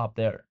even stop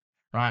there,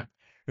 right?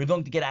 You're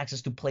going to get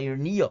access to Player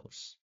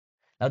Neos.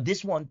 Now,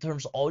 this one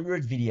turns all your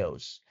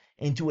videos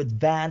into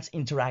advanced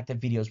interactive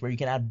videos where you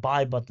can add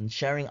buy buttons,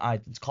 sharing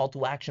items, call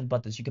to action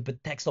buttons. You can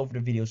put text over the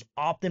videos,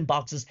 opt-in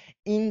boxes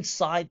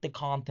inside the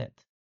content.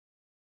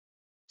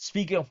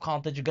 Speaking of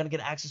content, you're going to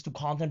get access to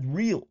content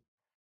reel.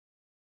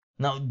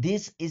 Now,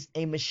 this is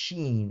a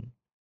machine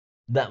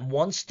that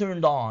once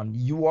turned on,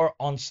 you are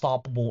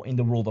unstoppable in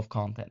the world of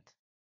content.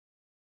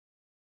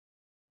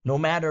 No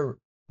matter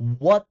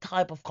what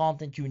type of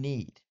content you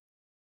need,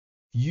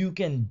 you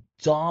can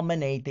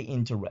dominate the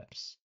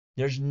interwebs.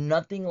 There's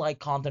nothing like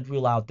content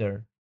reel out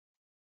there.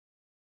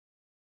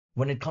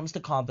 When it comes to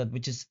content,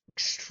 which is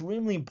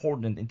extremely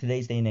important in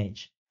today's day and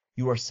age,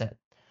 you are set.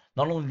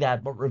 Not only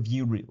that, but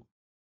review reel.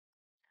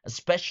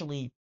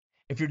 Especially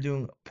if you're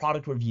doing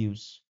product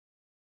reviews,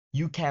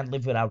 you can't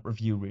live without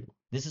review reel.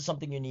 This is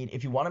something you need.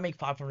 If you want to make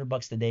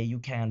 $500 today, you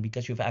can,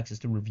 because you have access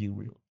to review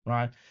reel,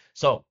 right?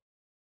 So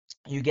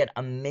you get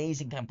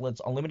amazing templates,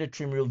 unlimited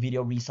trim reel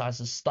video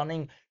resizes,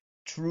 stunning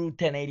true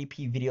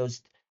 1080p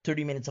videos,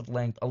 30 minutes of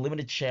length,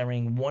 unlimited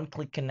sharing,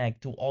 one-click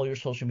connect to all your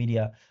social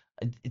media.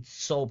 It's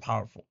so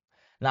powerful.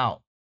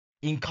 Now,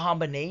 in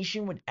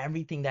combination with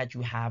everything that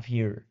you have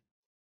here,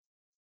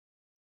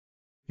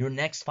 your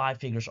next 5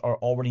 figures are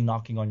already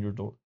knocking on your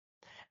door.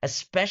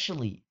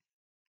 Especially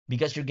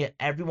because you get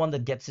everyone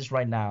that gets this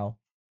right now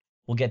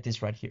will get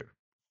this right here.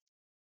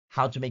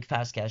 How to make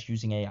fast cash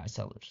using AI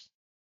sellers.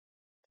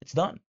 It's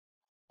done.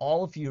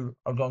 All of you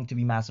are going to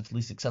be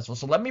massively successful.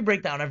 So let me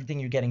break down everything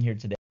you're getting here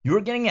today.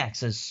 You're getting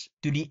access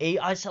to the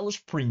AI Sellers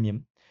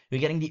Premium. You're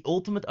getting the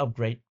ultimate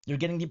upgrade. You're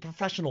getting the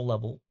professional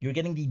level. You're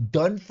getting the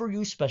done for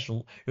you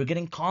special. You're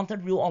getting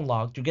content reel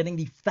unlocked. You're getting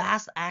the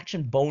fast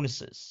action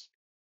bonuses.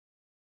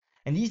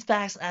 And these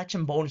fast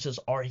action bonuses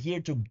are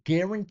here to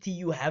guarantee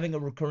you having a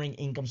recurring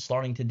income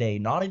starting today,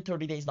 not in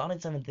 30 days, not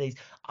in 70 days.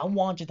 I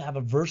want you to have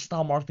a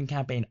versatile marketing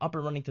campaign up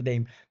and running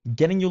today,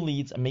 getting you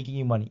leads and making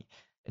you money.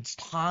 It's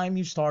time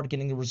you start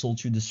getting the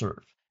results you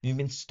deserve. You've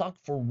been stuck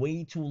for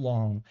way too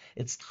long.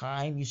 It's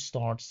time you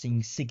start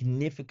seeing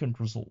significant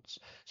results.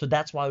 So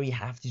that's why we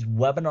have these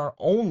webinar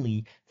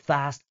only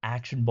fast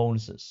action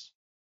bonuses.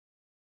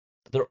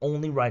 They're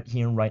only right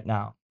here and right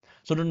now.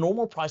 So the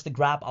normal price to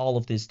grab all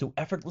of this to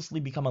effortlessly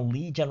become a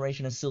lead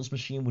generation and sales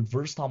machine with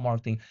versatile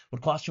marketing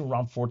would cost you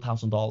around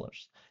 $4,000.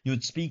 You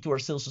would speak to our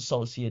sales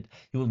associate,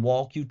 he would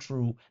walk you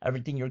through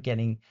everything you're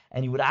getting,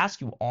 and he would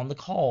ask you on the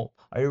call,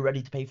 are you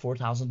ready to pay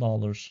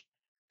 $4,000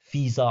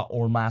 Visa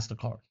or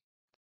MasterCard?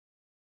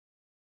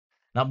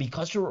 Now,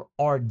 because you're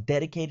our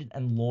dedicated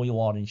and loyal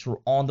audience,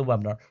 you're on the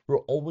webinar, we're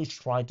always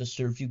trying to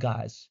serve you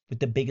guys with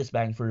the biggest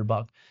bang for your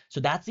buck. So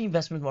that's the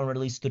investment when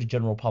released to the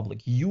general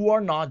public. You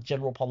are not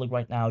general public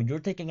right now. You're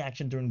taking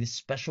action during this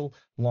special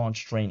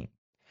launch training.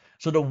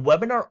 So the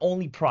webinar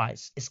only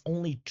price is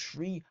only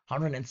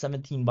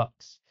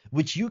 $317,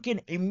 which you can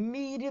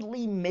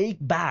immediately make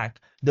back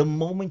the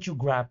moment you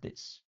grab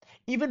this.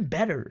 Even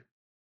better,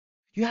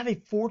 you have a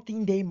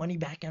 14-day money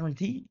back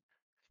guarantee.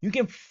 You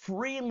can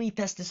freely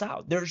test this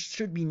out. There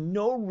should be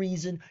no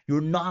reason you're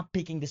not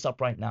picking this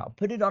up right now.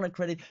 Put it on a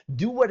credit.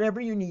 Do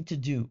whatever you need to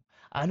do.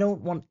 I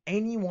don't want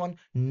anyone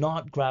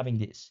not grabbing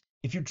this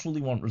if you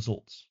truly want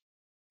results.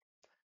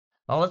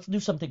 Now let's do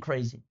something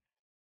crazy.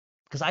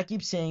 Because I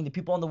keep saying the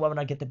people on the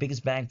webinar get the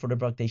biggest bang for their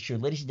buck. They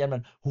should. Ladies and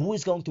gentlemen, who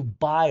is going to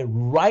buy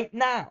right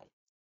now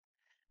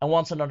and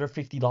wants another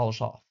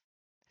 $50 off?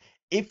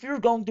 If you're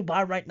going to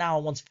buy right now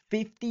and wants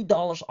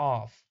 $50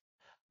 off,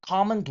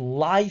 comment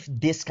live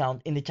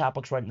discount in the chat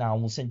box right now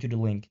and we'll send you the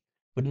link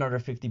with another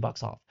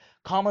 $50 off.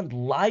 Comment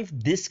live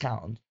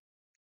discount.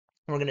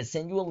 We're going to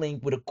send you a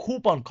link with a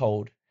coupon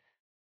code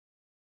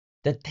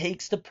that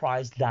takes the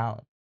price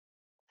down.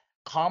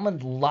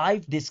 Comment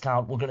live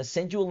discount. We're going to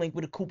send you a link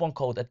with a coupon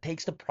code that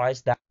takes the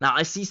price down. Now,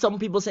 I see some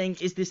people saying,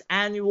 is this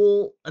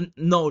annual?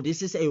 No,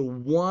 this is a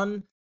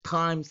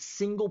one-time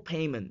single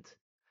payment.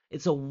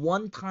 It's a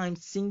one-time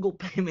single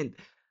payment.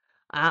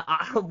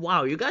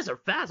 Wow, you guys are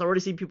fast. I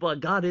already see people that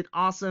got it.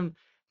 Awesome.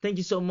 Thank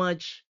you so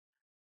much.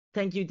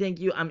 Thank you,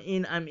 thank you. I'm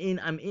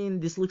in.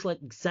 This looks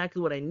like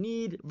exactly what I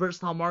need.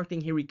 Versatile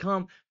marketing, here we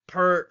come.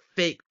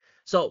 Perfect.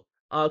 So,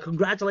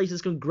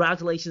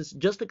 congratulations.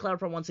 Just to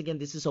clarify once again,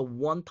 this is a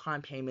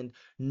one-time payment,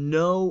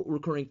 no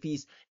recurring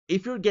fees.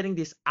 If you're getting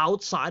this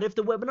outside of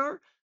the webinar,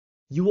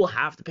 you will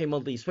have to pay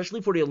monthly,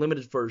 especially for the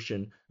unlimited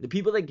version. The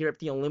people that get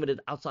the unlimited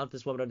outside of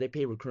this webinar, they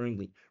pay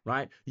recurringly,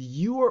 right?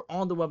 You are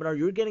on the webinar,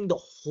 you're getting the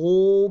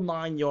whole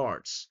 9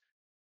 yards.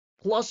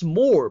 Plus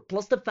more,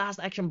 plus the fast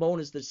action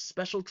bonus, the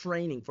special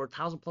training for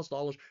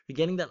 $1,000+. You're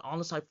getting that on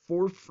the site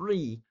for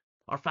free.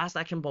 Our fast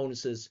action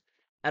bonuses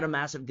at a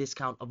massive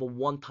discount of a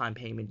one-time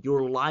payment,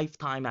 your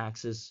lifetime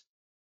access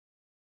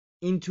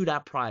into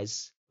that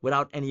price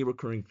without any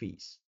recurring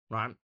fees,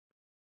 right?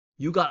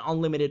 You got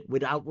unlimited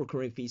without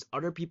recurring fees.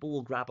 Other people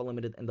will grab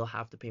unlimited and they'll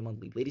have to pay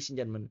monthly. Ladies and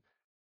gentlemen,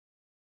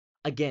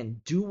 again,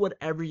 do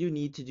whatever you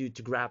need to do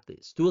to grab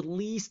this, to at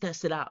least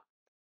test it out.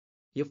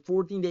 You have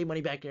 14-day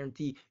money back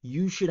guarantee.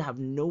 You should have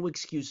no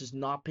excuses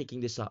not picking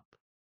this up.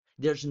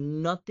 There's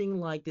nothing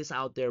like this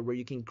out there where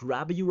you can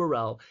grab a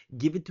URL,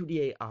 give it to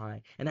the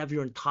AI, and have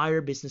your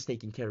entire business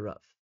taken care of.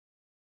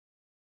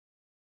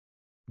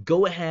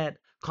 Go ahead,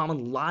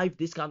 comment live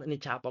discount in the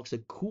chat box. The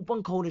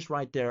coupon code is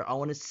right there. I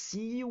want to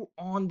see you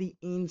on the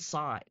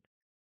inside.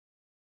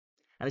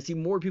 And I see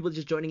more people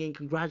just joining in.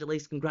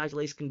 Congratulations.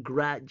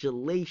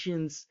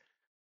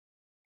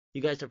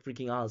 You guys are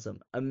freaking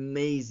awesome.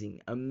 Amazing.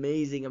 I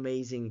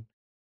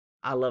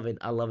love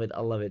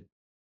it.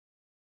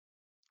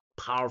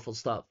 Powerful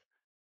stuff.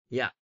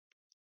 Yeah.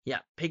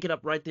 Pick it up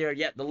right there.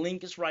 Yeah, the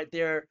link is right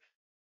there.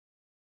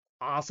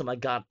 Awesome. I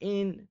got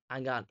in.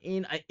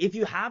 If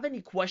you have any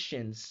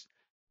questions,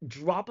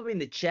 drop them in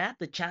the chat.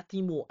 The chat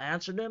team will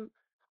answer them.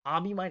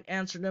 Abi might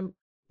answer them.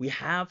 We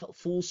have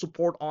full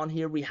support on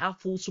here. We have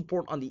full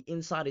support on the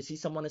inside. I see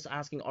someone is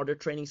asking, are there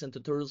trainings and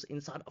tutorials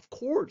inside? Of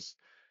course.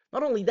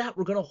 Not only that,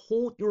 we're going to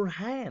hold your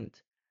hand.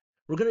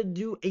 We're going to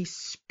do a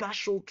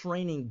special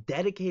training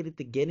dedicated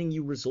to getting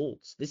you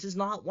results. This is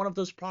not one of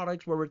those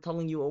products where we're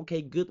telling you,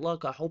 okay, good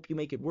luck, I hope you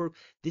make it work.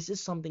 This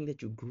is something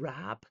that you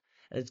grab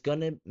and it's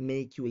going to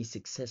make you a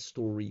success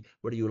story,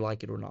 whether you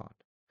like it or not.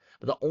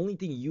 But the only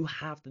thing you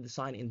have to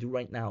decide and do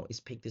right now is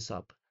pick this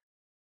up.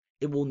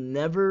 It will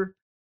never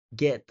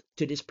get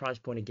to this price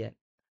point again.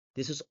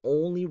 This is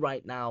only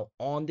right now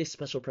on this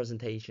special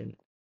presentation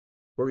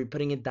where we're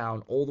putting it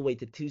down all the way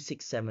to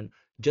 267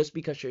 just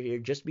because you're here,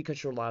 just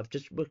because you're live,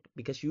 just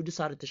because you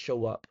decided to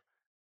show up.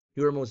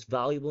 You're our most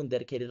valuable and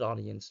dedicated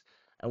audience,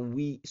 and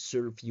we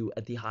serve you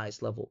at the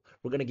highest level.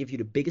 We're going to give you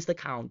the biggest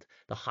account,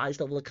 the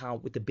highest level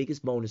account with the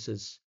biggest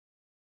bonuses,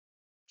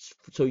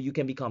 so you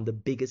can become the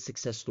biggest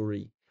success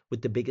story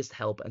with the biggest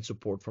help and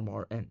support from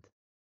our end.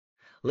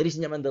 Ladies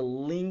and gentlemen, the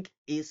link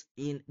is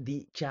in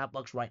the chat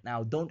box right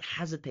now. Don't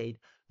hesitate.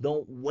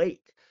 Don't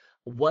wait.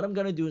 What I'm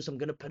going to do is I'm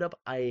going to put up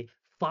a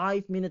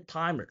 5-minute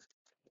timer,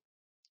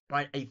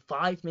 right? A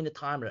 5-minute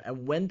timer.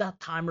 And when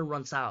that timer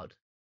runs out,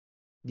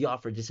 the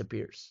offer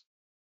disappears.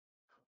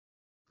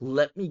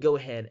 Let me go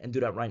ahead and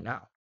do that right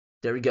now.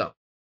 There we go.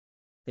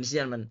 Ladies and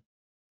gentlemen,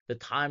 the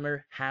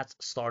timer has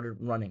started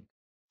running.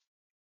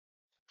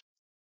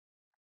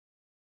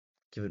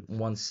 Give it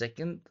 1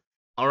 second.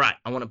 All right,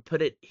 I want to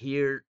put it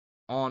here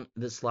on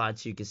the slide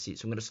so you can see.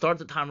 So I'm going to start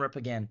the timer up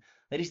again.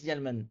 Ladies and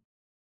gentlemen,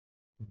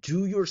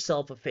 do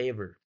yourself a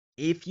favor.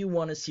 If you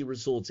want to see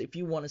results, if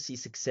you want to see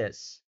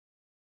success,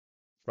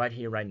 right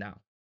here, right now.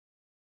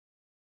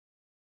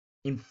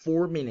 In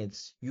 4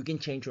 minutes, you can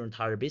change your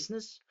entire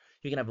business.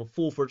 You can have a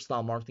full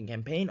versatile marketing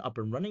campaign up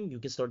and running. You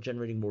can start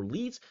generating more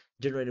leads,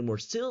 generating more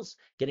sales,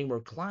 getting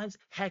more clients.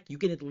 Heck, you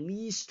can at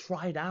least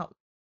try it out.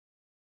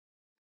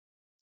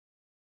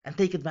 And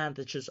take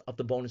advantages of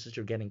the bonuses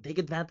you're getting. Take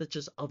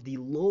advantages of the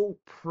low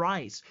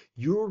price.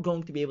 You're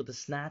going to be able to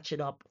snatch it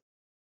up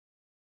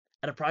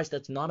at a price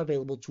that's not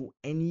available to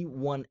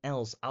anyone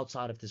else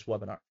outside of this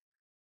webinar.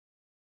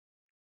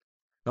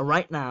 Now,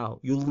 right now,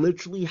 you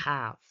literally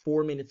have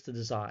 4 minutes to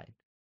decide.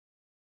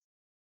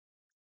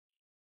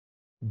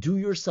 Do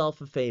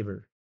yourself a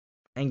favor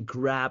and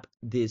grab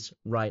this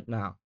right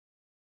now.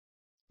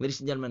 Ladies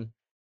and gentlemen,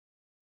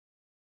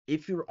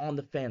 if you're on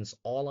the fence,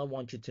 all I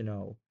want you to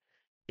know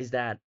is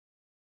that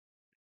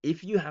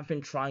if you have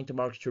been trying to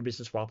market your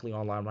business properly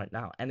online right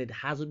now and it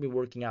hasn't been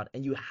working out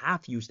and you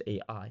have used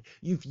AI,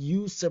 you've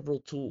used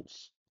several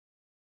tools,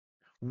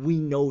 we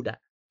know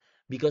that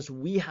because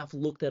we have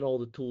looked at all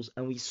the tools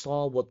and we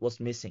saw what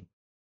was missing.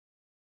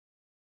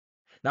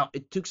 Now,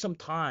 it took some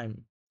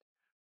time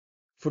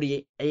for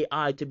the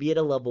AI to be at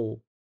a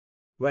level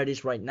where it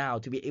is right now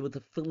to be able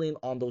to fill in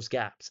on those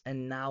gaps.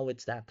 And now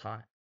it's that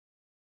time.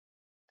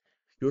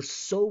 You're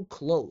so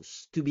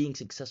close to being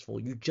successful.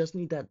 You just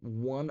need that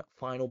one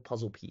final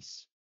puzzle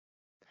piece.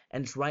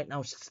 And it's right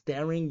now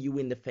staring you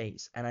in the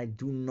face. And I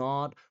do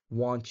not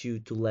want you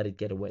to let it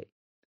get away.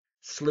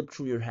 Slip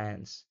through your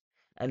hands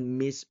and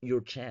miss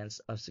your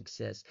chance of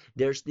success.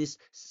 There's this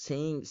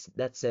saying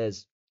that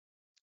says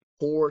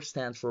POUR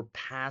stands for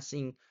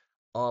passing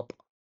up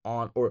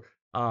on, or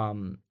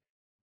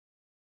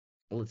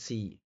let's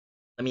see,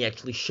 let me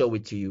actually show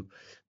it to you.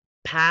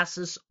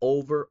 Passes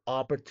over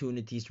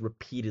opportunities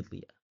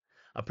repeatedly.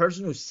 A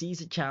person who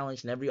sees a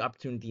challenge in every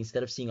opportunity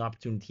instead of seeing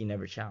opportunity in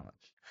every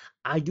challenge.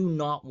 I do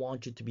not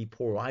want you to be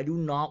poor. I do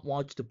not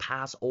want you to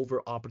pass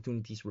over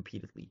opportunities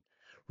repeatedly.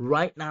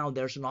 Right now,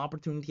 there's an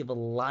opportunity of a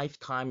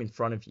lifetime in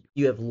front of you.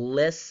 You have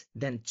less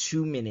than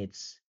 2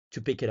 minutes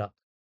to pick it up.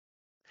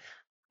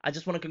 I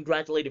just want to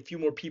congratulate a few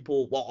more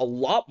people, well, a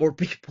lot more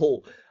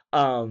people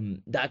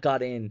that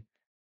got in.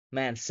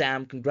 Man,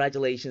 Sam,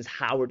 congratulations.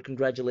 Howard,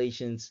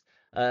 congratulations.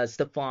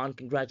 Stefan,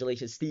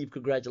 congratulations. Steve,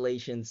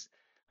 congratulations.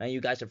 Man, you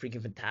guys are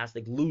freaking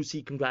fantastic.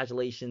 Lucy,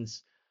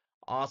 congratulations.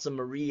 Awesome.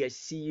 Marie, I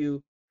see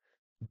you.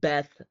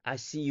 Beth, I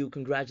see you.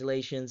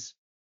 Congratulations.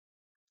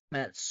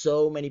 Man,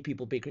 so many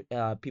people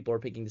people are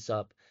picking this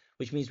up,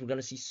 which means we're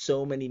gonna see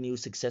so many new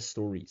success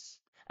stories.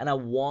 And I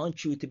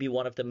want you to be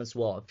one of them as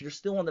well. If you're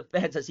still on the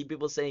fence, I see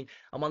people saying,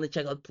 "I'm on the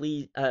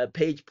checkout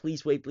page.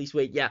 Please wait, please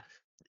wait." Yeah,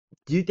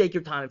 do take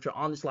your time. If you're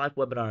on this live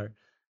webinar,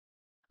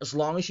 as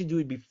long as you do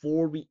it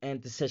before we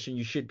end the session,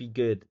 you should be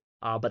good.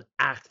 But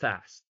act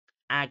fast,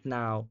 act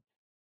now,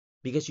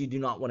 because you do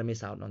not want to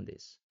miss out on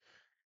this.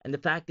 And the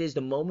fact is,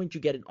 the moment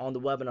you get it on the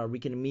webinar, we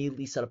can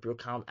immediately set up your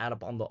account, add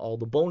up on all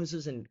the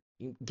bonuses, and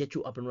get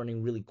you up and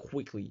running really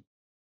quickly,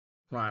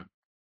 right?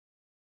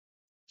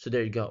 So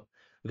there you go.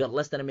 We got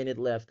less than a minute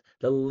left.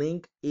 The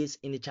link is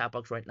in the chat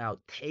box right now. It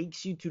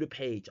takes you to the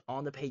page.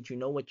 On the page, you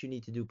know what you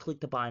need to do.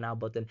 Click the buy now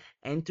button.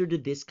 Enter the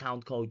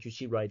discount code you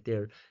see right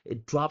there.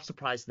 It drops the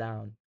price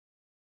down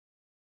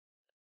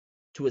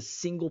to a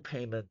single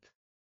payment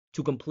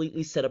to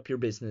completely set up your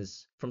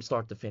business from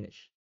start to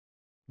finish.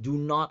 Do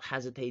not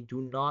hesitate.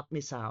 Do not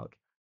miss out.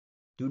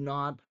 Do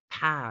not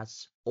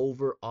pass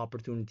over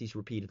opportunities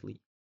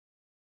repeatedly.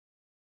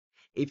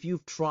 If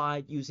you've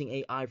tried using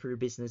AI for your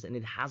business and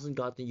it hasn't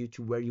gotten you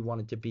to where you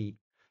want it to be,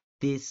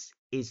 this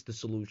is the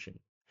solution.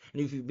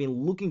 And if you've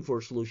been looking for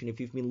a solution, if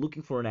you've been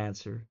looking for an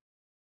answer,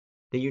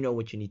 then you know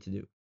what you need to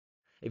do.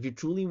 If you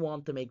truly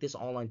want to make this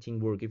online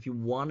thing work, if you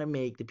want to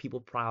make the people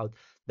proud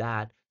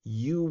that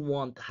you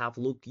want to have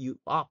look you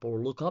up or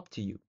look up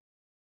to you,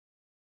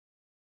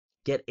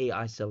 get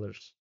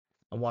AISellers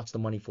and watch the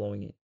money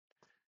flowing in.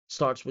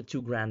 Starts with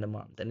 $2,000 a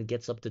month, then it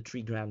gets up to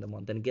 $3,000 a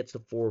month, then it gets to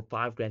 4 or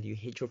 5 grand. You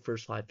hit your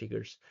first 5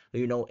 figures.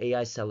 You know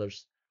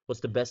AISellers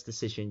was the best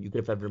decision you could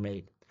have ever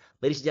made.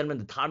 Ladies and gentlemen,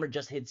 the timer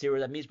just hit 0.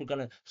 That means we're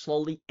gonna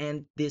slowly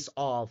end this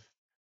off.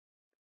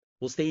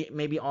 We'll stay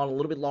maybe on a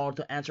little bit longer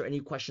to answer any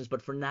questions,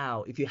 but for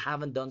now, if you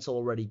haven't done so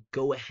already,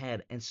 go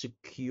ahead and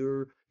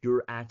secure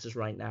your access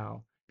right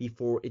now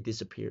before it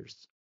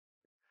disappears.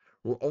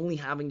 We're only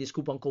having this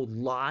coupon code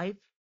live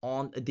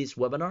on this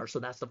webinar, so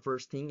that's the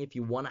first thing. If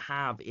you want to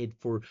have it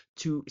for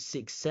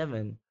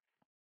 267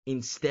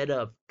 instead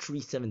of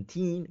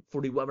 317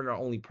 for the webinar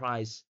only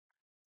price,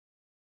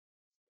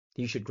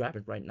 you should grab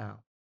it right now.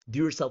 Do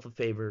yourself a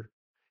favor.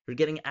 You're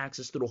getting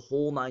access to the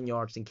whole 9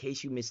 yards. In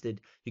case you missed it,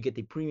 you get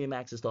the premium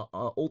access, the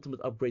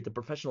ultimate upgrade, the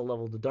professional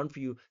level, the done for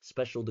you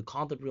special, the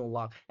content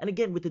re-unlock. And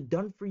again, with the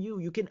done for you,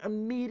 you can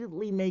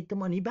immediately make the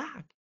money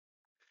back.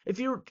 If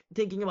you're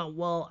thinking about,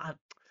 well,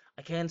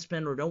 I can't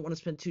spend or don't want to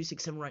spend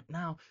 267 right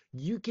now,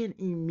 you can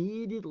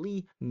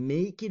immediately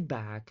make it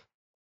back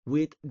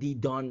with the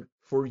done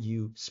for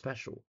you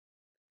special.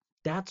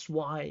 That's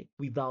why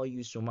we value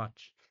you so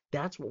much.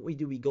 That's what we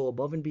do. We go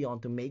above and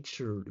beyond to make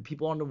sure the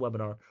people on the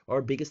webinar are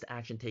our biggest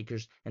action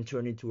takers and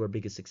turn into our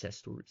biggest success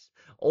stories.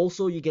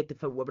 Also, you get the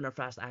webinar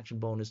fast action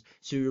bonus,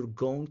 so you're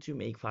going to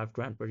make 5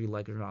 grand whether you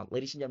like it or not.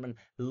 Ladies and gentlemen,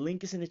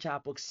 link is in the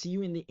chat box. See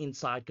you in the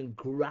inside.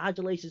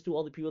 Congratulations to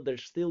all the people that are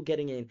still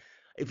getting in.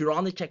 If you're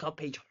on the checkout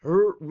page,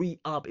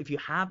 hurry up. If you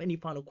have any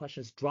final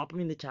questions, drop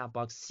them in the chat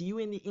box. See you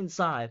in the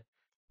inside.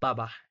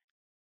 Bye-bye.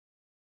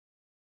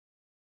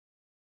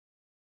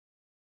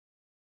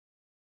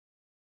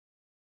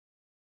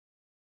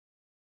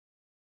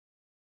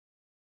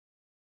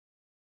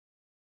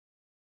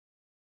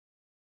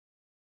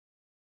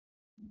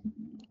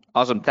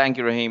 Awesome. Thank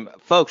you, Raheem.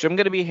 Folks, I'm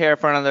going to be here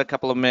for another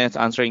couple of minutes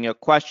answering your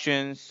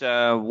questions,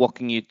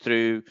 walking you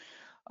through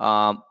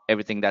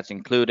everything that's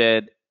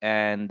included.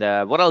 And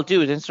what I'll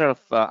do is instead of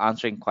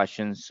answering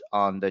questions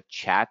on the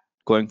chat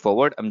going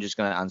forward, I'm just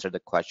going to answer the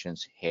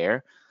questions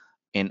here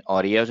in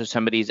audio. So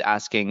somebody's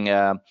asking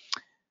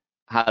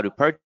how to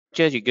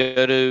purchase. You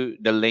go to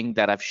the link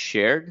that I've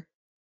shared,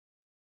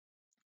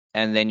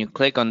 and then you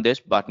click on this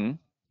button.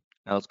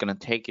 And it's going to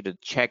take you to the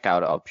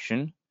checkout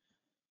option.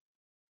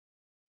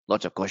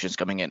 Lots of questions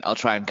coming in. I'll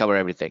try and cover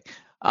everything.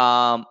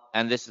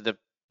 And this is the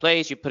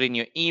place you put in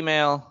your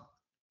email,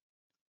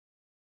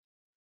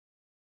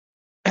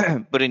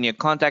 put in your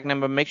contact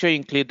number. Make sure you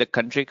include the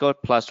country code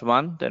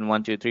 +1, then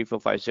 1, 2, 3, 4,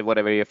 5, 6,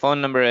 whatever your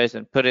phone number is,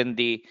 and put in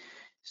the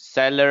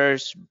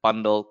sellers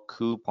bundle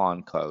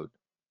coupon code.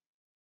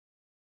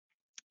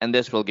 And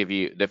this will give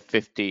you the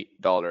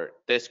 $50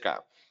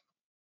 discount.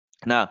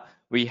 Now,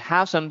 we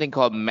have something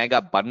called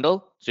Mega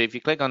Bundle. So if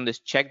you click on this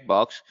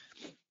checkbox,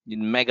 the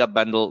Mega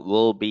Bundle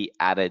will be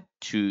added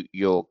to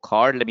your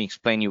card. Let me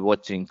explain you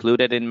what's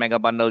included in Mega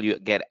Bundle. You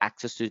get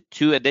access to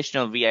 2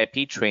 additional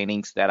VIP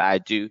trainings that I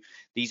do.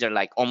 These are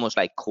like almost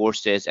like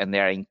courses, and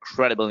they're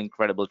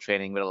incredible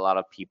training with a lot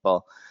of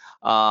people.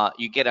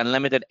 You get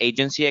unlimited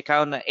agency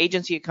account. An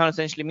agency account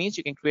essentially means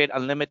you can create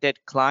unlimited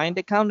client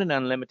account and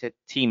unlimited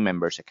team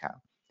members account.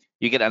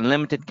 You get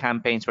unlimited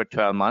campaigns for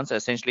 12 months.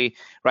 Essentially,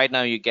 right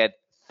now you get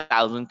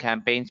 1,000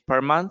 campaigns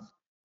per month,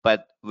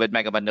 but with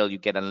Mega Bundle, you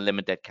get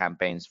unlimited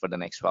campaigns for the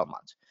next 12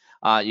 months.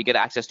 You get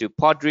access to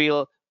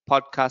Podreel,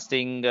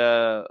 podcasting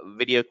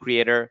video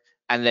creator,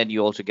 and then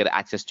you also get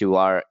access to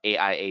our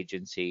AI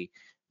agency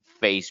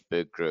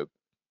Facebook group,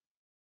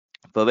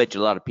 for which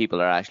a lot of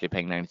people are actually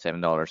paying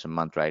 $97 a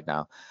month right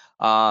now.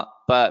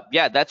 But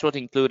yeah, that's what's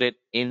included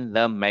in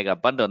the Mega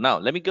Bundle. Now,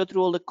 let me go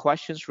through all the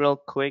questions real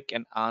quick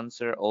and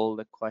answer all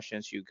the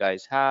questions you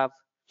guys have.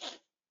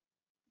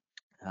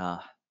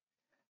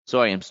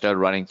 Sorry, I'm still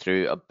running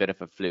through a bit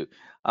of a flu.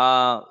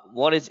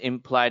 What is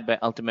implied by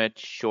ultimate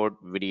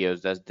short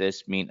videos? Does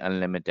this mean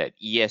unlimited?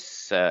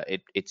 Yes,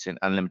 it's an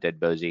unlimited,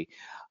 Bozy.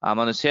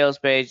 On the sales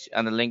page,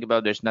 on the link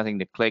above, there's nothing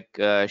to click.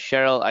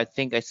 Cheryl, I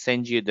think I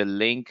send you the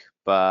link,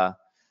 but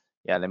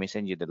yeah, let me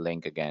send you the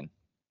link again.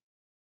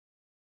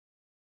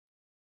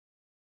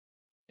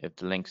 If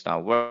the link's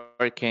not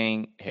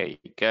working, here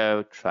you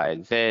go. Try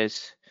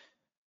this.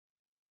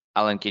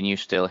 Alan, can you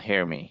still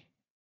hear me?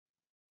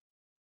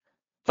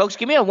 Folks,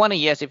 give me a 1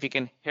 yes if you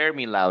can hear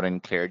me loud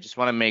and clear. Just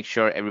want to make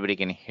sure everybody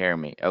can hear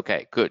me.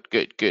 Okay, good.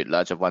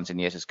 Lots of 1s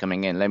and yeses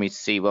coming in. Let me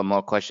see what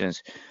more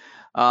questions.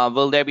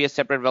 Will there be a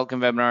separate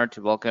welcome webinar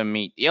to welcome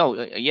me?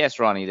 Yes,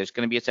 Ronnie, there's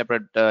going to be a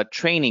separate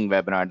training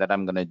webinar that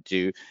I'm going to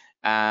do.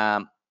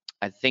 I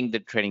think the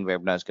training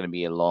webinar is going to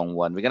be a long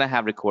one. We're going to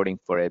have recording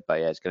for it,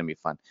 but yeah, it's going to be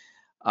fun.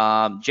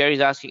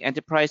 Jerry's asking,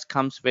 enterprise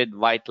comes with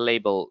white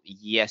label.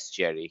 Yes,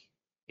 Jerry,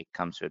 it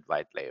comes with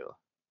white label.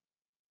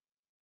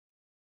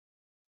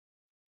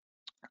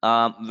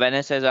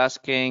 Vanessa is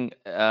asking,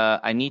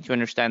 I need to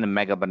understand the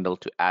Mega Bundle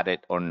to add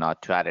it or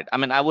not to add it. I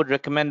mean, I would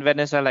recommend,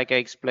 Vanessa, like I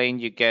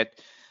explained, you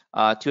get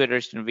 2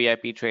 additional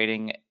VIP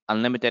trading,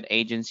 unlimited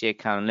agency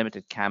account,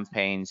 unlimited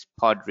campaigns,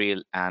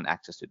 Podreel, and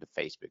access to the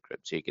Facebook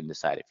group. So you can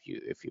decide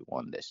if you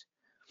want this.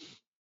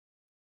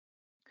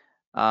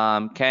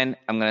 Ken,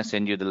 I'm gonna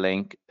send you the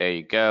link. There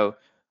you go.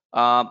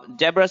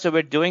 Deborah, so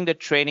we're doing the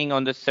training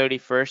on the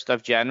 31st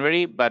of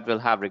January, but we'll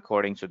have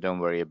recording, so don't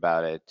worry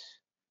about it.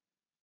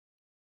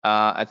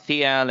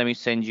 Athea, let me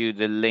send you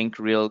the link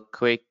real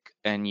quick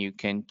and you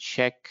can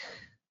check.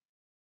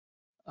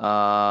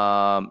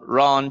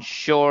 Ron,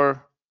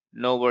 sure,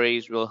 no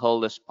worries, we'll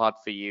hold a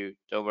spot for you.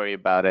 Don't worry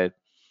about it.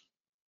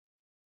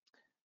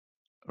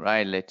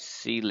 Right, let's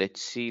see.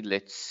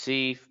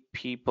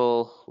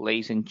 People,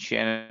 ladies and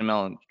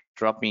gentlemen,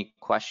 drop me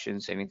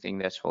questions, anything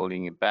that's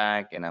holding you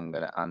back, and I'm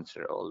gonna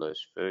answer all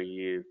those for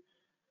you.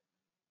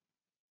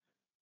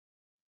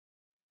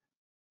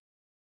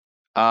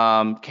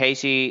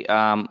 Casey,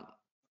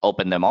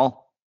 open them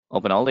all.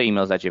 Open all the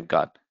emails that you've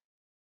got.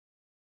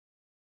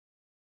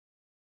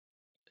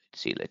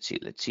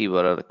 Let's see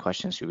what other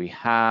questions do we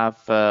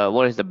have.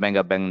 What is the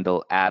Mega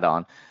Bundle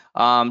add-on?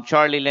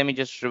 Charlie, let me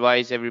just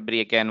revise everybody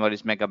again. What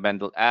is Mega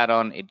Bundle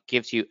add-on? It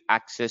gives you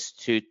access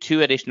to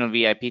 2 additional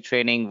VIP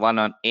training, one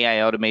on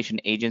AI automation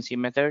agency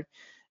method,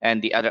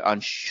 and the other on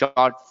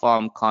short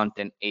form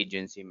content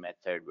agency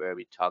method, where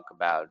we talk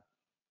about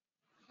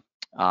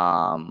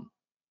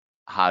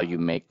how you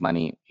make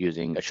money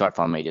using a short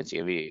form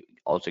agency. We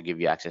also give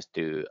you access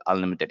to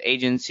unlimited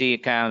agency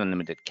account,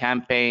 unlimited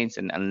campaigns,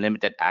 and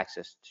unlimited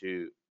access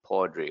to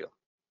Podreel.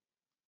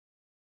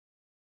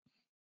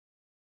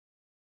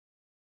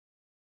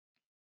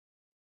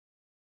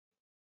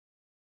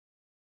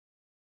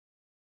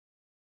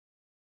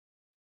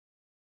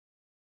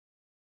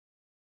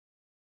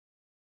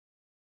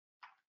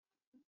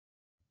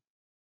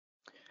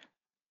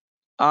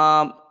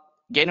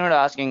 Gaynor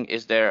asking,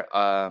 is there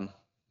a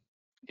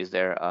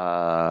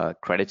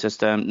credit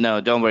system? No,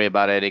 don't worry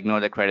about it. Ignore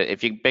the credit.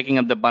 If you're picking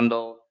up the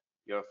bundle,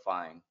 you're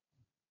fine.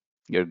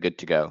 You're good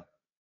to go.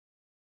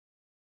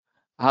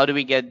 How do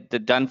we get the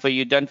done for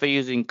you? Done for you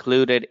is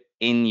included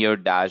in your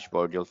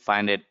dashboard. You'll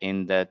find it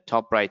in the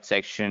top right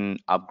section,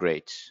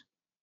 upgrades.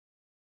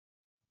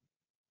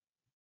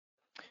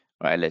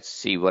 All right, let's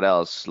see what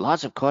else.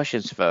 Lots of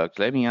questions, folks.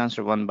 Let me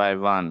answer one by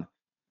one.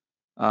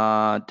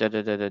 Da da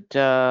da da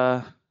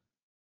da.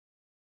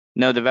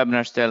 No, the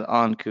webinar's still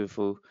on,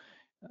 Kufu.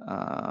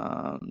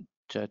 Ta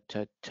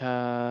ta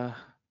ta.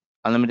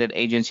 Unlimited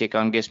agency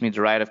account gives me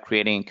the right of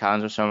creating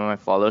accounts with some of my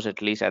followers,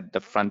 at least at the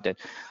front end.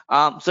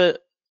 So,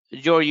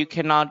 Joe, you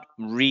cannot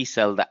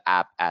resell the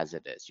app as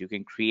it is. You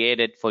can create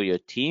it for your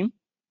team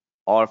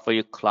or for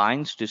your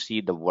clients to see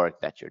the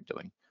work that you're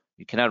doing.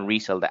 You cannot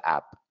resell the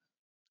app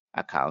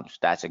accounts.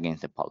 That's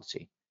against the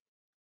policy.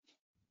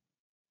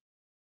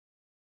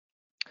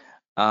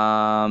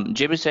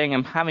 Jim is saying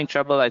I'm having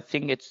trouble. I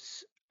think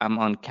I'm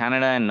on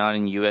Canada and not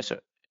in US or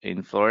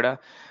in Florida.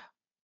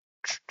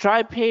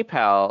 Try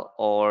PayPal,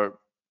 or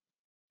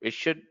it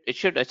should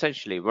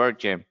essentially work,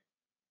 Jim.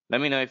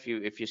 Let me know if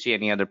you see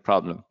any other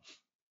problem.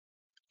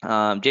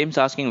 James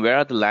asking, where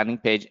are the landing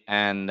page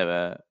and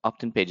the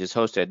opt-in pages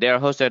hosted? They are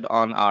hosted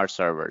on our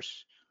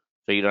servers,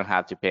 so you don't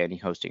have to pay any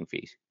hosting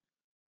fees.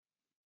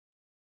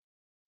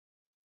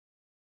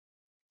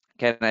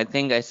 Ken, I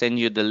think I send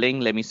you the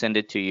link. Let me send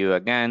it to you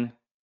again.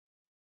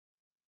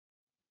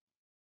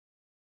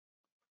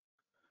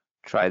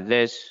 Try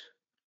this.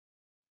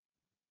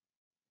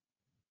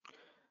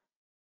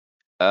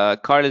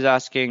 Carl is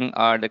asking,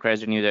 are the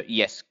credits renewed?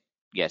 Yes,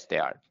 they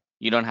are.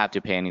 You don't have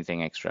to pay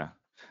anything extra.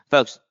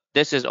 Folks,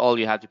 this is all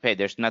you have to pay.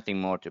 There's nothing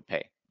more to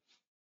pay.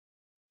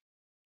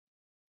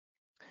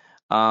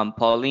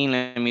 Pauline,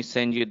 let me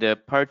send you the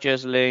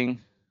purchase link.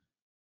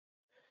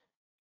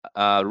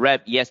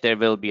 Rep, yes, there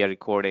will be a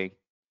recording.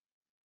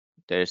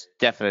 There's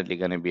definitely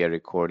going to be a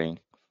recording.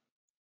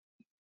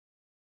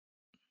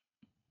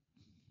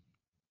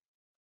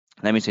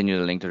 Let me send you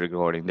the link to the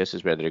recording. This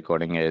is where the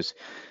recording is.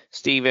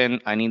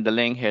 Steven, I need the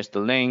link. Here's the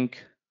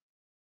link.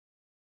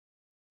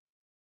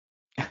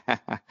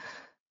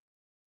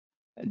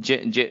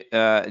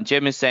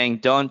 Jim is saying,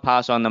 don't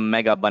pass on the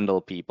mega bundle,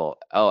 people.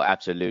 Oh,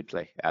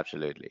 absolutely.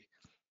 Absolutely.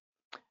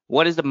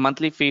 What is the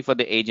monthly fee for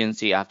the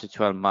agency after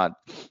 12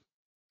 months?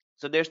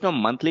 So there's no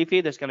monthly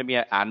fee. There's going to be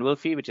an annual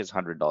fee, which is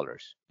 $100.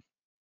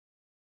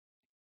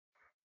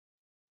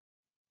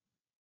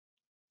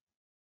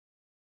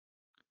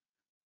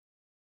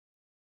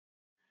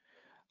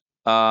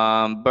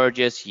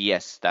 Burgess,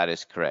 yes, that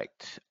is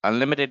correct.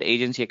 Unlimited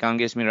agency account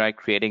gives me right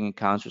creating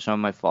accounts for some of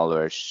my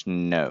followers.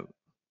 No.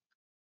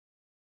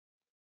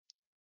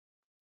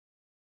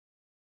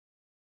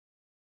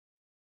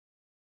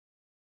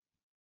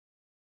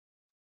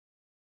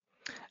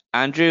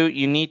 Andrew,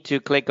 you need to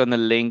click on the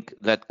link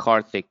that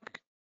Karthik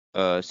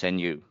sent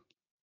you.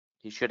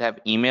 He should have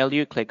emailed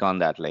you. Click on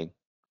that link.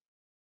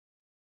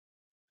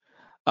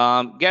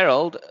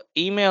 Gerald,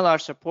 email our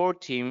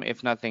support team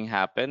if nothing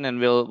happened, and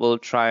we'll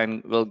try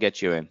and we'll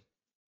get you in.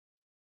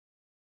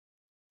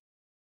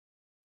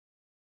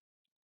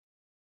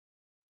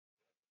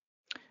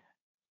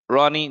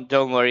 Ronnie,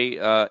 don't worry.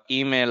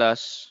 Email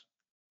us,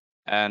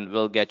 and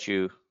we'll get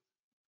you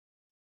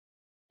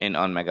in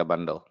on Mega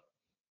Bundle.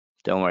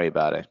 Don't worry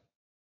about it.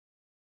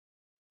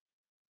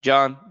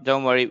 John,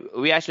 don't worry.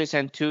 We actually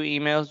sent 2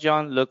 emails,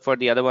 John. Look for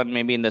the other one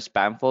maybe in the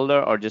spam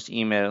folder, or just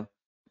email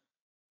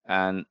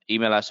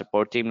our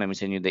support team. Let me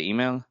send you the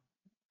email,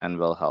 and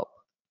we'll help.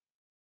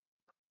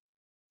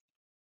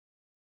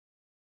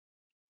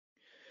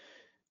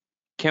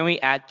 Can we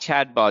add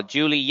chatbot?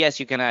 Julie, yes,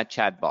 you can add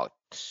chatbot.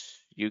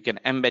 You can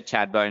embed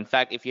chatbot. In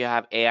fact, if you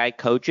have AI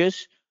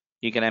coaches,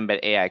 you can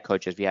embed AI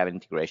coaches. We have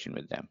integration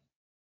with them.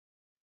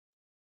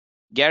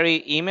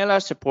 Gary, email our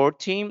support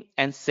team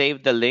and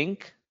save the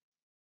link.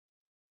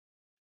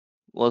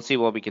 We'll see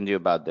what we can do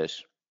about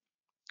this.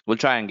 We'll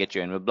try and get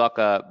you in. We'll block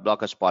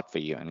a spot for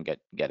you and get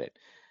it.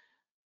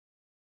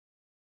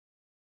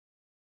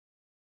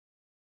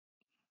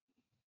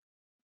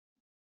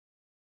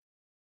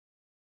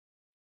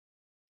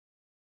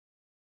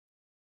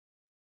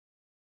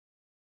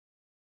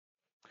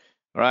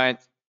 Right?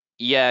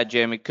 Yeah,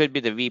 Jim. It could be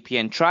the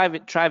VPN. Try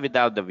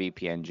without the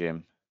VPN,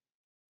 Jim.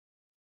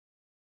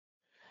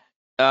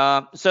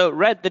 So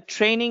Red, the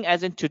training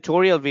as in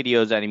tutorial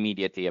videos are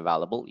immediately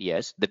available.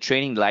 Yes, the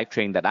live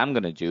training that I'm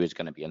going to do is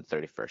going to be on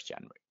 31st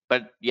January.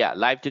 But yeah,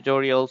 live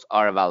tutorials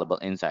are available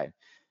inside.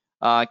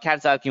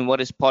 Kat's asking,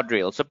 what is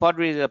Podreel? So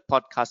Podreel is a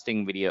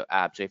podcasting video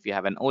app. So if you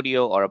have an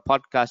audio or a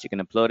podcast, you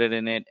can upload it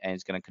in it, and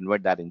it's going to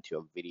convert that into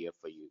a video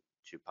for you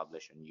to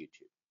publish on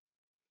YouTube.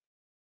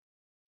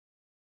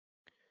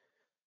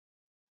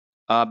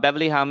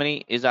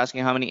 Beverly, is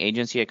asking how many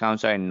agency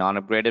accounts are in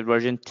non-upgraded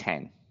version?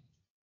 10.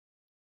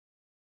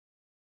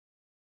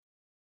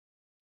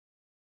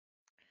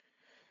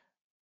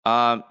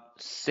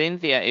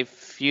 Cynthia,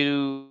 if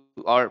you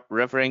are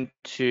referring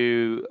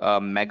to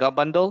Mega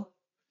Bundle,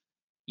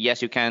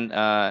 yes, you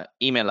can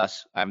email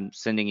us. I'm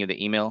sending you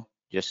the email.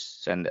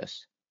 Just send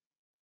us.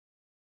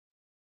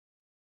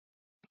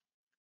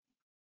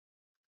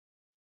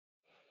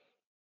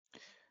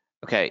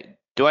 Okay,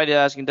 Dwight is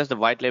asking, does the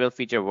white label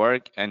feature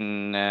work,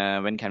 and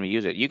when can we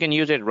use it? You can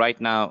use it right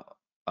now,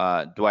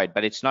 Dwight,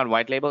 but it's not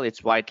white label,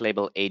 it's white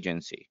label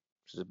agency.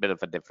 So there's a bit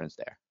of a difference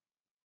there.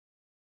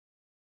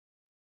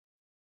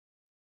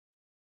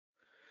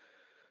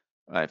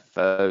 All right,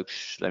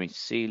 folks, let me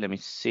see.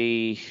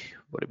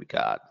 What do we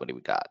got?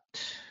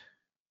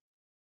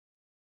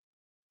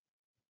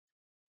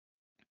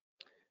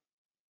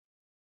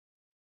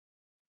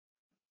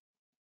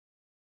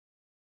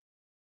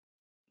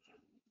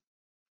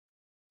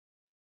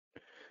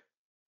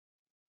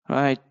 All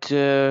right,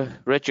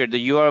 Richard,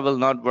 the URL will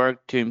not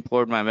work to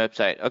import my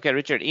website. Okay,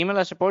 Richard, email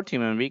our support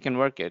team and we can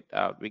work it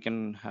out. We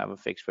can have a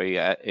fix for you.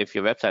 If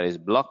your website is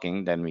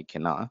blocking, then we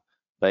cannot.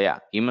 But yeah,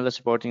 email the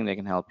support team, they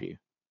can help you.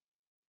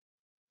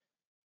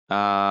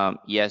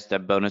 Yes, the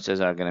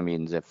bonuses are going to be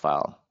in zip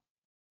file.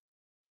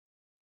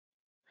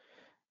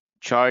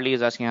 Charlie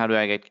is asking, how do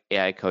I get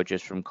AI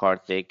coaches from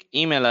Karthik?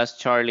 Email us,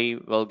 Charlie.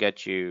 We'll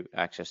get you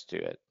access to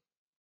it.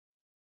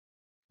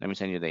 Let me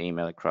send you the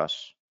email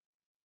across.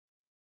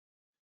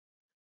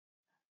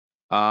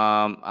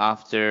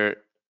 After,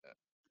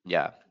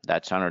 yeah,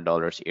 that's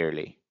 $100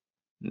 yearly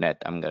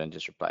net. I'm going to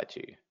just reply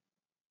to you.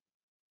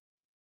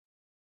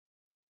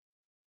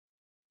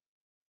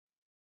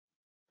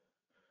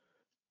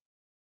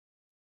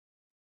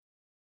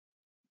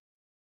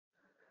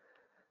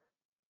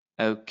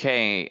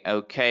 Okay.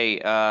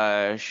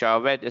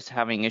 Charvet is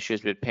having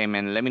issues with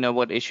payment. Let me know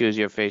what issues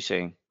you're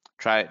facing.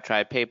 Try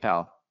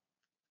PayPal.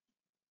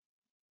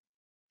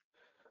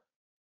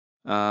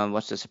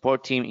 What's the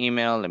support team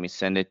email? Let me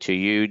send it to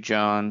you,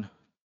 John.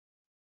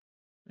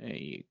 There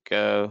you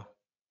go.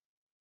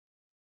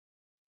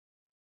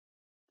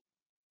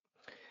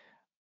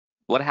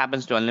 What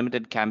happens to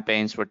unlimited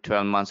campaigns for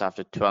 12 months?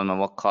 After 12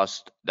 months, what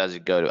cost does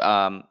it go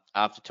to?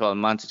 After 12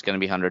 months, it's going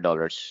to be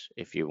 $100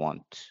 if you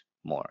want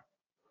more.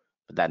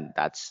 But then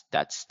that's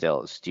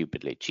still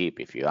stupidly cheap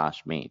if you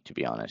ask me, to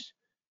be honest.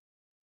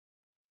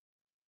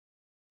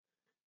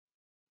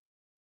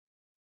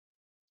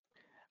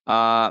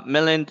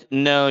 Milind,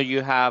 no,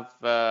 you have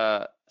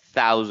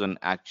 1,000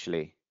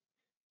 actually.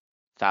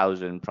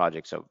 1,000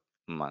 projects a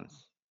month.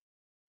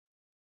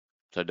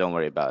 So don't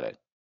worry about it.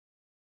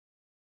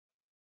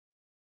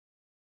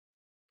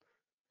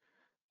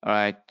 All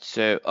right,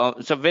 so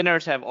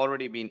winners have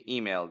already been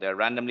emailed. They're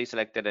randomly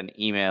selected and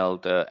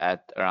emailed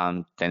at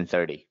around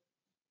 10:30.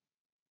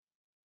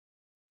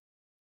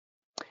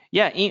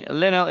 Yeah,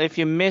 Lionel, if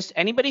you missed,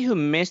 anybody who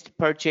missed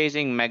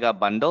purchasing Mega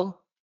Bundle,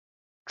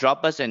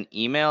 drop us an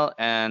email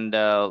and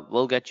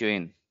we'll get you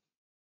in.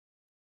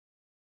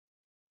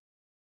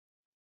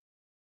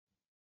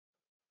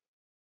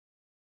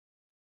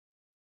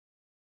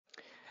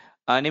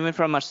 And even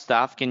from our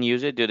staff can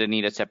use it. Do they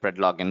need a separate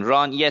login?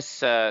 Ron,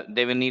 yes,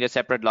 they will need a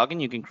separate login.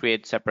 You can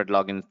create separate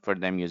login for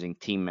them using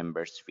team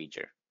members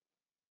feature.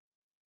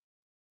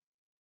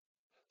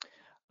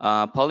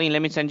 Pauline,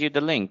 let me send you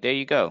the link. There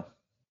you go.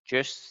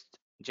 Just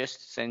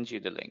send you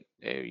the link.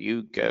 There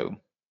you go.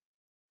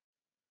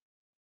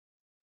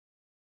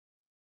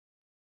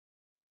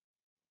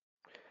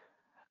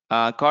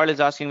 Carl is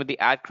asking, with the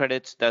ad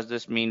credits, does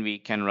this mean we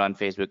can run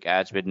Facebook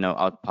ads with no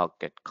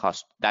out-pocket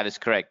cost? That is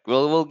correct.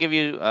 We'll give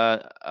you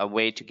a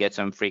way to get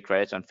some free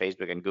credits on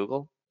Facebook and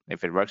Google.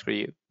 If it works for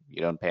you,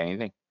 you don't pay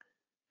anything.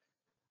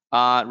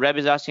 Reb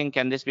is asking,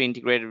 can this be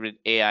integrated with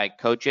AI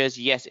coaches?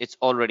 Yes, it's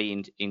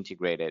already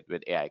integrated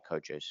with AI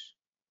coaches.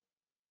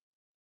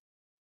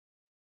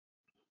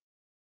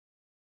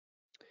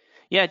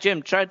 Yeah,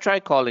 Jim, try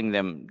calling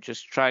them.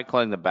 Just try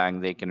calling the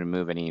bank. They can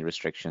remove any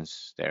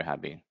restrictions they're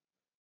having.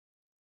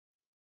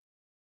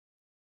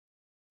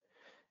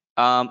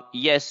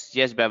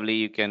 Yes, Beverly,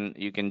 you can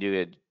do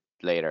it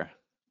later.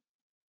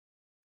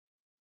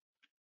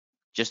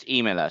 Just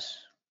email us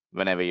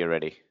whenever you're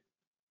ready.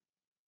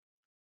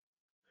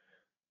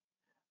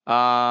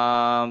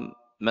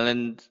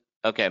 Milind,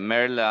 okay,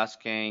 Meryl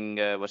asking,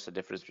 what's the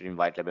difference between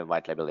white label and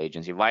white label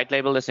agency? White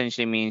label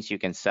essentially means you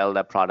can sell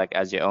that product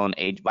as your own.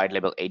 White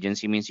label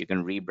agency means you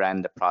can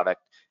rebrand the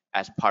product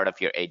as part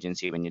of your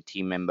agency. When your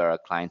team member or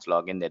clients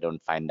log in, they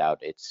don't find out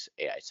it's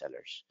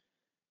AISellers.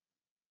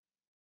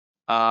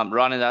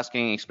 Ron is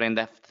asking, explain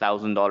the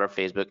 $1,000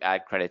 Facebook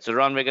ad credit. So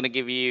Ron, we're going to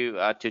give you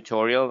a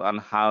tutorial on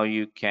how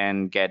you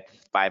can get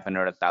 $500,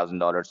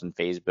 $1,000 in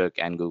Facebook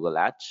and Google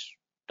ads.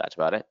 That's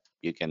about it.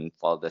 You can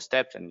follow the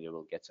steps and you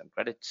will get some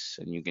credits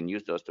and you can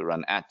use those to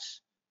run ads.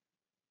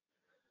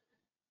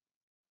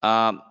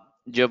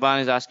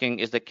 Giovanni is asking,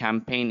 is the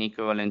campaign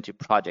equivalent to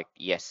project?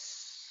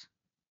 Yes.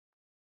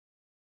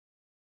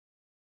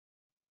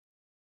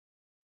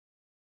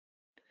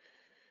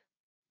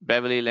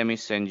 Beverly, let me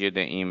send you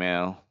the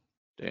email.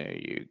 There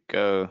you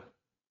go.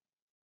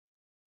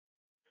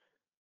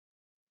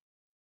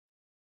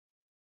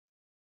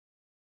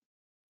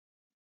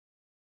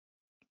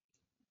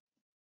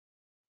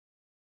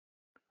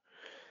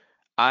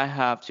 I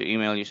have to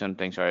email you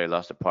something. Sorry, I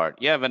lost the part.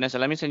 Yeah, Vanessa,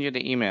 let me send you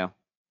the email.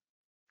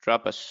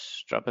 Drop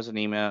us an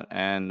email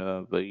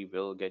and we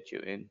will get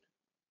you in.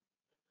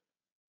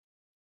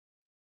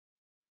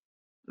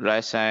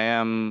 Rice,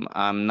 I'm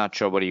not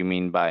sure what you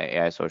mean by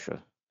AI social.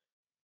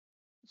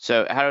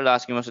 So Harold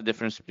asking what's the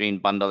difference between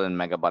bundle and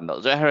mega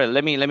bundle. So Harold,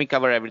 let me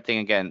cover everything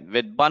again.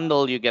 With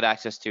bundle, you get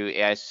access to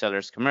AI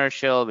sellers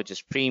commercial, which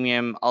is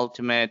premium,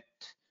 ultimate,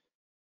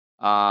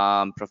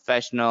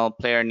 professional,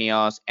 player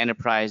neos,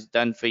 enterprise,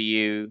 done for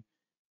you,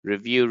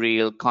 review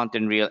reel,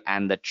 content reel,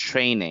 and the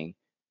training.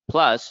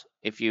 Plus,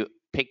 if you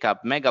pick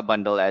up mega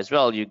bundle as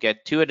well, you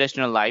get 2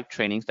 additional live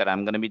trainings that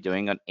I'm going to be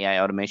doing on AI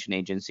automation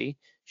agency,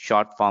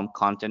 short form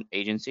content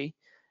agency.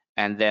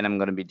 And then I'm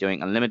going to be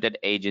doing unlimited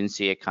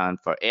agency account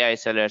for AI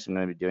sellers. I'm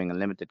going to be doing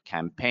unlimited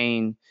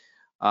campaign.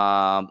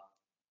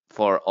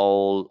 For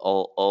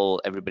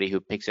all everybody who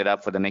picks it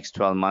up for the next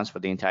 12 months for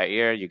the entire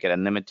year. You get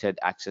unlimited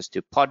access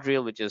to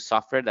Podreel, which is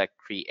software that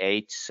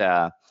creates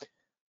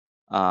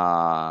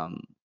podcasting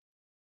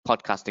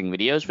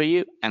videos for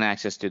you, and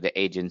access to the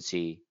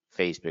agency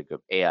Facebook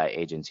group, AI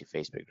agency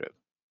Facebook group.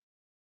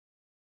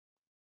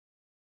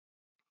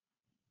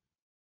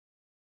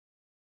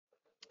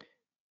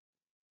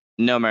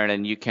 No,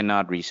 Marilyn, you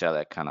cannot resell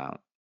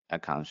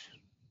accounts.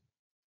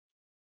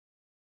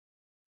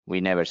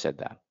 We never said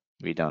that.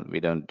 We don't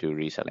do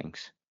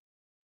resellings.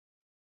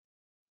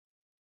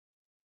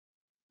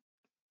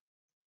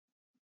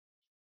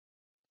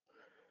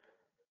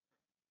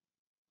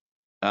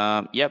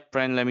 Yep,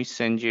 Brent, let me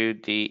send you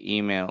the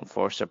email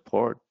for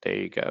support. There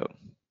you go.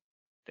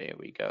 There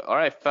we go. All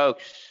right,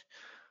 folks.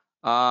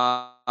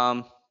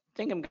 I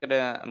think I'm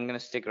gonna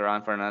stick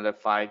around for another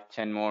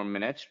 5-10 more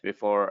minutes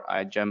before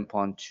I jump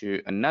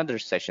onto another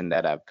session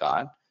that I've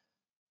got.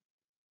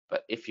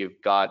 But if you've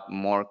got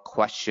more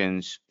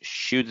questions,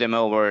 shoot them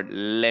over.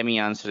 Let me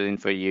answer them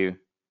for you.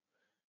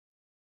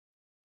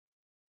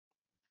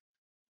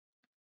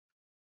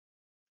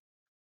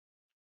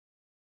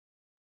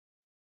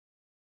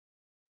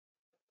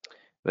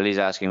 Willie's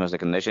asking what's the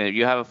condition.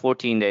 You have a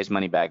 14 days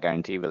money back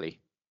guarantee, Willie.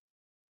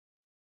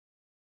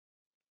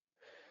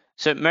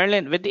 So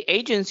Marilyn, with the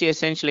agency,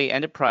 essentially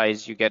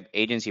enterprise, you get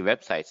agency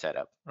website set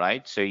up,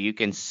 right? So you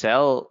can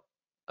sell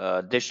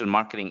digital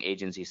marketing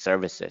agency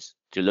services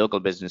to local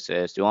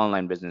businesses, to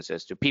online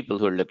businesses, to people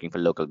who are looking for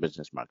local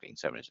business marketing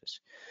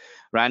services.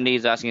 Randy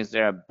is asking, is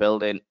there a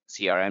built-in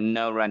CRM?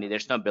 No, Randy,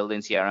 there's no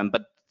built-in CRM,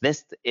 but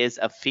this is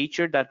a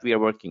feature that we are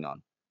working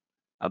on,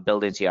 a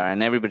built-in CRM,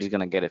 and everybody's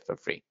going to get it for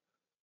free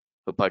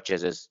who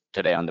purchases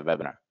today on the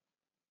webinar.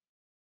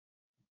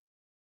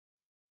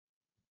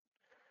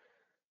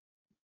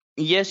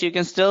 Yes, you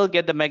can still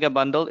get the mega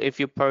bundle if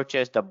you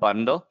purchase the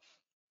bundle.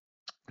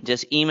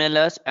 Just email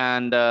us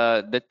and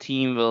the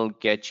team will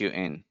get you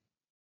in.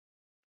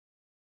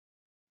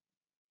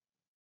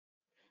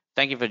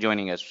 Thank you for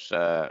joining us,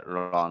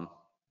 Ron.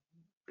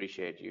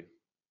 Appreciate you.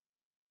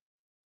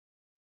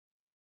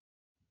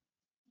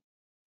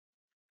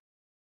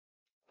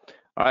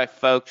 All right,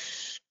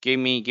 folks, shoot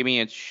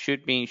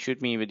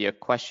me with your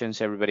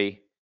questions,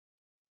 everybody.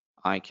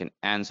 I can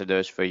answer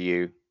those for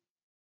you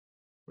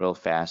real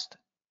fast.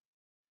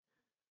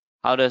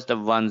 How does the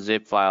one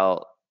zip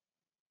file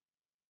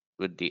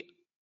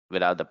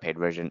without the paid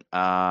version?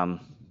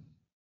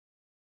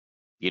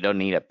 You don't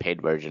need a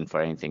paid version for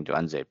anything to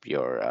unzip.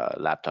 Your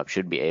laptop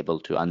should be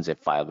able to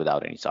unzip file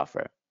without any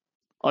software.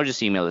 Or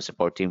just email the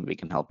support team. We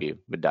can help you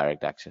with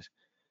direct access.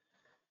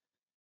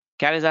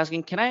 Kat is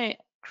asking, can I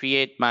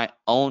create my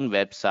own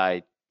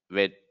website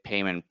with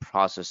payment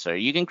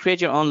processor? You can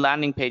create your own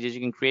landing pages.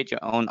 You can create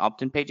your own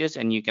opt-in pages,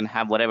 and you can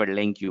have whatever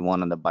link you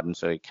want on the button.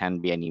 So it can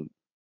be any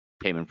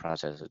payment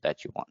processor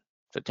that you want.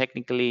 So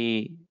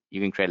technically,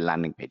 you can create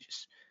landing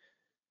pages,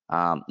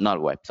 not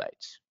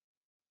websites.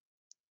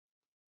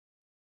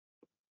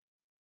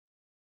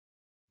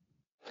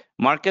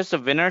 Marcus, the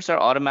winners are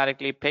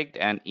automatically picked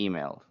and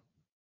emailed.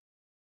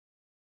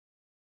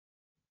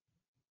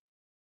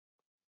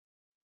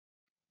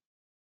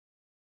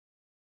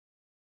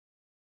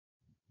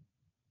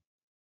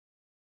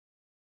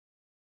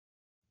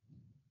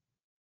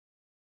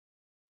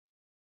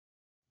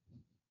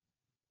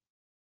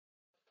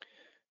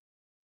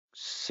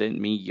 Send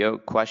me your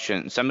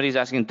question. Somebody's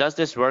asking, does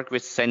this work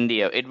with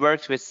Sendio? It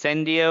works with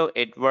Sendio.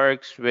 It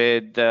works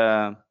with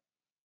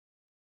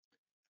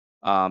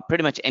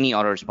pretty much any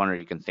autoresponder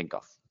you can think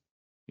of.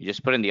 You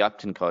just put in the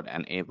opt-in code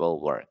and it will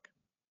work.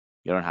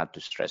 You don't have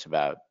to stress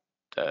about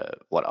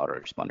what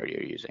autoresponder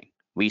you're using.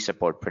 We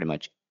support pretty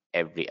much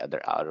every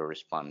other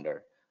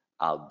autoresponder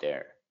out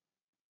there.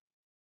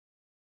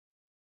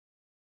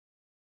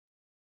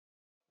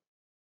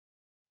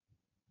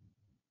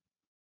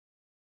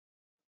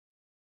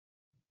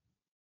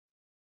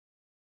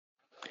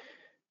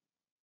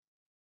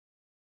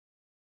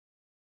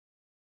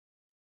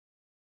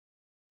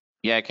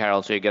 Yeah,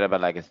 Carol, so you get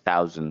about like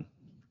 1,000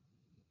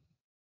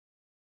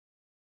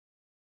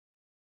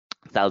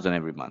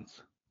 every month.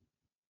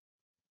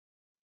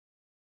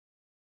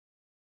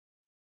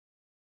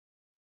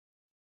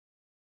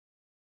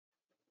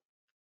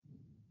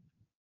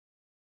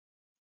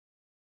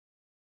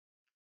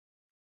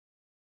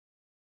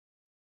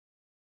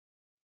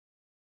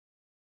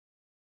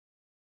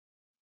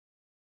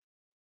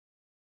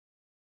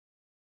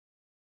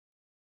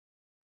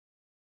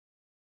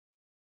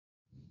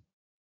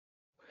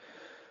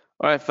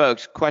 All right,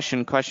 folks,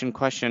 question.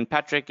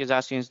 Patrick is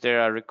asking, is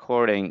there a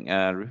recording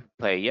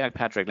replay? Yeah,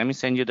 Patrick, let me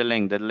send you the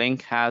link. The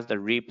link has the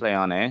replay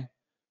on it.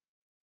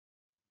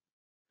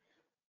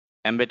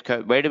 Embed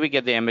code, where do we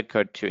get the embed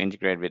code to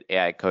integrate with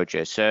AI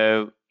coaches?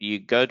 So you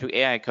go to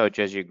AI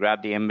coaches, you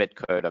grab the embed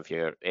code of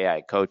your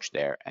AI coach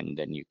there, and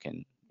then you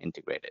can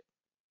integrate it.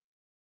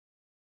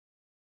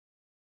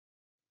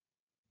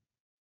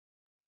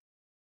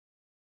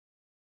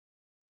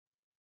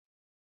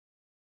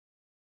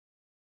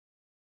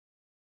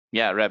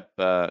 Yeah, Rep,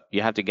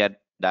 you have to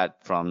get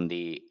that from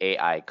the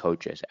AI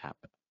coaches app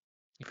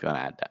if you want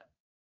to add that.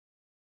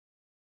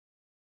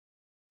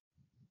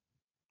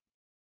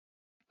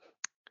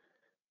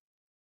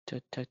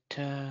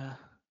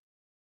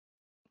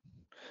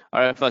 All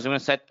right, folks, I'm going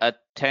to set a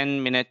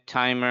 10-minute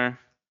timer.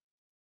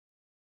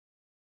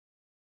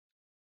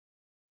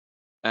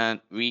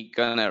 And we're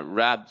going to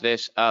wrap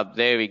this up.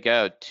 There we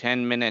go,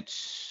 10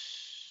 minutes.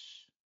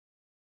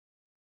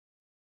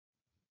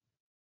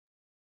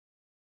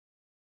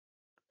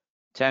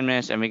 10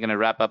 minutes, and we're going to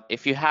wrap up.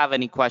 If you have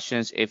any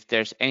questions, if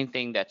there's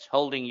anything that's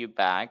holding you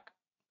back,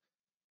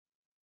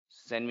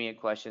 send me your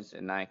questions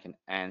and I can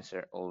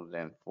answer all of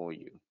them for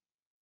you.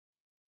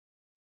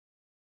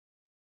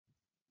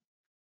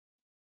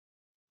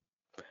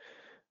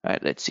 All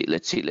right, let's see.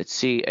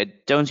 I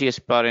don't see a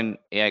spot in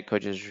AI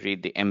coaches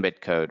read the embed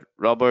code.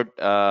 Robert,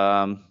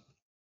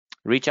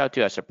 reach out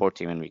to our support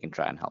team and we can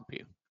try and help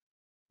you.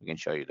 We can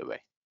show you the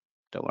way.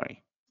 Don't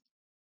worry.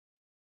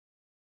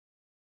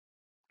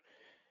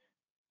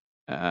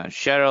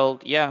 Cheryl,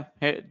 yeah,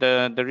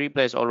 the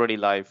replay is already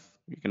live.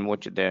 You can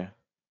watch it there.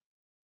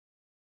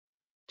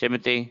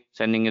 Timothy,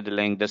 sending you the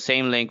link. The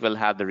same link will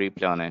have the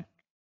replay on it.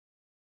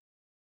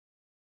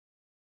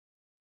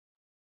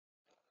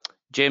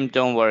 Jim,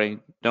 don't worry,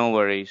 no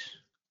worries.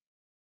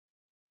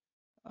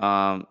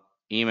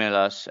 Email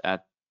us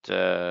at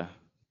the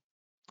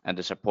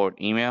support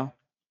email,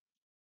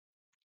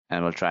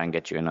 and we'll try and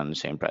get you in on the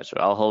same price. So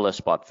I'll hold a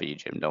spot for you,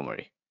 Jim. Don't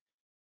worry.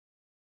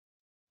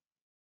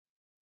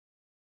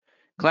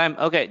 Clem,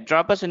 okay,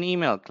 drop us an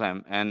email,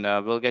 Clem, and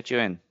we'll get you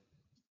in.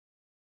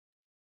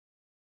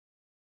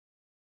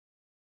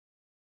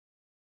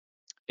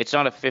 It's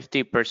not a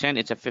 50%,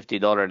 it's a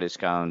 $50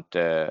 discount,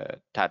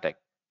 Tatek.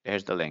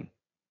 Here's the link.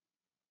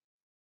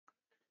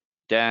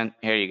 Dan,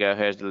 here you go,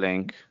 here's the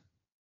link.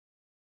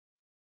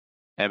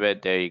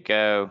 Ebed, there you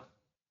go.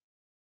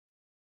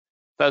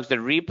 Folks, the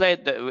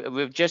replay,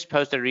 we've just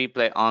posted a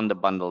replay on the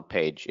bundle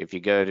page. If you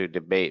go to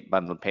the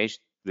bundle page,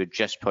 we've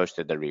just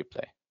posted the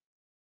replay.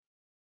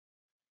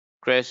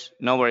 Chris,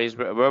 no worries.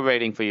 We're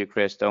waiting for you,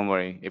 Chris. Don't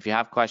worry. If you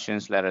have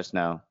questions, let us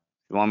know.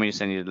 If you want me to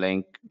send you the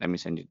link, let me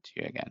send it to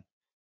you again.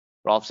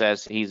 Rolf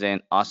says he's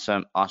in.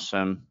 Awesome,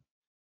 awesome.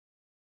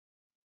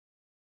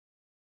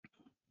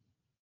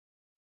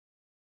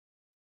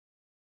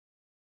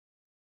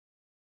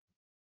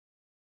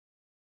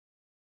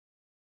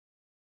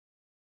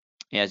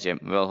 Yes, Jim,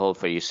 we'll hold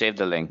for you. Save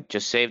the link.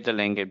 Just save the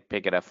link and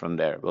pick it up from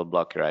there. We'll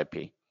block your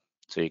IP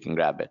so you can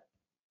grab it.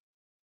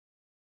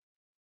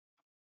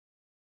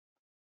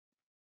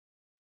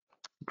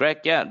 Greg,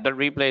 yeah, the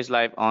replay is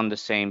live on the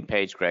same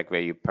page, Greg,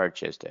 where you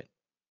purchased it.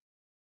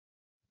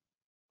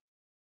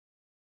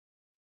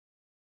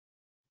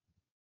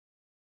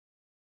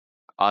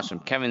 Awesome.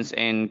 Kevin's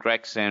in,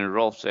 Greg's in,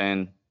 Rolf's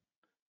in.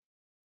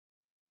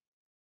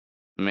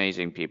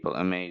 Amazing people,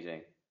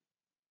 amazing.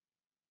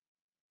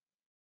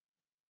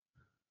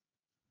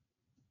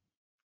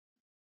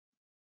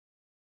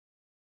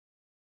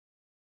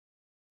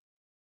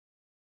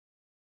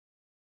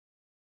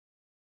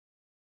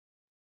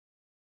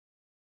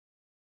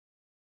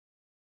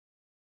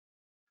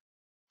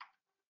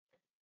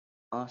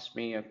 Ask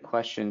me a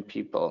question,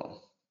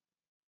 people.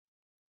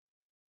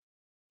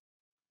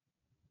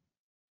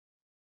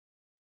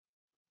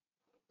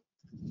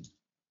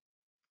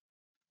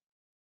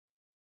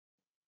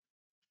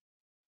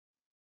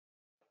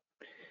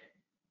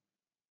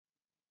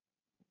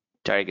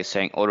 Tarek is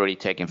saying already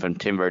taken from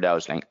Tim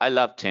Verdau's link. I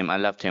love Tim.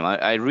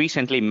 I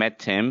recently met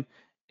Tim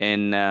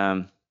in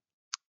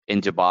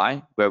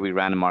Dubai, where we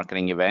ran a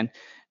marketing event,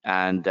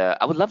 and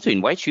I would love to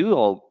invite you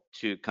all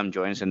to come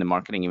join us in the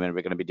marketing event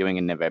we're going to be doing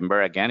in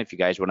November. Again, if you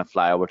guys want to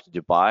fly over to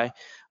Dubai,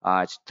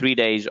 it's 3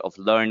 days of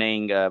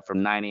learning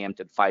from 9 a.m.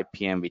 to 5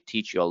 p.m. We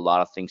teach you a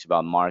lot of things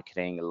about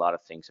marketing, a lot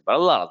of things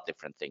about a lot of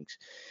different things.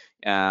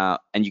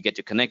 And you get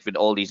to connect with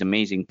all these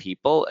amazing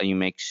people, and you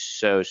make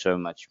so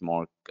much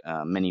more,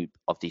 many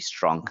of these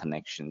strong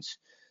connections.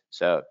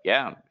 So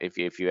yeah,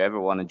 if you ever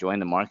want to join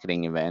the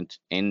marketing event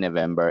in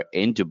November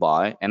in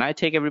Dubai, and I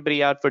take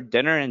everybody out for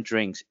dinner and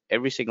drinks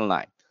every single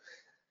night,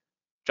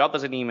 drop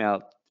us an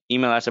email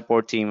our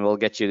support team, we'll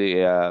get you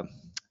the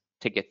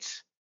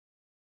tickets.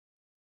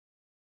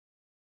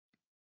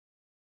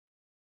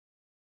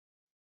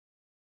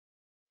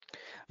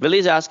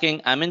 Willy's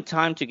asking, I'm in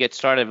time to get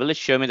started. Will it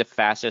show me the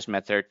fastest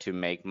method to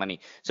make money?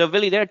 So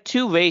Willy, there are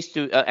 2 ways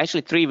to,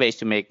 actually 3 ways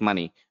to make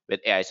money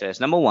with AISellers.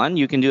 Number 1,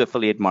 you can do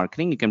affiliate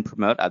marketing. You can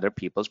promote other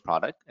people's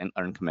product and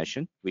earn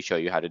commission. We show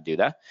you how to do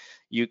that.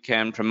 You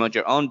can promote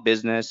your own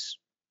business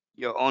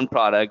your own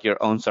product, your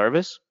own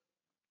service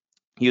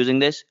using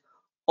this,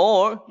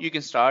 or you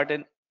can start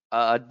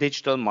a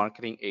digital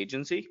marketing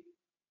agency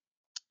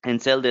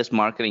and sell this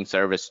marketing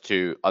service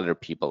to other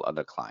people,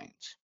 other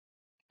clients,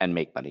 and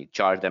make money.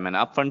 Charge them an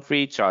upfront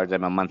fee, charge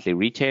them a monthly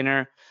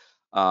retainer,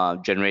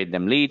 generate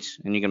them leads,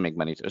 and you can make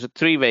money. So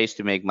 3 ways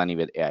to make money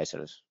with AI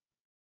sellers.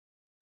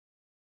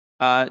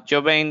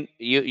 Jobain,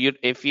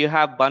 if you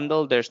have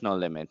bundle, there's no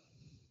limit.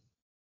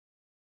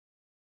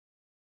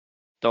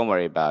 Don't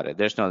worry about it.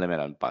 There's no limit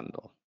on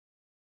bundle.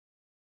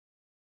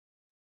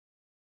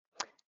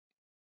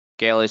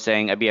 Gail is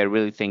saying, Abhi, I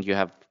really think you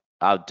have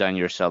outdone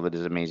yourself. It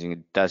is amazing.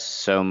 It does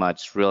so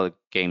much, real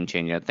game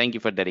changer. Thank you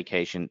for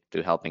dedication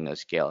to helping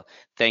us, Gail.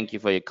 Thank you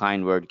for your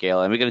kind word,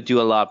 Gail. And we're going to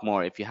do a lot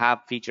more. If you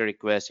have feature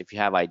requests, if you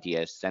have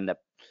ideas, send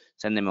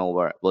them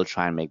over. We'll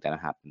try and make that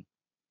happen.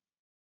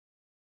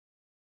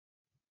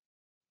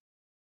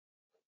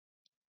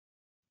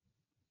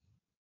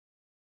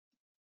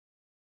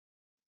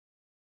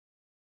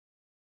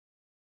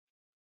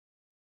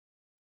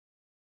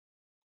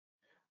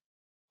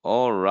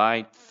 All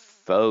right,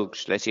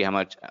 folks. Let's see how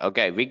much.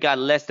 Okay, we got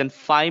less than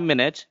 5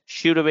 minutes.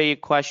 Shoot away your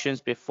questions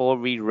before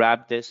we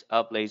wrap this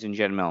up, ladies and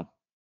gentlemen.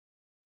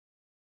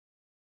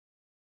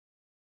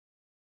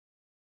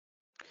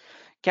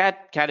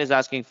 Cat is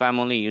asking if I'm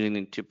only using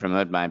it to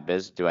promote my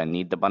biz, do I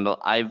need the bundle?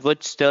 I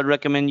would still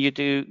recommend you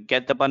to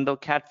get the bundle,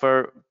 Cat,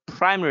 for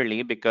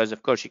primarily because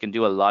of course you can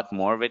do a lot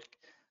more with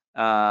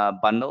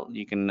bundle.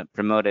 You can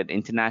promote it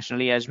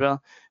internationally as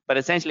well. But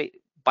essentially,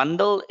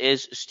 bundle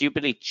is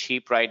stupidly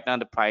cheap right now.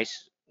 The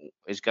price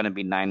is going to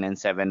be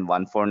 997,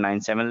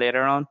 1497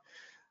 later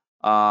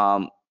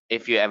on.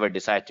 If you ever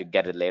decide to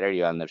get it later,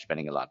 you end up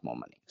spending a lot more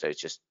money. So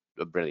it's just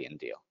a brilliant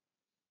deal.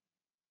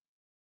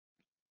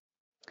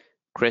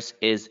 Chris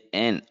is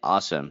in.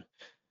 Awesome.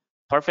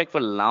 Perfect for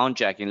launch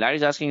jacking.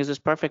 Larry's asking, is this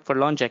perfect for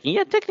launch jacking?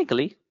 Yeah,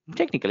 technically,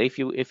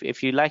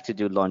 if you like to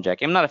do launch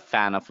jacking. I'm not a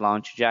fan of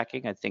launch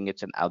jacking. I think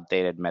it's an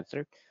outdated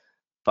method.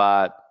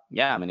 But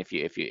yeah, I mean, if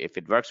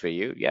it works for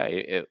you,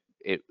 yeah,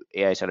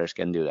 AI sellers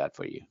can do that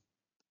for you.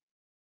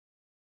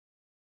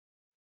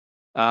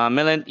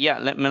 Millen, yeah,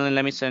 Millen,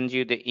 let me send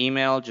you the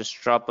email.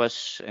 Just drop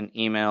us an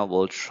email.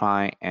 We'll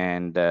try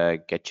and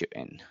get you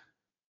in.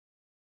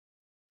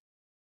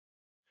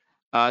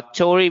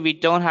 Tori, we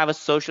don't have a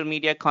social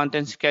media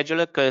content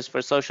scheduler because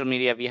for social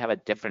media, we have a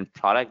different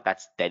product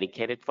that's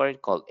dedicated for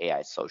it called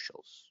AI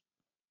Socials.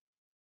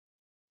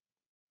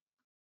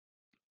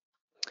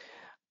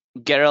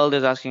 Gerald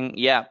is asking,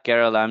 yeah,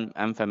 Gerald,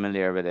 I'm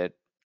familiar with it.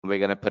 We're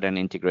gonna put an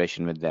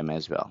integration with them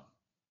as well.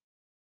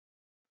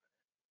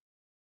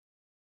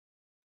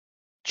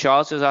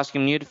 Charles is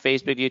asking, new to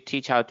Facebook, you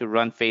teach how to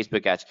run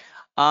Facebook ads.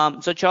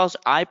 So Charles,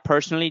 I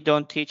personally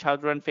don't teach how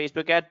to run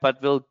Facebook ad,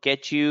 but we'll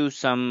get you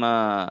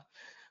some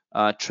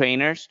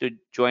trainers to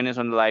join us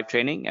on the live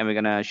training, and we're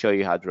gonna show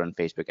you how to run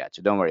Facebook ads.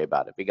 So don't worry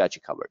about it. We got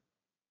you covered.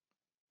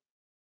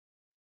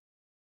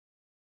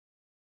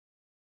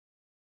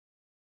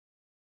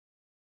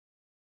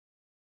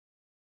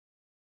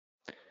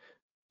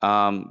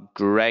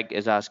 Greg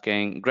is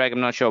asking, Greg, I'm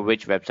not sure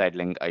which website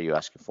link are you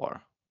asking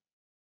for.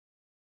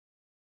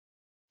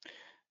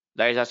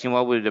 Larry's asking,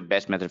 what would be the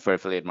best method for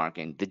affiliate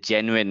marketing? The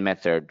genuine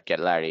method, get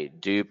Larry.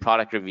 Do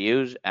product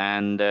reviews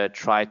and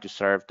try to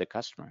serve the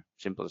customer.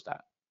 Simple as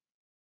that.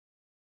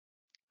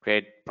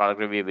 Create product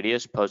review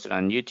videos, post it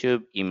on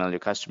YouTube, email your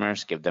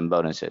customers, give them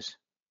bonuses.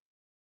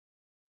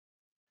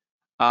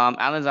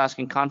 Alan's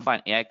asking, can't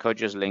find AI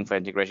coaches link for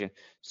integration.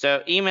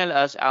 So email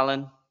us,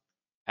 Alan,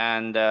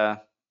 and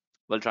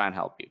we'll try and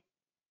help you.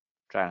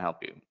 Try and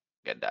help you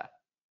get that.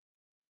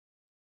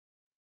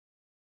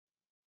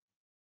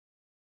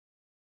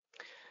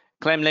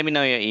 Clem, let me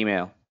know your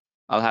email.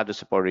 I'll have the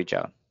support reach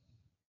out.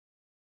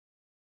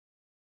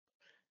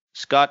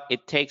 Scott,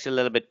 it takes a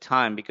little bit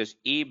time because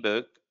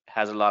ebook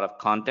has a lot of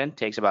content,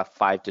 takes about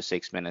 5 to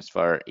 6 minutes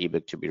for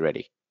ebook to be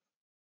ready.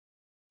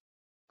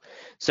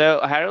 So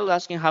Harold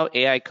asking how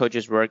AI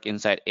coaches work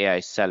inside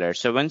AISellers.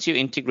 So once you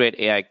integrate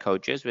AI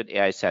coaches with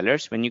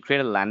AISellers, when you create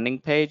a landing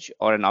page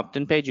or an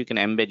opt-in page, you can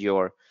embed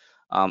your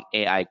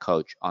AI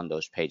coach on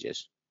those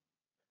pages.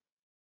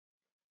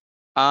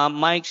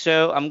 Mike,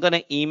 so I'm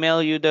gonna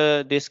email you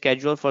the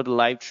schedule for the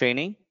live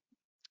training,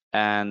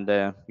 and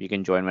you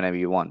can join whenever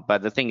you want.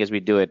 But the thing is, we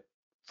do it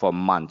for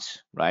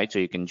months, right? So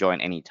you can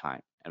join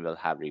anytime, and we'll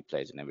have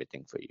replays and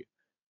everything for you.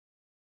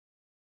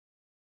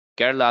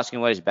 Carol asking,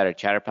 what is better,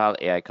 Chatterpal,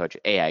 AI coach?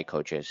 AI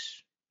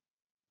coaches,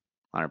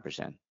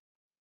 100%.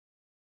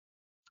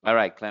 All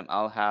right, Clem,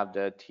 I'll have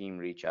the team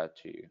reach out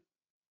to you.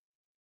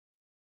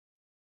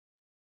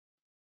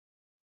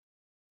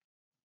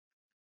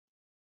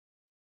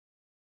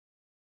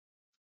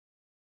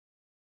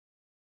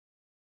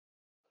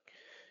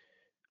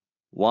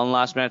 One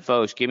last minute,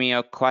 folks. Give me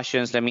your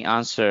questions. Let me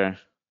answer.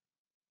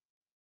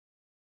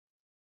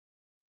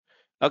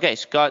 Okay,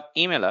 Scott,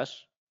 email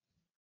us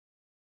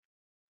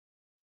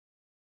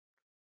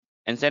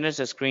and send us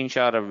a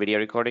screenshot of video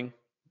recording.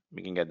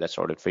 We can get that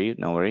sorted for you.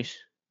 No worries.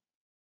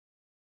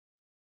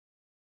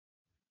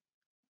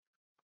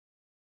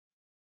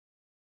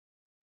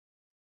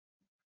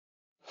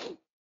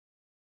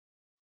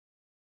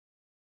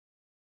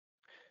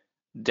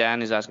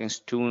 Dan is asking, is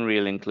Toon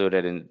Reel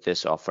included in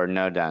this offer?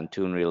 No, Dan,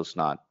 Toon Reel's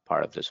not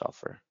part of this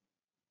offer.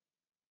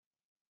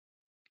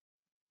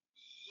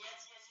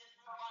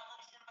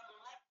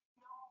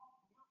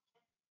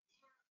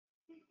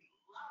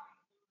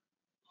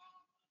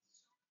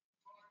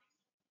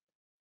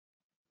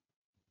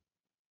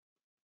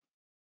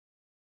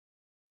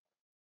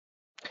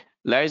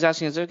 Larry's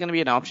asking, is there going to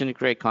be an option to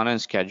create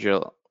content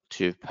schedule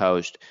to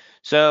post?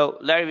 So,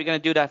 Larry, we're going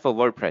to do that for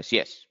WordPress.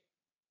 Yes.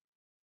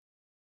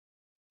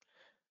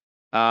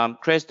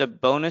 Chris, the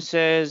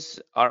bonuses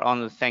are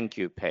on the thank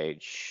you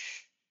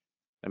page.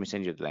 Let me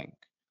send you the link.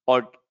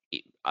 Or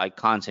I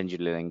can't send you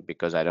the link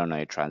because I don't know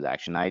your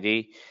transaction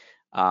ID.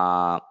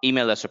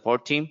 Email the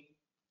support team.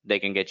 They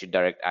can get you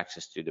direct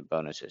access to the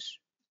bonuses.